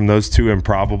got from those two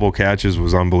improbable catches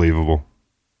was unbelievable.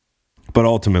 But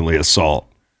ultimately, assault,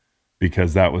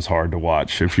 because that was hard to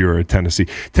watch if you were a Tennessee.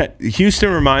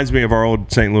 Houston reminds me of our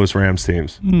old St. Louis Rams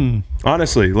teams.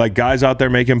 Honestly, like guys out there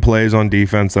making plays on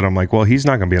defense that I'm like, well, he's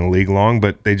not going to be in the league long,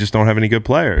 but they just don't have any good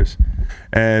players.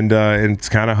 And it's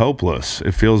kind of hopeless.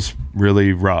 It feels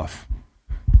really rough.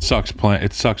 It sucks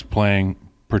playing,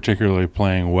 particularly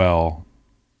playing well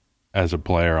as a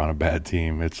player on a bad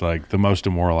team. It's like the most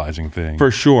demoralizing thing. For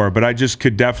sure, but I just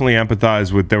could definitely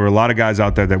empathize with, there were a lot of guys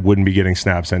out there that wouldn't be getting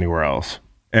snaps anywhere else.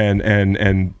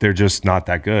 And they're just not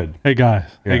that good. Hey guys.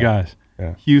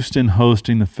 Yeah. Houston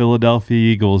hosting the Philadelphia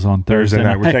Eagles on Thursday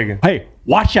night. Hey,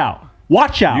 watch out.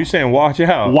 Watch out. You saying watch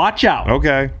out? Watch out.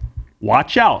 Okay.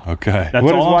 Watch out. Okay. That's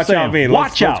What does all I'm watch saying. out mean?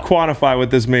 Watch out. Let's quantify what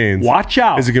this means. Watch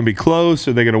out. Is it going to be close?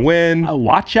 Are they going to win?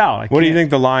 Watch out. What do you think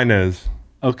the line is?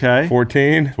 Okay.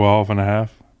 14? 12 and a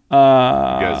half. You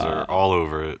guys are all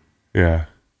over it. Yeah.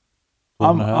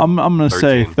 I'm going to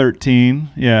say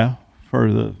 13. Yeah, for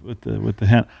with the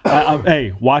hint.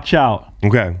 Hey, watch out.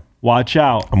 Okay. Watch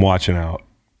out. I'm watching out.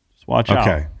 Just watch out.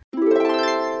 Okay.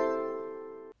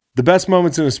 The best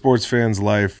moments in a sports fan's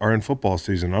life are in football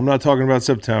season. I'm not talking about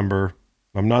September.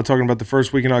 I'm not talking about the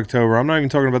first week in October. I'm not even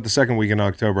talking about the second week in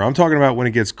October. I'm talking about when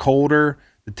it gets colder,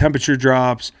 the temperature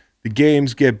drops, the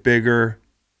games get bigger,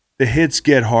 the hits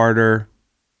get harder,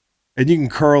 and you can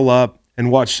curl up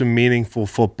and watch some meaningful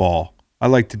football. I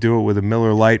like to do it with a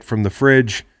Miller Lite from the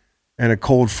fridge and a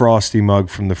cold Frosty mug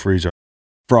from the freezer.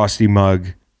 Frosty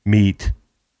mug, meat,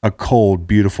 a cold,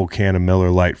 beautiful can of Miller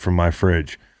Lite from my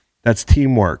fridge. That's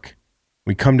teamwork.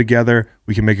 We come together,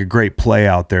 we can make a great play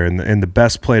out there, and the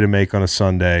best play to make on a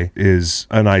Sunday is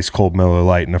an ice cold Miller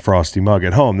Lite and a Frosty mug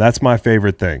at home. That's my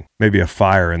favorite thing. Maybe a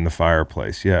fire in the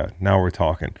fireplace. Yeah, now we're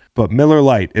talking. But Miller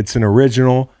Lite, it's an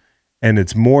original, and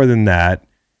it's more than that.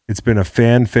 It's been a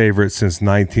fan favorite since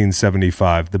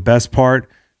 1975. The best part,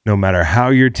 no matter how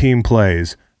your team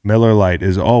plays, Miller Lite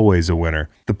is always a winner.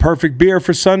 The perfect beer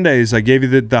for Sundays. I gave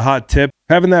you the hot tip.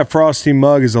 Having that Frosty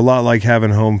mug is a lot like having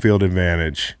home field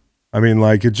advantage. I mean,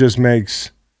 like, it just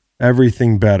makes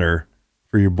everything better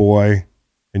for your boy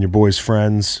and your boy's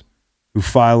friends who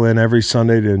file in every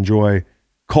Sunday to enjoy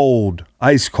cold,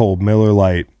 ice cold Miller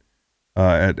Lite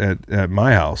at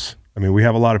my house. I mean, we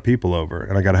have a lot of people over,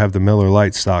 and I got to have the Miller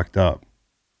Lite stocked up.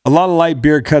 A lot of light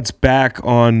beer cuts back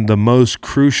on the most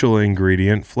crucial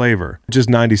ingredient, flavor. Just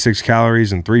 96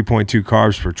 calories and 3.2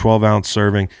 carbs per 12-ounce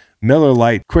serving. Miller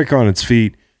Lite, quick on its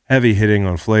feet, heavy hitting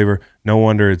on flavor. No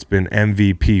wonder it's been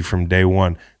MVP from day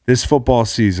one. This football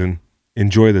season,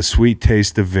 enjoy the sweet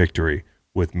taste of victory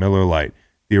with Miller Lite,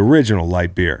 the original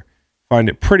light beer. Find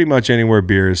it pretty much anywhere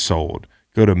beer is sold.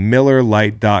 Go to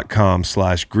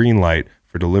MillerLite.com/greenlight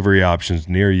for delivery options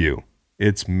near you.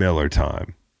 It's Miller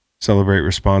time. Celebrate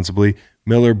responsibly.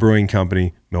 Miller Brewing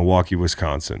Company, Milwaukee,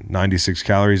 Wisconsin. 96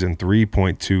 calories and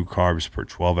 3.2 carbs per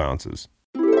 12 ounces.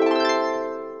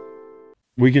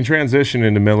 We can transition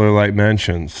into Miller Lite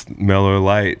mentions. Miller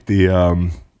Lite,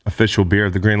 the official beer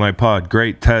of the Greenlight Pod.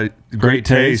 Great taste.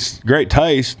 Great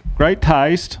taste.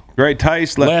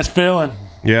 Last feeling.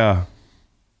 Yeah.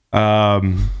 I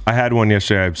had one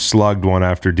yesterday. I slugged one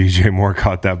after DJ Moore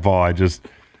caught that ball. I just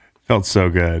felt so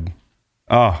good.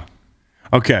 Oh,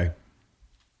 okay.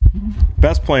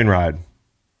 Best plane ride.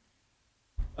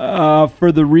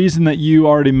 For the reason that you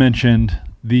already mentioned,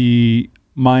 the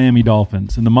Miami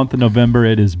Dolphins. In the month of November,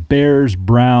 it is Bears,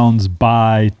 Browns,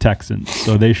 bye, Texans.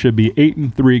 So they should be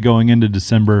 8-3 going into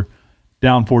December,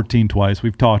 down 14 twice.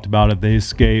 We've talked about it. They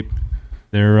escape.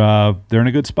 They're in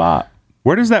a good spot.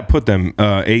 Where does that put them?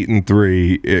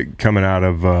 8-3 coming out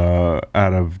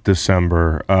of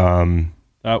December.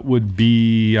 That would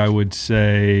be, I would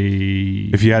say,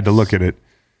 if you had to look at it.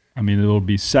 I mean, it'll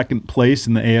be second place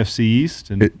in the AFC East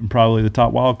and probably the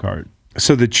top wild card.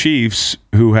 So the Chiefs,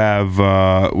 who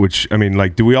have, which, I mean,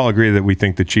 like, do we all agree that we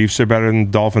think the Chiefs are better than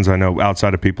the Dolphins? I know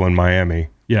outside of people in Miami.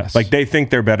 Yes. Like, they think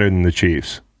they're better than the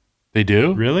Chiefs. They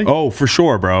do? Really? Oh, for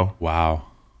sure, bro. Wow.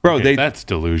 Bro, Okay, that's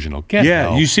delusional. Get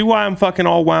help. You see why I'm fucking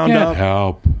all wound Get up?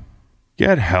 help.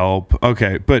 Get help.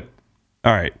 Okay, but,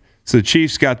 all right. So the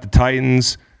Chiefs got the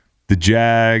Titans, the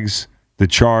Jags, the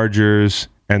Chargers,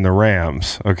 and the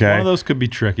Rams, okay? One of those could be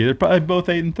tricky. They're probably both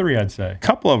 8-3, I'd say. A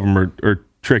couple of them are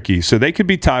tricky. So they could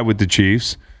be tied with the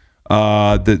Chiefs.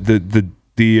 The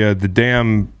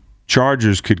damn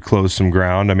Chargers could close some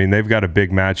ground. I mean, they've got a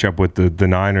big matchup with the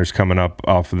Niners coming up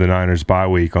off of the Niners bye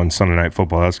week on Sunday Night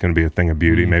Football. That's going to be a thing of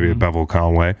beauty. Maybe a Bevel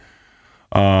Conway.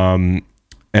 And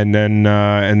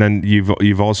then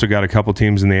you've also got a couple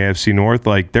teams in the AFC North.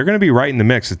 Like, they're going to be right in the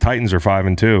mix. The Titans are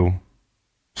 5-2.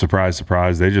 Surprise,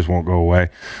 surprise. They just won't go away.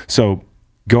 So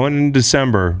going in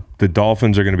December, the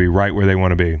Dolphins are going to be right where they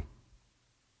want to be.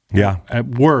 Yeah. At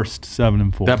worst,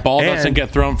 7-4. That ball doesn't And- get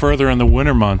thrown further in the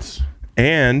winter months.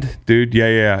 And, dude,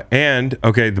 yeah. And,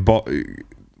 okay, the ball,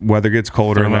 weather gets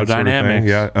colder and that sort of thing. Thermodynamics.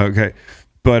 Yeah, okay.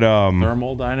 But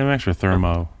Thermal dynamics or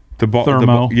thermo? the ball,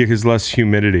 Thermo. yeah, because less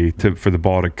humidity for the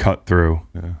ball to cut through.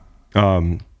 Yeah.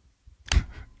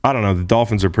 I don't know. The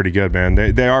Dolphins are pretty good, man.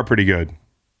 They are pretty good.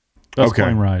 Best okay.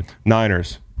 plane ride.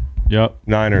 Niners. Yep.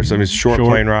 Niners. I mean, it's a short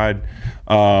plane ride.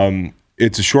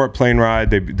 It's a short plane ride.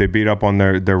 They beat up on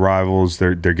their rivals.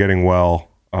 They're getting well.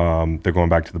 They're going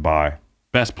back to the bye.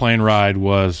 Best plane ride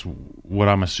was what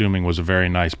I'm assuming was a very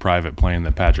nice private plane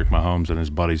that Patrick Mahomes and his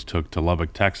buddies took to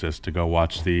Lubbock, Texas, to go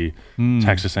watch the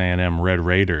Texas A&M Red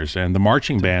Raiders. And the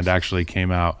marching band actually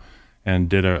came out and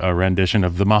did a rendition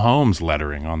of the Mahomes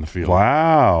lettering on the field.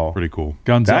 Wow. Pretty cool.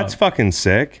 Guns That's up. fucking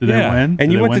sick. Did Yeah. they win? And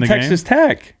Did you they went win to the Texas game?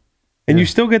 Tech. And you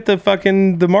still get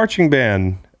the marching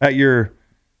band at your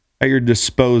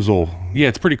disposal. Yeah,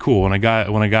 it's pretty cool when a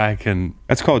guy can.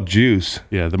 That's called juice.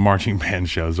 Yeah, the marching band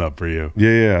shows up for you.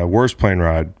 Yeah. Worst plane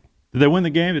ride. Did they win the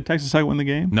game? Did Texas Tech win the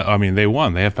game? No, I mean they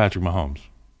won. They have Patrick Mahomes.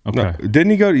 Okay. No,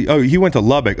 didn't he go to? Oh, he went to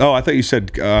Lubbock. Oh, I thought you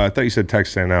said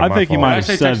Texas A&M. I think you fault. might Did I have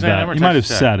say said Texas A&M that. or You might have Texas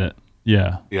Tech? said it.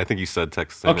 Yeah. Yeah, I think you said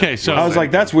Texas. Okay, so- I was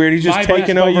like, that's weird. He's just My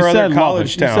taking best- but you over other said college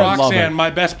Lubbock. You said towns. Lubbock. Roxanne, my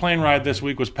best plane ride this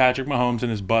week was Patrick Mahomes and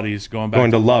his buddies going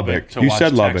Going to to Lubbock. to You watch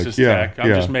said Lubbock. Texas Yeah. Tech. I'm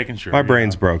yeah. just making sure. My you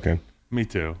brain's know. broken. Me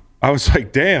too. I was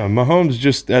like, damn, Mahomes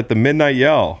just at the midnight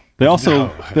yell. They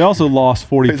also lost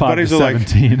 45 to buddies are like-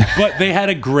 17. But they had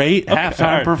a great halftime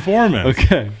all right. performance.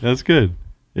 Okay, that's good.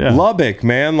 Yeah. Lubbock,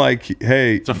 man, like,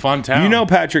 hey, It's a fun town. you know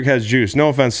Patrick has juice. No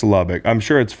offense to Lubbock. I'm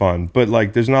sure it's fun, but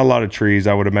like there's not a lot of trees,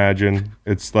 I would imagine.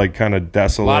 It's like kind of a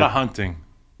desolate. lot of hunting.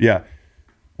 Yeah.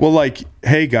 Well, like,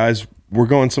 hey guys, we're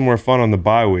going somewhere fun on the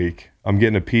bye week. I'm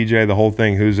getting a PJ, the whole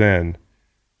thing. Who's in?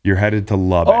 You're headed to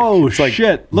Lubbock. Oh, it's like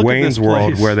shit. Look at Wayne's this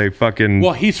World place. where they fucking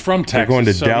Well, he's from Texas. going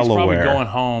to so He's Delaware. probably going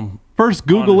home. First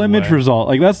Google On his image way. result.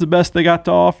 Like that's the best they got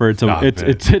to offer. It's Stop it.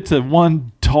 it's a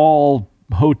one tall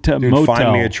hotel dude, motel.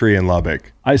 find me a tree in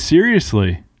Lubbock. I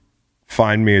seriously.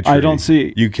 Find me a tree. I don't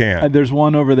see. You can't. There's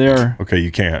one over there. Okay,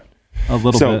 you can't. A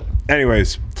little So, bit.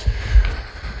 anyways,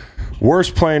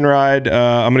 worst plane ride.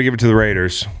 I'm gonna give it to the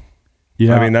Raiders.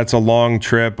 Yeah. I mean, that's a long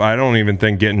trip. I don't even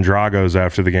think getting Dragos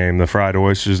after the game, the fried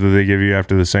oysters that they give you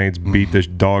after the Saints beat the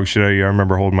dog shit out of you. I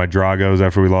remember holding my Dragos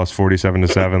after we lost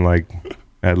 47-7. Like,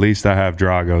 at least I have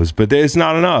Dragos, but it's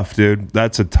not enough, dude.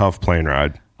 That's a tough plane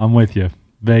ride. I'm with you.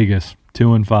 Vegas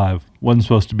 2-5. Wasn't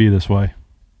supposed to be this way.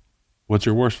 What's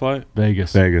your worst flight?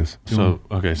 Vegas. Vegas. So,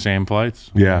 okay, same flights?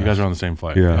 Yeah. You guys are on the same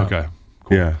flight? Yeah. Okay.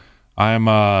 Yeah.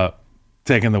 I'm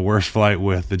taking the worst flight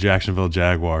with the Jacksonville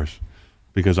Jaguars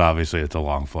because obviously it's a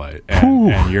long flight.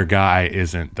 And your guy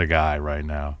isn't the guy right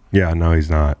now. Yeah. No, he's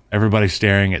not. Everybody's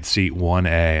staring at seat 1A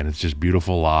and it's just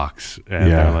beautiful locks. And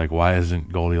Yeah. they're like, why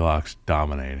isn't Goldilocks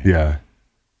dominating? Yeah.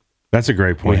 That's a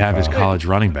great point. We have his Kyle. college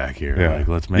running back here. Yeah. Like,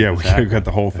 let's make yeah, this happen. we got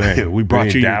the whole thing. We brought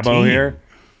need you your Dabo team. here.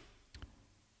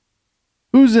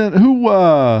 Who's in? Who?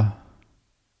 Was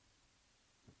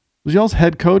y'all's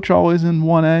head coach always in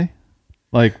 1A?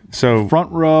 Like So front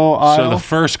row aisle. So the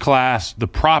first class, the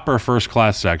proper first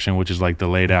class section, which is like the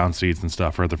lay down seats and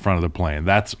stuff, are at the front of the plane.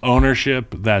 That's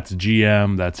ownership, that's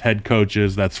GM, that's head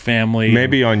coaches, that's family.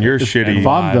 maybe on your shitty if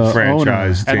I'm the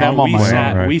franchise owner, And team. then I'm on we my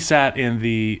sat, own, right? we sat in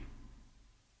the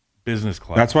business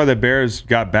class. That's why the Bears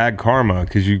got bad karma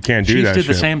because you can't do Chiefs that did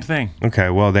the shit. same thing. Okay,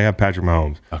 well they have Patrick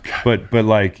Mahomes. Okay. But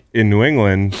like in New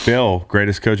England, Bill,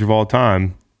 greatest coach of all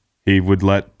time, he would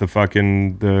let the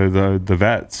fucking the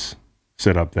vets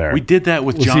sit up there. We did that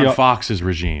with Was he John a- Fox's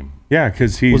regime. Yeah,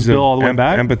 because he's Was Bill all the way an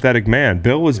back? empathetic man.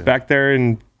 Bill was back there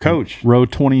and coach. row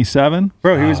 27.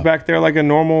 Bro, he was back there like a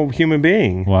normal human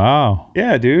being. Wow.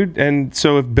 Yeah, dude. And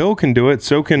so if Bill can do it,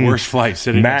 so can Worst flight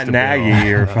sitting Matt next to Bill.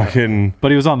 Nagy or fucking.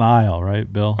 But he was on the aisle,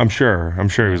 right, Bill? I'm sure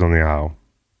he was on the aisle.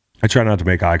 I try not to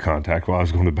make eye contact while I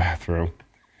was going to the bathroom.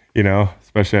 You know,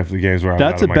 especially after the games where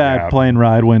That's I'm a out of my bad gap. plane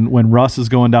ride when Russ is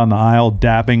going down the aisle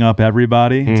dapping up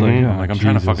everybody. It's like, I'm like, I'm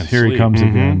trying to fucking here he sleep. comes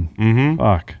again. Mm-hmm.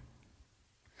 Fuck.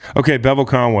 Okay, Bevel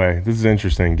Conway. This is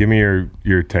interesting. Give me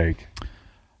your take.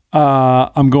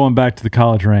 I'm going back to the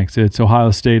college ranks. It's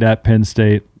Ohio State at Penn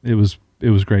State. It was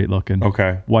great looking.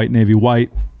 Okay. White, navy,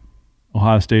 white.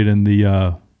 Ohio State in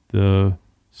the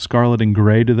scarlet and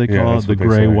gray. Do they Yeah, call that's it the what they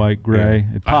gray, say. white, gray?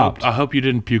 It popped. I hope you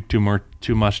didn't puke too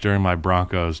much during my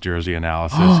Broncos jersey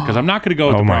analysis because I'm not going to go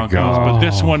with Oh the my Broncos, God. but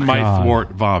this one might God.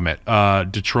 thwart vomit.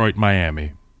 Detroit,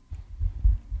 Miami.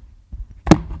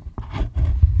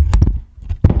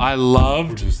 I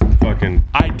loved fucking.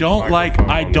 I don't like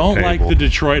table. the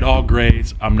Detroit all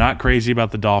grays. I'm not crazy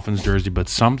about the Dolphins jersey, but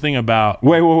something about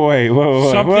Wait.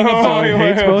 Something about- He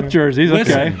hates both jerseys.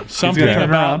 listen, Okay. something He's gonna turn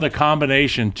about around. the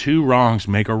combination two wrongs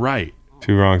make a right.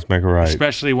 Two wrongs make a right.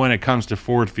 Especially when it comes to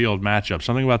Ford Field matchup.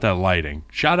 Something about that lighting.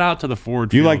 Shout out to the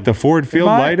Ford You Field. like the Ford Field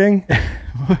Am I- lighting?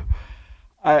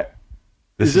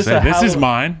 This Is is this a this is Hall-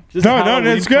 mine. Just No,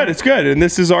 Halloween it's good. prank? It's good. And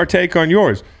this is our take on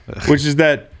yours, which is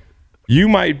that you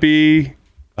might be.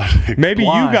 Maybe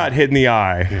Blind. you got hit in the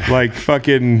eye, like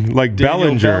fucking like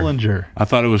Daniel Bellinger. I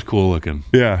thought it was cool looking.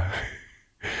 Yeah.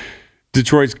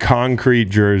 Detroit's concrete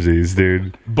jerseys,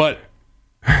 dude. But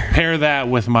pair that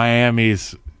with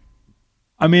Miami's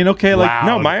I mean, okay, like Loud,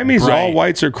 No, Miami's bright. all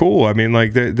whites are cool. I mean,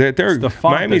 like they're the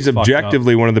font Miami's that's fucked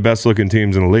objectively one of the best looking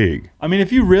teams in the league. I mean,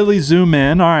 if you really zoom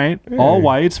in, all right, all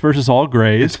whites versus all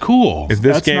grays. It's cool. If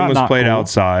this That's game was not played cool.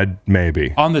 outside,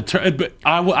 maybe On the turf, but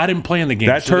I didn't play in the game.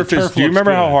 that so the turf is. Do you looks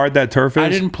remember how good. hard that turf is? I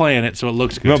didn't play in it, so it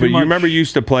looks good. No, but you much- remember you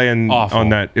used to play Awful. on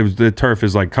that. It was the turf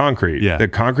is like concrete. Yeah. The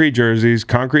concrete jerseys,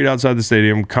 concrete outside the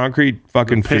stadium, concrete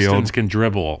fucking Pistons field. can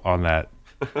dribble on that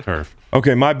turf.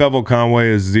 Okay, my Bevel Conway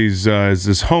is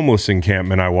this homeless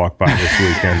encampment I walked by this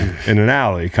weekend in an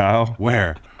alley. Kyle,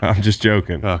 Where? I'm just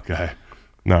joking. Okay.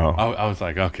 No, I was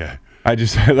like, okay. I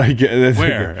just like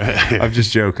Where? I'm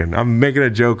just joking. I'm making a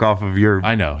joke off of your.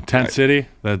 I know. Tent City?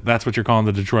 That's what you're calling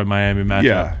the Detroit Miami matchup?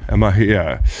 Yeah. Am I?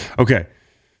 Yeah. Okay.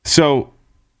 So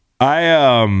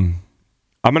I'm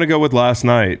gonna go with last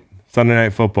night, Sunday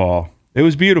Night Football. It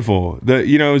was beautiful.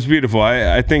 It was beautiful.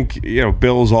 I think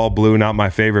Bills all blue, not my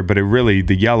favorite, but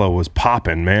the yellow was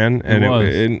popping, man.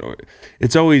 And was.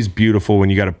 it's always beautiful when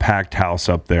you got a packed house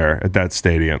up there at that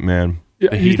stadium, man.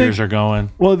 The heaters are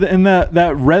going. Well, in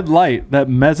that red light, that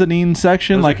mezzanine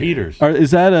section, Those are like heaters.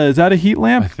 Is that a heat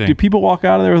lamp? I think. Do people walk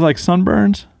out of there with like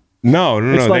sunburns? No.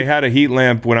 It's They like- had a heat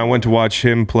lamp when I went to watch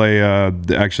him play.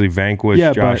 Actually, vanquish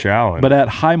Josh Allen. But at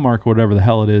Highmark, whatever the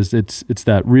hell it is, it's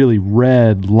that really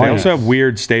red light. They also have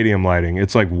weird stadium lighting.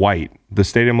 It's like white. The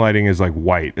stadium lighting is like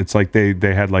white. It's like they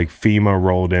had like FEMA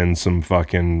rolled in some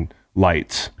fucking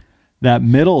lights. That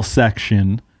middle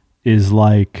section is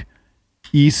like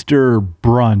Easter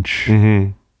brunch.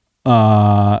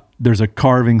 Mm-hmm. There's a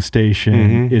carving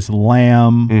station. It's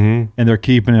lamb, and they're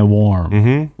keeping it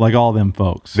warm, like all them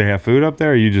folks. They have food up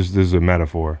there. Or this is a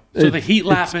metaphor. So the heat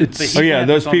lamp. it's- the heat Oh yeah, lamp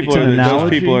those is on the people are an those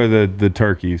analogy. people are the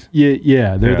turkeys.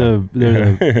 Yeah, they're Yeah.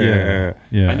 the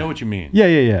yeah. I know what you mean.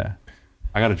 Yeah.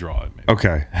 I got to draw it. Maybe.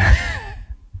 Okay.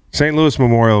 St. Louis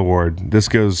Memorial Award. This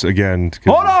goes again.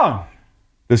 Hold on.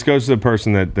 This goes to the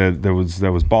person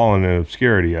that was balling in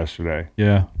obscurity yesterday.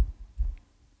 Yeah.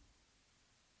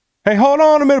 Hey, hold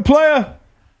on a minute, player.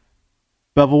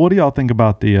 Bevel, what do y'all think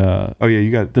about the Oh yeah,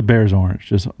 you got the Bears orange?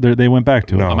 Just they went back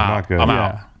to it. no, I'm not out. good. I'm Yeah.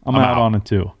 out. I'm I'm out out. on it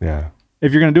too. Yeah,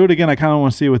 If you're gonna do it again, I kind of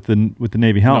want to see it with the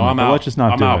Navy helmet. No, I'm but out. let's just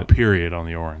not I'm do out. it. Period on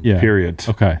the orange. Yeah. period.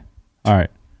 Okay. All right.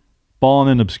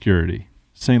 Balling in obscurity.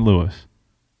 St. Louis.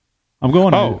 I'm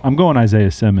going Isaiah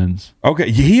Simmons.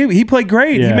 Okay, he played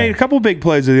great. He Yeah. made a couple big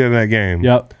plays at the end of that game.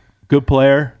 Yep. Good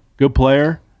player.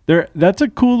 That's a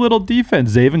cool little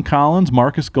defense. Zaven Collins,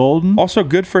 Marcus Golden. Also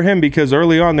good for him because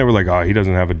early on they were like, oh, he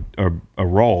doesn't have a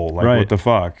role. Like Right. what the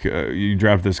fuck? You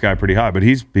drafted this guy pretty high, but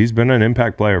he's been an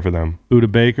impact player for them. Buda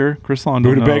Baker. Chris Long.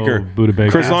 Buda Baker. Buda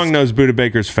Baker. Chris Long knows Buda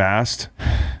Baker's fast.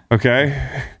 Okay.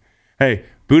 Hey,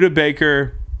 Buda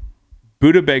Baker's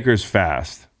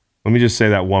fast. Let me just say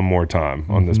that one more time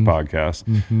on this podcast.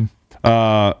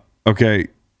 Okay.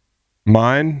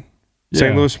 Mine,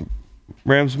 St. Yeah. Louis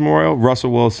Rams Memorial,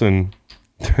 Russell Wilson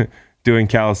doing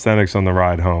calisthenics on the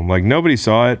ride home. Like nobody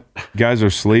saw it. Guys are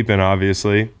sleeping,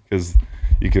 obviously, because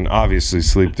you can obviously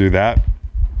sleep through that.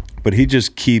 But he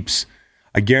just keeps,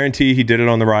 I guarantee he did it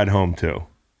on the ride home too.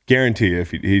 Guarantee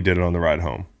if he did it on the ride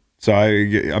home. So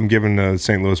I'm giving the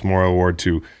St. Louis Memorial Award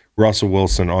to Russell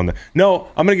Wilson on the. No,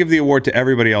 I'm going to give the award to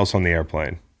everybody else on the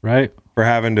airplane Right. for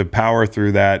having to power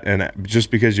through that. And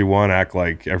just because you won, act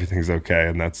like everything's okay.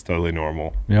 And that's totally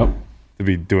normal Yep. to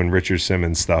be doing Richard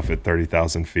Simmons stuff at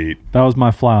 30,000 feet. That was my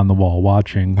fly on the wall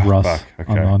watching Russ fuck,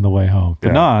 okay. on the way home. But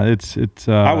Yeah. nah, it's.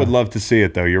 I would love to see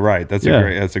it though. You're right. That's Yeah.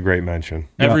 a great mention.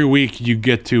 Every week you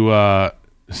get to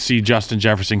see Justin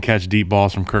Jefferson catch deep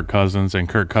balls from Kirk Cousins, and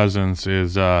Kirk Cousins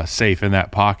is safe in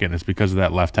that pocket. And it's because of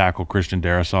that left tackle, Christian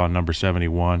Darrisaw, number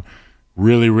 71.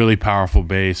 Really, really powerful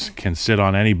base, can sit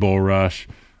on any bull rush.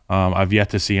 I've yet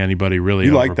to see anybody really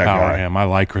You overpower like that guy. him. I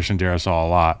like Christian Darrisaw a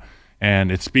lot.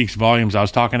 And it speaks volumes. I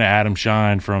was talking to Adam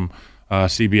Shine from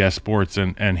CBS Sports,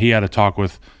 and he had a talk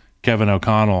with Kevin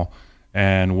O'Connell,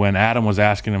 And when Adam was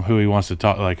asking him who he wants to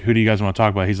talk, like, who do you guys want to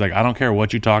talk about? He's like, I don't care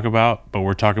what you talk about, but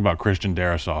we're talking about Christian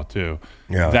Darrisaw too.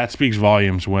 Yeah. That speaks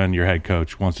volumes when your head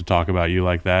coach wants to talk about you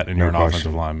like that and you're an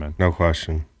offensive lineman. No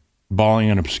question. Balling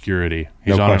in obscurity.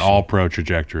 He's on an all-pro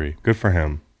trajectory. Good for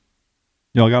him.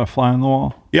 Y'all got a fly on the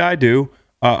wall? Yeah, I do.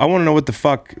 I want to know what the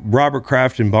fuck Robert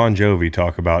Kraft and Bon Jovi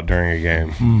talk about during a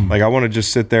game. Like, I want to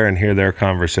just sit there and hear their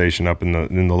conversation up in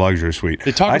the luxury suite.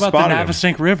 They talk about the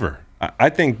Navesink River.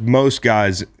 I think most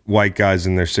guys, white guys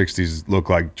in their 60s, look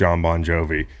like John Bon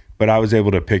Jovi. But I was able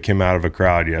to pick him out of a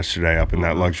crowd yesterday up in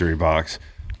that luxury box.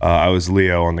 I was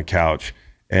Leo on the couch.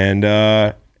 And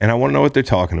I want to know what they're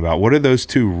talking about. What do those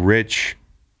two rich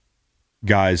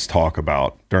guys talk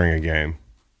about during a game?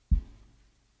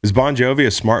 Is Bon Jovi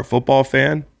a smart football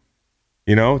fan?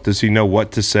 You know, does he know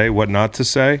what to say, what not to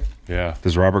say? Yeah.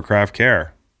 Does Robert Kraft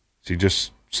care? Is he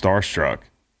just starstruck?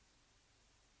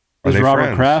 Are Does they Robert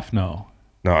friends? Kraft know?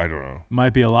 No, I don't know.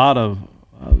 Might be a lot of.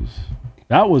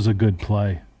 That was a good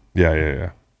play.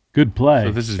 Yeah. Good play.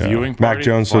 So this is viewing party? Mac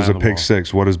Jones Fly throws on a the pick wall.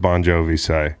 six. What does Bon Jovi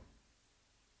say?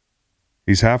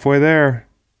 He's halfway there.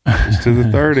 He's to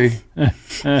the 30.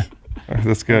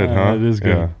 That's good, huh? that is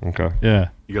good. Yeah, okay. Yeah.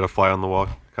 You got a fly on the wall,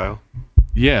 Kyle?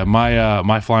 Yeah,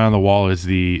 my fly on the wall is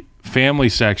the family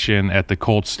section at the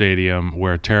Colts Stadium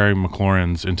where Terry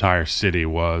McLaurin's entire city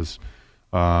was.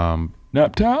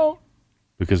 Naptown?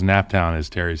 Because Naptown is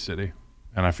Terry's city.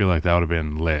 And I feel like that would have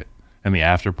been lit. And the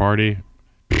after party,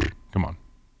 come on.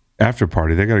 After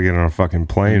party, they got to get on a fucking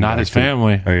plane. Not back his to-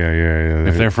 family, Oh, yeah.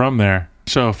 if they're from there.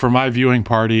 So for my viewing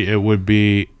party, it would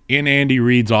be in Andy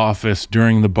Reid's office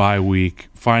during the bye week,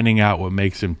 finding out what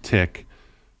makes him tick.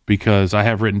 Because I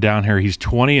have written down here, he's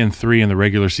 20-3 in the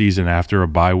regular season after a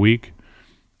bye week,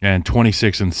 and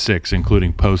 26-6,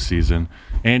 including postseason.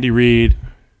 Andy Reid,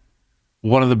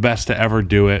 one of the best to ever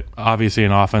do it. Obviously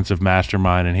an offensive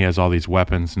mastermind, and he has all these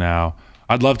weapons now.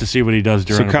 I'd love to see what he does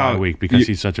during the Kyle, bye week because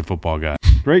he's such a football guy.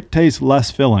 Great taste,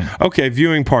 less filling. Okay,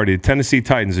 viewing party. The Tennessee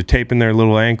Titans are taping their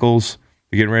little ankles.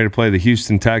 They're getting ready to play the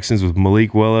Houston Texans with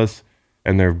Malik Willis.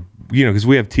 And they're, because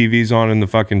we have TVs on in the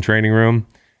fucking training room.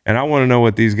 And I want to know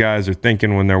what these guys are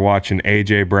thinking when they're watching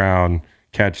A.J. Brown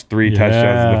catch 3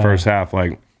 touchdowns in the first half.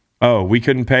 Like, oh, we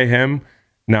couldn't pay him?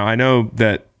 Now, I know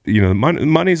that, the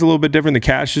money's a little bit different. The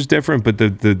cash is different, but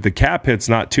the cap hit's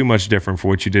not too much different for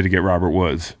what you did to get Robert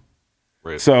Woods.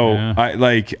 Right. So,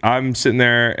 I'm sitting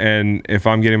there, and if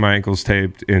I'm getting my ankles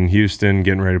taped in Houston,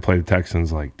 getting ready to play the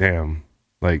Texans, like, damn,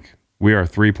 like, we are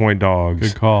 3-point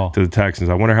dogs Good call. to the Texans.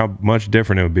 I wonder how much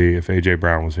different it would be if A.J.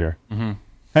 Brown was here.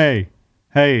 Hey,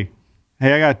 I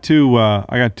got two. I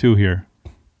got two here.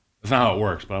 That's not how it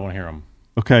works, but I want to hear him.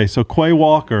 Okay, so Quay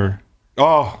Walker,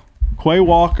 and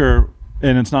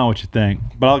it's not what you think,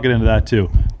 but I'll get into that too.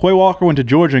 Quay Walker went to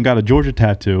Georgia and got a Georgia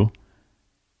tattoo,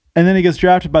 and then he gets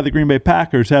drafted by the Green Bay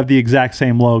Packers, who have the exact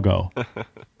same logo.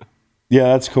 Yeah,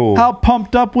 that's cool. How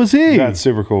pumped up was he? That's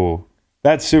super cool.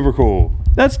 That's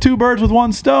Two birds with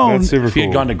one stone. That's super If he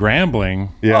cool. had gone to Grambling,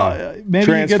 Yeah. Maybe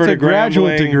Transfer he gets to a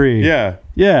graduate Grambling. degree. Yeah.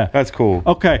 Yeah. That's cool.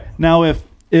 Okay, now if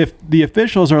the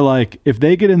officials are like, if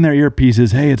they get in their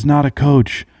earpieces, hey, it's not a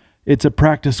coach, it's a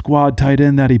practice squad tight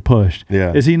end that he pushed.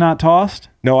 Yeah. Is he not tossed?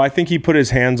 No, I think he put his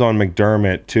hands on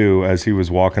McDermott, too, as he was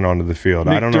walking onto the field.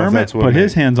 I don't know if that's what put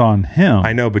his hands on him.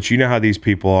 I know, but you know how these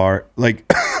people are. Like,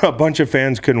 a bunch of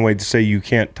fans couldn't wait to say you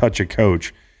can't touch a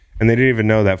coach, and they didn't even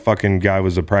know that fucking guy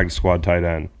was a practice squad tight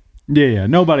end. Yeah,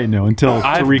 nobody knew until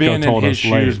I've Tirico been told in us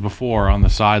his later. shoes before on the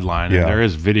sideline, Yeah. and there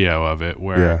is video of it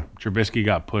where Yeah. Trubisky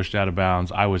got pushed out of bounds.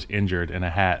 I was injured in a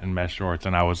hat and mesh shorts,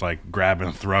 and I was like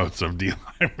grabbing throats of D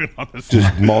linemen on the side.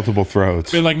 Just multiple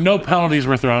throats. Like no penalties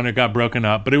were thrown. It got broken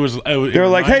up, but it was. They were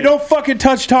like, hey, don't fucking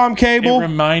touch Tom It Cable.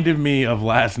 reminded me of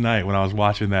last night when I was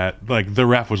watching that. Like the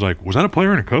ref was like, "Was that a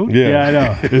player and a coach? Yeah, I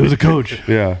know. It was a coach.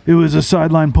 Yeah. It was a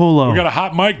sideline polo. We got a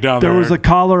hot mic down there." There was a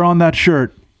collar on that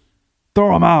shirt.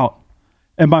 Throw him out.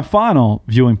 And my final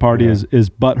viewing party is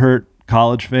butthurt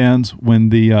college fans when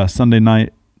the Sunday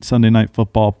night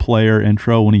football player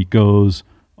intro, when he goes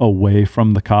away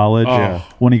from the college, Yeah.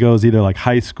 when he goes either like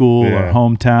high school Yeah. or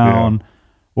hometown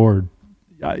or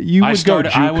you would go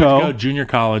JUCO. I would go junior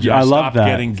college. Yeah, I I love stopped that.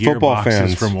 getting gear Football boxes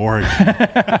fans. from Oregon.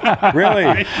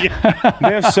 Really?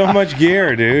 They have so much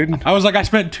gear, dude. I was like, I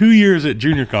spent 2 years at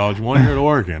junior college, 1 year at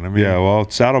Oregon. I mean, Yeah, well,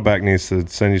 Saddleback needs to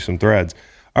send you some threads.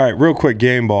 All right, real quick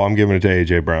game ball. I'm giving it to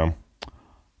A.J. Brown.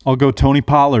 I'll go Tony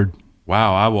Pollard.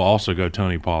 wow. I will also go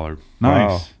Tony Pollard. Nice.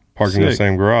 Wow. Parking in the Sick.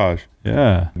 same garage.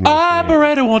 Yeah.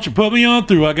 Operator, won't you put me on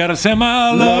through? I gotta send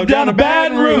my love down to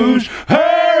Baton Rouge.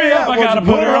 Hurry up, I gotta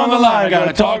put her on the line. I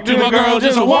gotta talk to my girl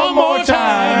just one more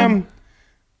time.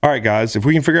 All right, guys, if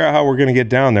we can figure out how we're going to get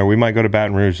down there, we might go to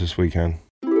Baton Rouge this weekend.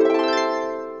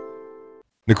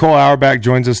 Nicole Auerbach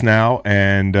joins us now,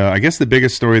 and I guess the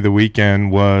biggest story of the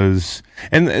weekend was,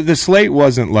 and the slate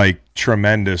wasn't like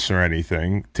tremendous or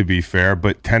anything, to be fair,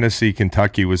 but Tennessee,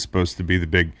 Kentucky was supposed to be the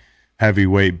big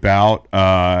heavyweight bout,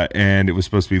 and it was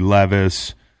supposed to be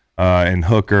Levis and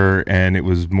Hooker, and it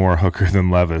was more Hooker than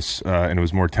Levis, and it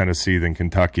was more Tennessee than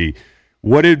Kentucky.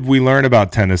 What did we learn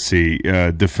about Tennessee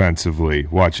defensively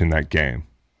watching that game?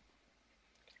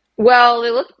 Well, they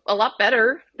look a lot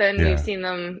better than we've seen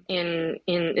them in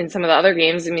some of the other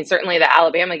games. I mean, certainly the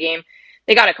Alabama game,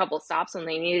 they got a couple of stops when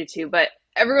they needed to, but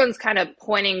everyone's kind of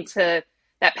pointing to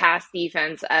that pass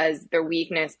defense as their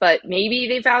weakness. But maybe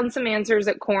they found some answers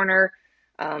at corner.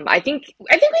 I think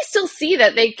we still see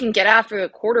that they can get after the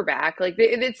quarterback. Like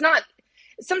it's not.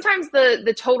 Sometimes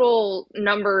the total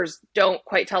numbers don't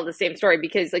quite tell the same story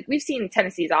because, like, we've seen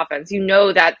Tennessee's offense. You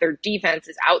know that their defense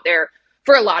is out there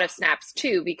for a lot of snaps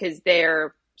too because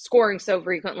they're scoring so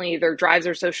frequently. Their drives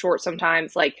are so short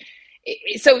sometimes. Like,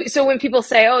 so when people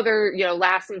say, "Oh, they're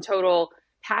last in total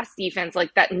pass defense,"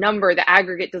 like that number, the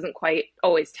aggregate doesn't quite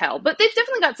always tell. But they've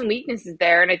definitely got some weaknesses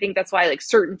there, and I think that's why like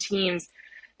certain teams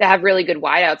that have really good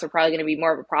wideouts are probably going to be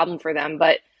more of a problem for them.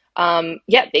 But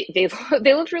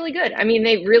they looked really good. I mean,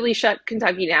 they really shut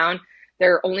Kentucky down.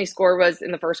 Their only score was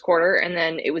in the first quarter, and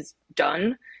then it was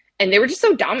done. And they were just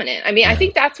so dominant. I mean, I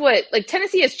think that's what like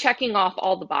Tennessee is checking off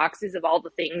all the boxes of all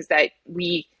the things that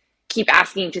we keep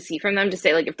asking to see from them to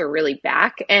say like if they're really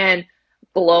back and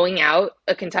blowing out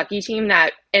a Kentucky team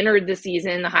that entered the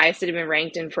season the highest it had been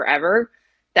ranked in forever,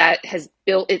 that has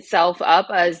built itself up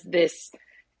as this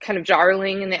kind of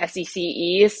darling in the SEC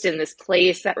East and this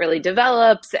place that really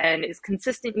develops and is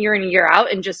consistent year in and year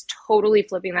out, and just totally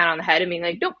flipping that on the head and being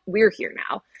like, nope, we're here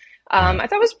now. I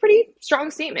thought it was a pretty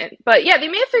strong statement. But yeah, they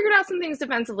may have figured out some things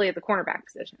defensively at the cornerback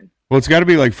position. Well, it's got to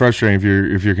be like frustrating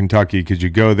if you're Kentucky because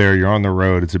you go there, you're on the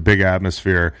road, it's a big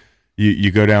atmosphere. You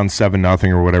go down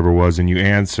 7-0 or whatever it was, and you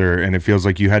answer, and it feels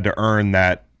like you had to earn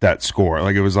that score.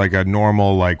 Like it was like a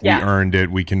normal, like we earned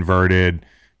it, we converted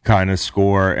kind of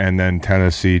score, and then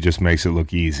Tennessee just makes it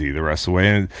look easy the rest of the way.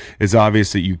 And it's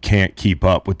obvious that you can't keep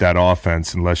up with that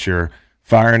offense unless you're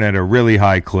firing at a really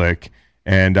high click.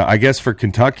 And I guess for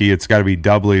Kentucky, it's got to be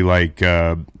doubly like,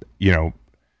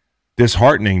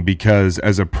 disheartening because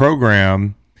as a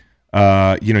program,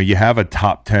 you have a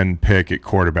top 10 pick at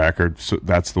quarterback, or so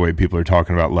that's the way people are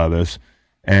talking about Levis,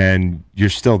 and you're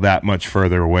still that much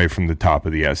further away from the top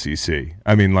of the SEC.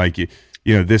 I mean, like,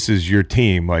 this is your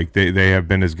team. Like they have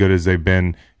been as good as they've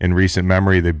been in recent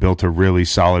memory. They built a really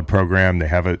solid program. They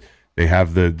have the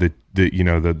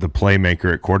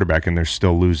playmaker at quarterback, and they're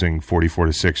still losing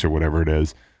 44-6 or whatever it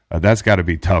is. That's got to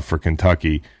be tough for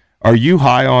Kentucky. Are you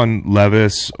high on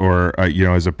Levis, or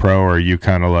as a pro, or are you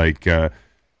kind of like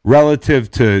relative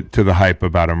to the hype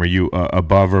about him? Are you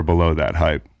above or below that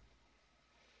hype?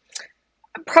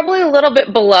 Probably a little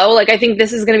bit below. Like I think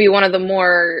this is going to be one of the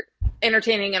more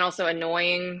entertaining and also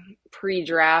annoying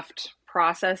pre-draft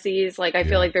processes. Like I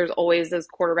feel like there's always those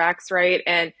quarterbacks, right?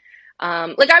 And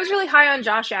I was really high on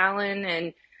Josh Allen,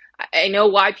 and I know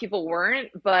why people weren't,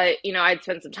 but I'd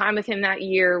spent some time with him that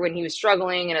year when he was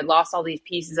struggling and had lost all these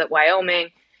pieces at Wyoming.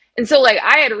 And so like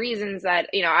I had reasons that,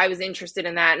 I was interested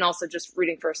in that, and also just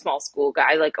rooting for a small school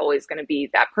guy, like always going to be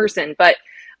that person. But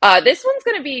this one's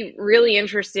going to be really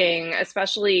interesting,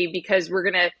 especially because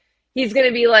he's going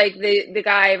to be like the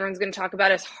guy everyone's going to talk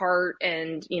about his heart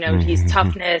and, his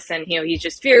toughness, and, he's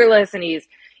just fearless, and he's,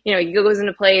 he goes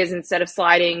into plays instead of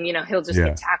sliding, he'll just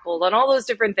get tackled and all those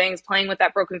different things, playing with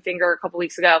that broken finger a couple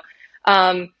weeks ago.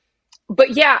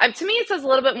 But yeah, to me, it says a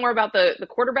little bit more about the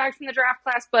quarterbacks in the draft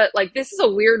class, but like, this is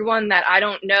a weird one that I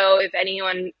don't know if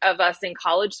anyone of us in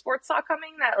college sports saw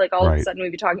coming, that like all of a sudden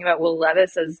we'd be talking about Will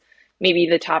Levis as maybe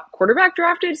the top quarterback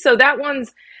drafted. So that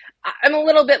one's, I'm a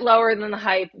little bit lower than the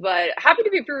hype, but happy to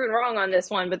be proven wrong on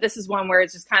this one. But this is one where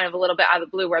it's just kind of a little bit out of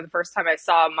the blue, where the first time I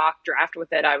saw a mock draft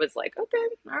with it, I was like, okay,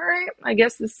 all right, I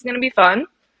guess this is going to be fun.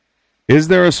 Is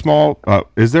there a small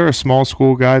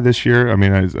school guy this year? I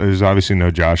mean, there's obviously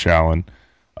no Josh Allen,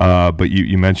 but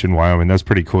you mentioned Wyoming. That's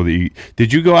pretty cool.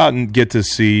 Did you go out and get to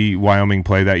see Wyoming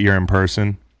play that year in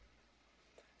person?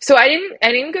 So I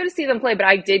didn't go to see them play, but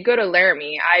I did go to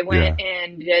Laramie. I went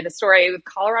and did a story with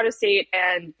Colorado State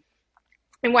and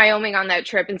in Wyoming on that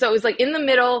trip. And so it was like in the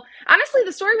middle. Honestly,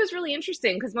 the story was really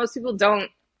interesting because most people don't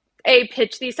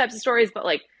pitch these types of stories, but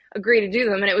like agree to do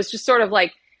them. And it was just sort of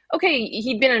like, okay,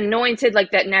 he'd been anointed like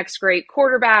that next great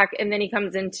quarterback. And then he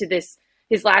comes into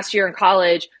his last year in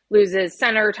college, loses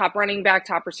center, top running back,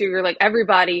 top receiver, like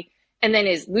everybody. and then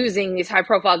is losing these high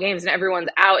profile games and everyone's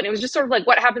out. And it was just sort of like,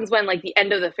 what happens when like the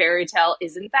end of the fairy tale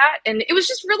isn't that? And it was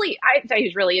just really, I thought he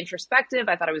was really introspective.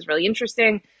 I thought it was really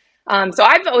interesting. So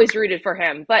I've always rooted for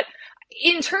him. But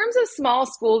in terms of small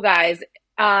school guys,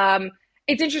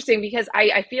 it's interesting because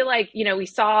I feel like, we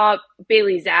saw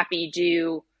Bailey Zappi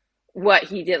do what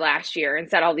he did last year and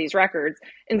set all these records.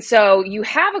 And so you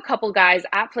have a couple guys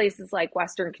at places like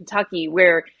Western Kentucky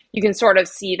where you can sort of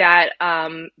see that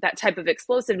that type of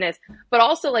explosiveness, but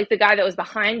also like the guy that was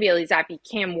behind Bailey Zappi,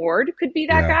 Cam Ward, could be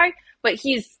that guy, but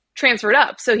he's transferred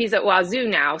up. So he's at Wazoo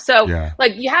now. So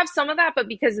like you have some of that, but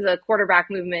because of the quarterback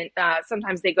movement,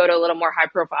 sometimes they go to a little more high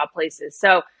profile places.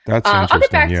 So that's I'll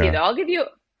get back to you though. I'll give you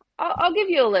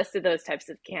a list of those types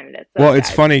of candidates. Well, it's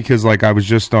funny because like I was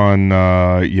just on,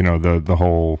 the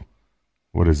whole,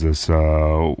 what is this,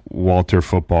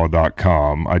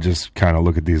 walterfootball.com. I just kind of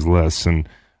look at these lists, and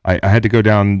I had to go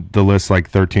down the list like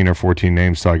 13 or 14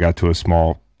 names till I got to a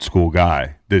small school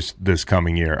guy this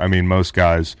coming year. I mean, most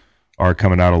guys are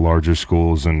coming out of larger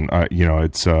schools, and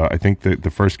it's I think the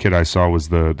first kid I saw was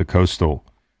the Coastal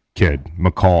kid,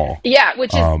 McCall. Yeah,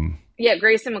 which is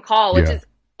Grayson McCall, which is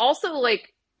also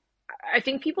like, I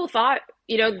think people thought,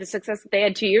 the success that they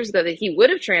had 2 years ago that he would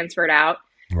have transferred out.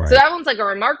 Right. So that one's like a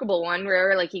remarkable one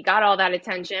where like he got all that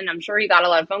attention. I'm sure he got a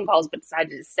lot of phone calls, but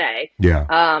decided to stay. Yeah.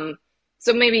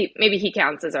 So maybe he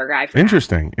counts as our guy.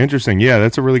 Interesting. Yeah,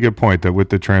 that's a really good point that with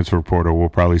the transfer portal, we'll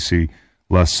probably see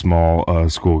less small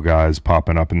school guys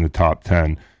popping up in the top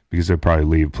 10 because they probably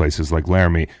leave places like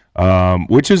Laramie,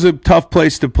 which is a tough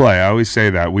place to play. I always say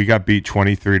that. We got beat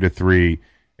 23-3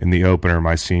 in the opener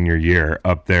my senior year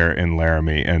up there in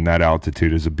Laramie, and that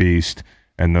altitude is a beast.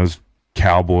 And those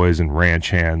Cowboys and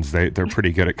ranch hands, they're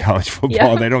pretty good at college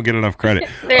football. They don't get enough credit.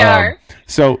 They are.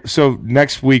 So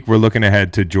next week we're looking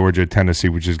ahead to Georgia, Tennessee,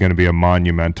 which is going to be a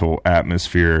monumental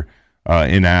atmosphere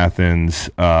in Athens.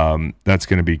 That's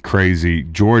going to be crazy.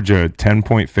 Georgia,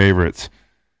 10-point favorites.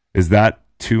 Is that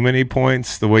too many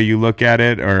points the way you look at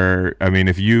it? Or, I mean,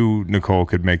 if you, Nicole,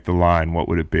 could make the line, what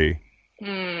would it be?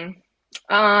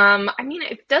 I mean,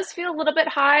 it does feel a little bit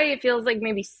high. It feels like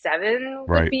maybe 7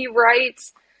 would be right.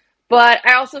 But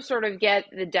I also sort of get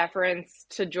the deference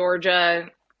to Georgia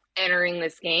entering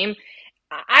this game.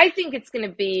 I think it's going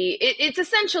to be, it's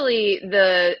essentially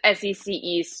the SEC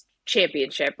East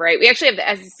championship, right? We actually have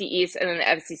the SEC East and then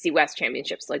the SEC West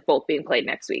championships, like both being played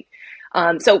next week.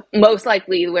 So most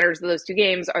likely the winners of those two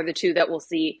games are the two that we'll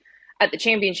see at the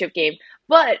championship game.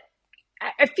 But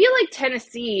I feel like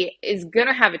Tennessee is going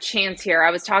to have a chance here.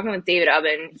 I was talking with David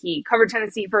Ubben. He covered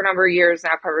Tennessee for a number of years,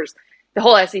 now covers the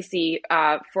whole SEC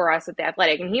for us at The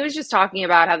Athletic. And he was just talking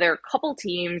about how there are a couple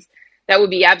teams that would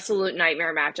be absolute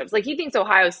nightmare matchups. Like he thinks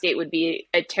Ohio State would be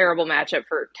a terrible matchup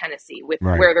for Tennessee with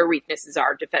where their weaknesses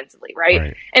are defensively,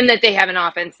 right? And that they have an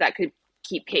offense that could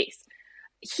keep pace.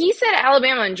 He said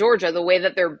Alabama and Georgia, the way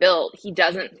that they're built, he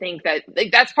doesn't think that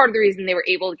that's part of the reason they were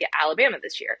able to get Alabama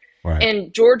this year.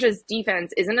 And Georgia's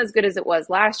defense isn't as good as it was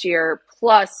last year.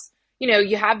 Plus,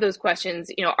 you have those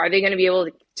questions, are they going to be able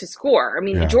to score? I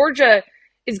mean, Georgia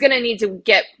is going to need to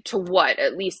get to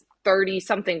at least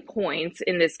 30-something points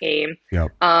in this game.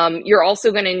 You're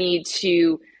also going to need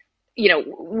to,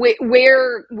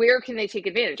 where can they take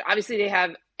advantage? Obviously, they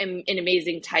have an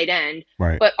amazing tight end,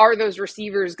 but are those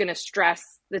receivers going to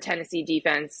stress the Tennessee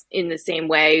defense in the same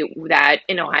way that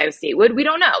in Ohio State would? We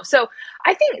don't know. So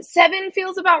I think 7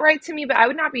 feels about right to me, but I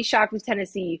would not be shocked if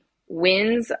Tennessee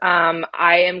wins.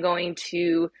 I am going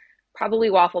to probably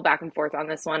waffle back and forth on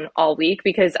this one all week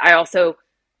because I also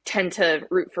tend to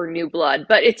root for new blood.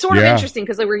 But it's sort of interesting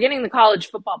because we're getting the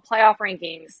college football playoff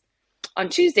rankings on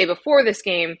Tuesday before this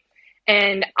game,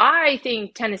 and I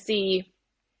think Tennessee,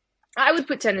 I would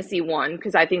put Tennessee 1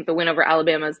 because I think the win over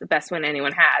Alabama is the best win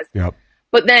anyone has.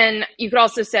 But then you could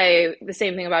also say the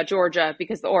same thing about Georgia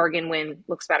because the Oregon win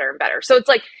looks better and better. So it's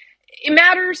like, it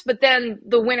matters, but then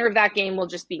the winner of that game will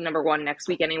just be number 1 next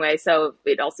week anyway. So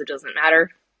it also doesn't matter.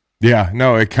 Yeah,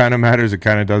 no, it kind of matters. It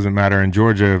kind of doesn't matter. And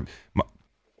Georgia,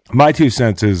 my 2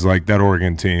 cents is like that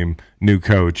Oregon team, new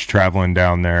coach, traveling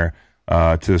down there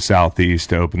to the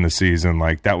Southeast to open the season.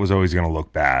 Like that was always going to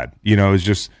look bad. It's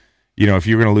just, if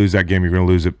you're going to lose that game, you're going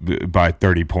to lose it by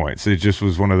 30 points. It just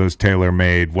was one of those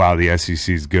tailor-made, wow, the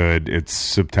SEC's good. It's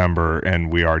September,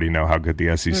 and we already know how good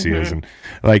the SEC is. And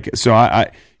so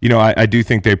I do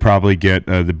think they probably get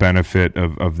the benefit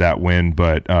of that win.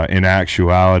 But in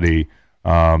actuality,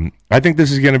 I think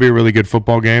this is going to be a really good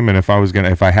football game. And if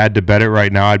I had to bet it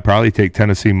right now, I'd probably take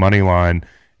Tennessee money line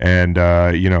and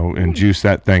and juice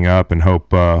that thing up and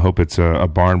hope it's a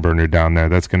barn burner down there.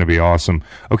 That's going to be awesome.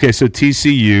 Okay, so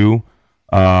TCU,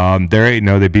 they're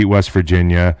 8-0. They beat West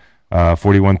Virginia.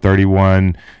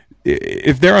 41-31.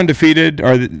 If they're undefeated,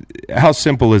 how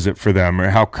simple is it for them, or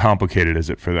how complicated is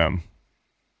it for them?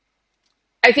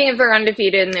 I think if they're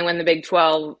undefeated and they win the Big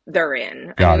 12, they're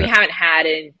in. I mean, we haven't had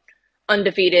an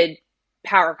undefeated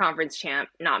power conference champ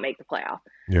not make the playoff.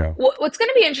 Yeah. What's going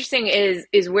to be interesting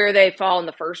is where they fall in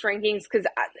the first rankings, because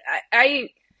I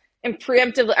am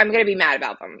preemptively, I'm going to be mad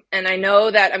about them. And I know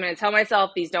that I'm going to tell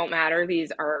myself these don't matter.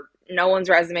 These are, no one's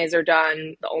resumes are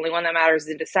done. The only one that matters is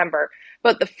in December.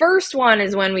 But the first one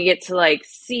is when we get to like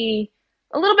see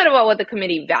a little bit about what the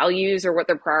committee values or what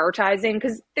they're prioritizing,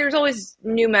 because there's always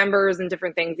new members and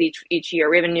different things each year.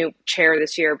 We have a new chair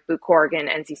this year, Boo Corrigan,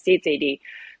 NC State's AD.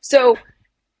 So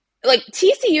like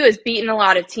TCU has beaten a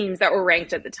lot of teams that were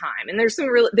ranked at the time, and there's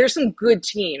some good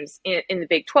teams in the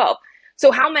Big 12.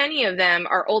 So how many of them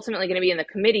are ultimately going to be in the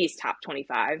committee's top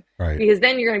 25? Right. Because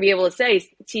then you're going to be able to say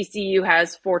TCU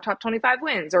has 4 top 25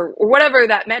 wins or whatever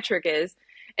that metric is.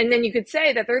 And then you could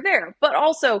say that they're there. But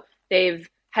also they've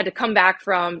had to come back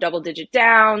from double-digit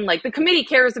down. Like the committee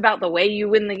cares about the way you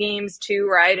win the games too,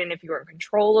 right? And if you're in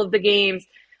control of the games,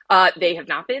 they have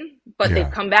not been, but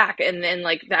they've come back. And then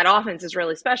like that offense is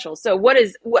really special. So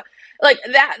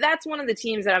that's one of the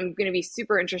teams that I'm going to be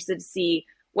super interested to see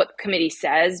what the committee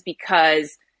says,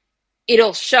 because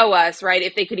it'll show us, right,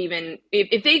 if they could even,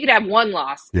 if they could have one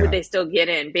loss, would they still get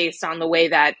in based on the way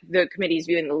that the committee's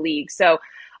viewing the league? So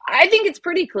I think it's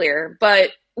pretty clear,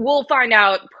 but we'll find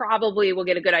out. Probably we'll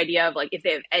get a good idea of like if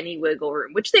they have any wiggle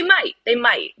room, which they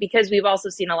might, because we've also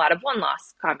seen a lot of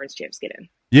one-loss conference champs get in.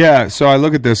 Yeah, so I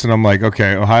look at this and I'm like,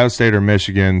 okay, Ohio State or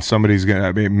Michigan,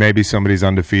 maybe somebody's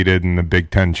undefeated in the Big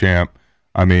Ten champ.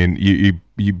 I mean, you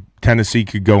Tennessee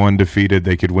could go undefeated.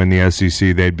 They could win the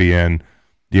SEC. They'd be in.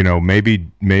 You know, maybe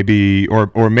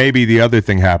the other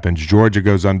thing happens. Georgia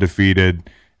goes undefeated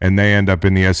and they end up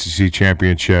in the SEC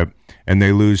championship and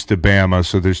they lose to Bama.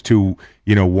 So there's two,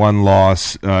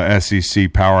 one-loss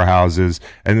SEC powerhouses.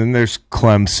 And then there's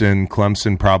Clemson.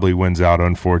 Clemson probably wins out,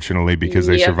 unfortunately, because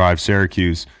they survived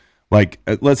Syracuse. Like,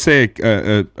 let's say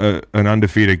an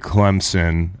undefeated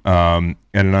Clemson and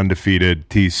an undefeated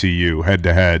TCU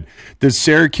head-to-head. Does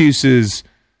Syracuse's,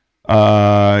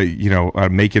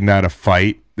 making that a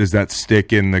fight, does that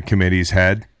stick in the committee's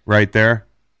head right there?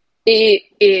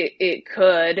 It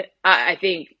could. I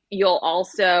think you'll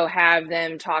also have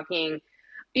them talking,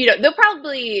 we'll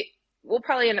probably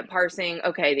end up parsing,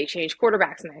 okay, they changed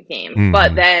quarterbacks in that game,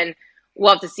 but then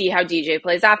we'll have to see how DJ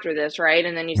plays after this, right?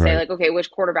 And then you say, like, okay,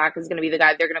 which quarterback is going to be the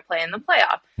guy they're going to play in the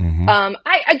playoff?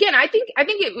 I think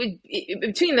it would,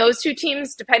 between those two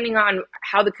teams, depending on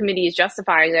how the committee is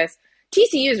justifying this,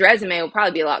 TCU's resume will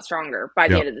probably be a lot stronger by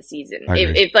the end of the season.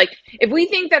 If we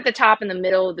think that the top and the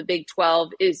middle of the Big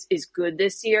 12 is good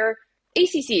this year,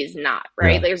 ACC is not,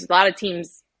 right? Yeah. There's a lot of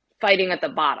teams fighting at the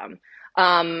bottom.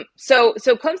 So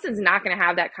Clemson's not going to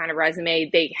have that kind of resume.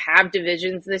 They have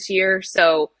divisions this year,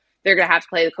 so they're going to have to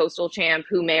play the Coastal champ,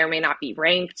 who may or may not be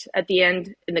ranked at the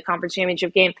end in the conference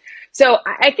championship game. So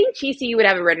I think TCU would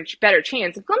have a better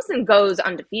chance. If Clemson goes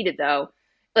undefeated, though,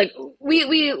 like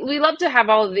we love to have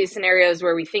all of these scenarios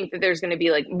where we think that there's going to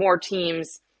be like more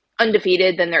teams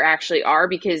undefeated than there actually are,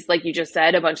 because like you just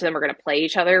said, a bunch of them are going to play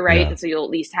each other, right? Yeah. And so you'll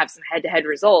at least have some head-to-head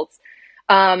results.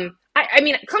 I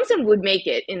mean, Clemson would make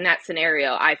it in that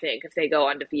scenario, I think, if they go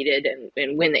undefeated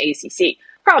and win the ACC.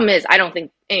 Problem is, I don't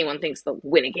think anyone thinks they'll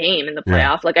win a game in the playoff.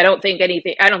 Yeah. Like, I don't think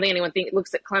anyone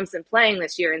looks at Clemson playing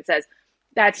this year and says,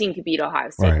 that team could beat Ohio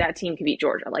State, that team could beat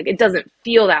Georgia. Like, it doesn't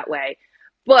feel that way.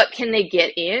 But can they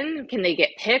get in? Can they get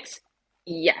picked?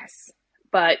 Yes.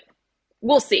 But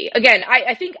we'll see. Again,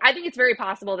 I think it's very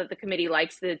possible that the committee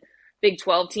likes the Big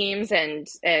 12 teams and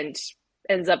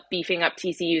ends up beefing up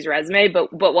TCU's resume,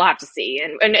 but we'll have to see.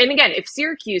 And again, if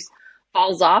Syracuse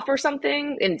falls off or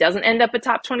something and doesn't end up a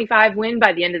top 25 win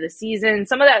by the end of the season,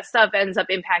 some of that stuff ends up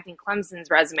impacting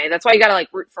Clemson's resume. That's why you got to like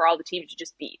root for all the teams you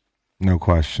just beat. No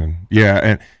question.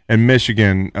 Yeah, and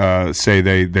Michigan say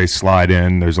they slide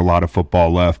in. There's a lot of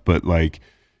football left, but like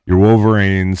your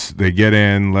Wolverines, they get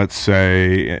in. Let's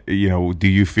say, do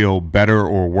you feel better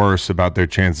or worse about their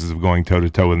chances of going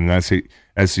toe-to-toe with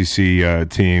an SEC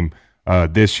team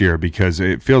this year? Because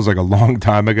it feels like a long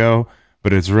time ago,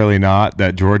 but it's really not.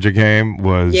 That Georgia game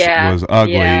was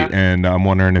ugly, and I'm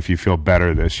wondering if you feel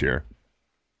better this year.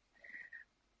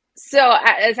 So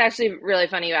it's actually really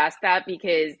funny you asked that,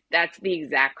 because that's the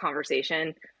exact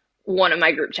conversation one of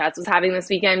my group chats was having this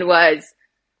weekend. Was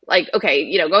like,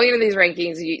 okay, going into these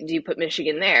rankings, do you put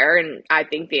Michigan there? And I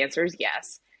think the answer is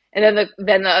yes. And then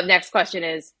the next question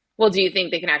is, well, do you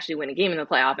think they can actually win a game in the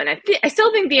playoff? And I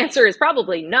still think the answer is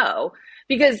probably no,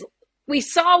 because we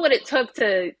saw what it took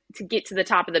to get to the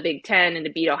top of the Big Ten and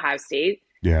to beat Ohio State.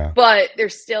 Yeah. But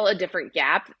there's still a different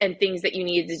gap and things that you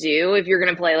need to do if you're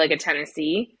going to play like a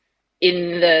Tennessee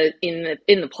in the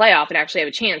playoff and actually have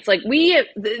a chance. Like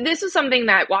this was something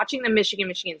that watching the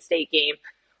Michigan State game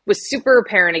was super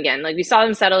apparent again. Like we saw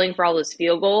them settling for all those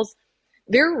field goals.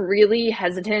 They're really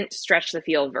hesitant to stretch the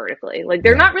field vertically. Like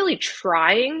they're not really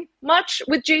trying much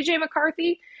with JJ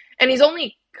McCarthy, and he's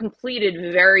only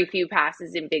completed very few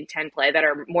passes in Big Ten play that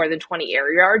are more than 20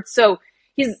 air yards. So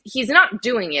he's not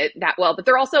doing it that well, but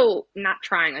they're also not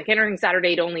trying. Like entering Saturday,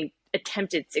 he'd only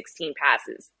attempted 16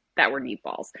 passes that were deep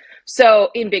balls. So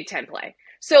in Big Ten play.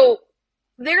 So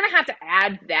they're going to have to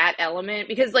add that element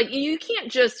because like you can't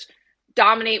just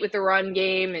dominate with the run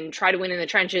game and try to win in the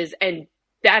trenches, and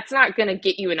that's not going to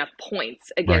get you enough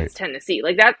points against Tennessee.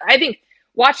 Like that, I think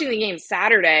watching the game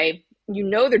Saturday,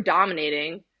 they're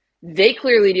dominating. They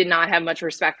clearly did not have much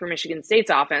respect for Michigan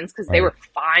State's offense because they were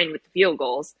fine with the field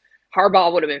goals.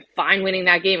 Harbaugh would have been fine winning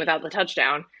that game without the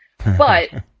touchdown. But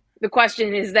the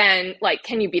question is then, like,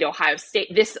 can you beat Ohio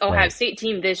State, this Ohio State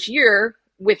team this year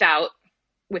without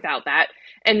that?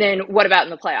 And then what about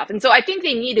in the playoff? And so I think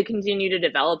they need to continue to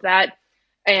develop that.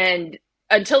 And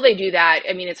until they do that,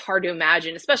 I mean, it's hard to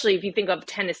imagine, especially if you think of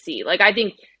Tennessee. Like, I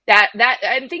think that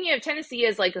I'm thinking of Tennessee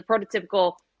as like the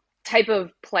prototypical type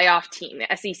of playoff team,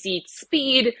 the SEC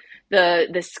speed,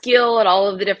 the skill at all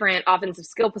of the different offensive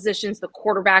skill positions, the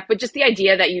quarterback, but just the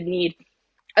idea that you need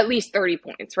at least 30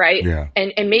 points, right? Yeah.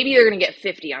 And maybe they're going to get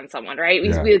 50 on someone, right?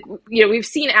 We've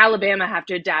seen Alabama have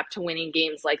to adapt to winning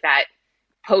games like that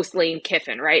post Lane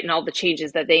Kiffin, right? And all the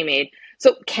changes that they made.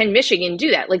 So can Michigan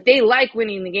do that? Like they like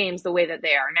winning the games the way that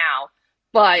they are now,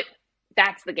 but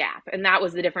that's the gap. And that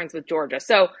was the difference with Georgia.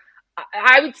 So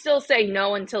I would still say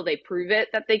no until they prove it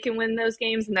that they can win those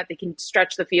games and that they can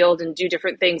stretch the field and do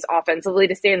different things offensively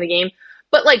to stay in the game.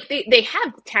 But like they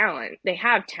have talent. They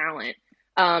have talent.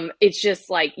 It's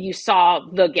just like you saw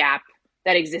the gap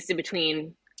that existed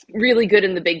between really good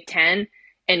in the Big Ten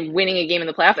and winning a game in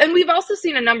the playoff. And we've also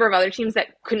seen a number of other teams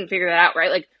that couldn't figure that out,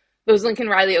 right? Like those Lincoln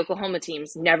Riley Oklahoma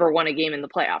teams never won a game in the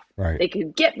playoff. Right. They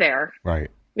could get there. Right.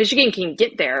 Michigan can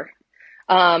get there.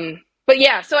 But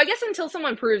yeah, so I guess until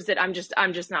someone proves it, I'm just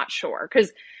not sure.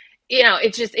 Because,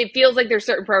 it feels like there's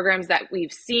certain programs that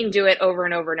we've seen do it over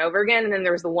and over and over again. And then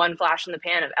there was the one flash in the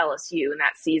pan of LSU in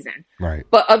that season. Right.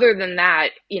 But other than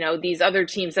that, these other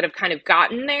teams that have kind of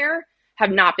gotten there have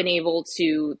not been able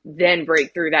to then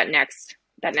break through that next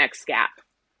gap.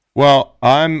 Well,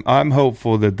 I'm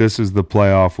hopeful that this is the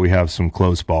playoff. We have some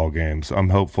close ball games. I'm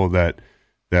hopeful that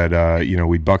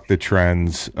we buck the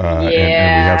trends and we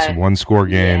have some one-score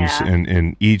games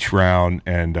in each round.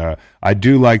 And I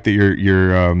do like that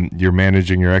you're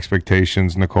managing your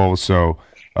expectations, Nicole. So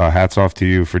hats off to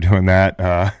you for doing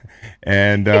that.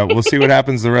 And we'll see what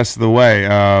happens the rest of the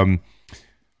way.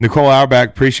 Nicole Auerbach,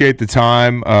 appreciate the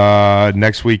time.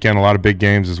 Next weekend, a lot of big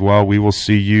games as well. We will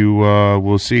see you.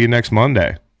 We'll see you next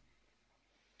Monday.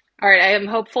 All right, I am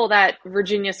hopeful that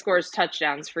Virginia scores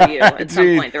touchdowns for you at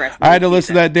some point the rest of the I had to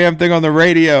listen to that damn thing on the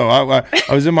radio. I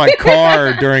was in my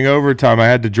car during overtime. I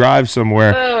had to drive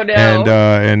somewhere. Oh, no.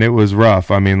 And it was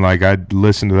rough. I mean, like, I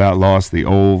listened to that loss the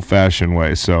old-fashioned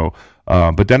way. So,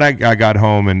 but then I got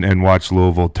home and watched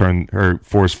Louisville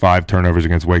force 5 turnovers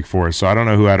against Wake Forest. So I don't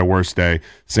know who had a worse day,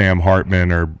 Sam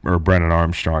Hartman or Brennan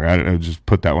Armstrong. I just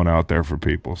put that one out there for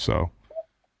people, so.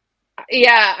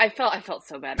 Yeah, I felt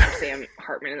so bad for Sam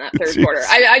Hartman in that third quarter.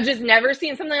 I just never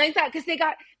seen something like that because they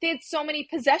had so many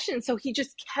possessions, so he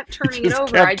just kept turning it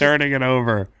over. Turning it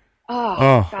over.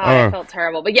 Oh, God, I felt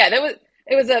terrible. But yeah,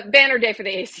 it was a banner day for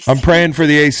the ACC. I'm praying for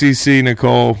the ACC,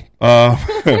 Nicole.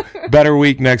 Better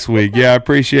week next week. Yeah, I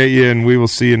appreciate you, and we will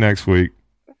see you next week.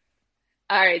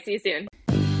 All right, see you soon.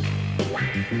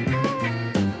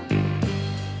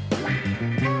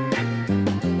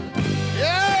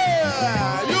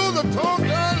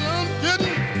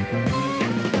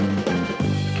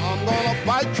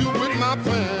 Bite you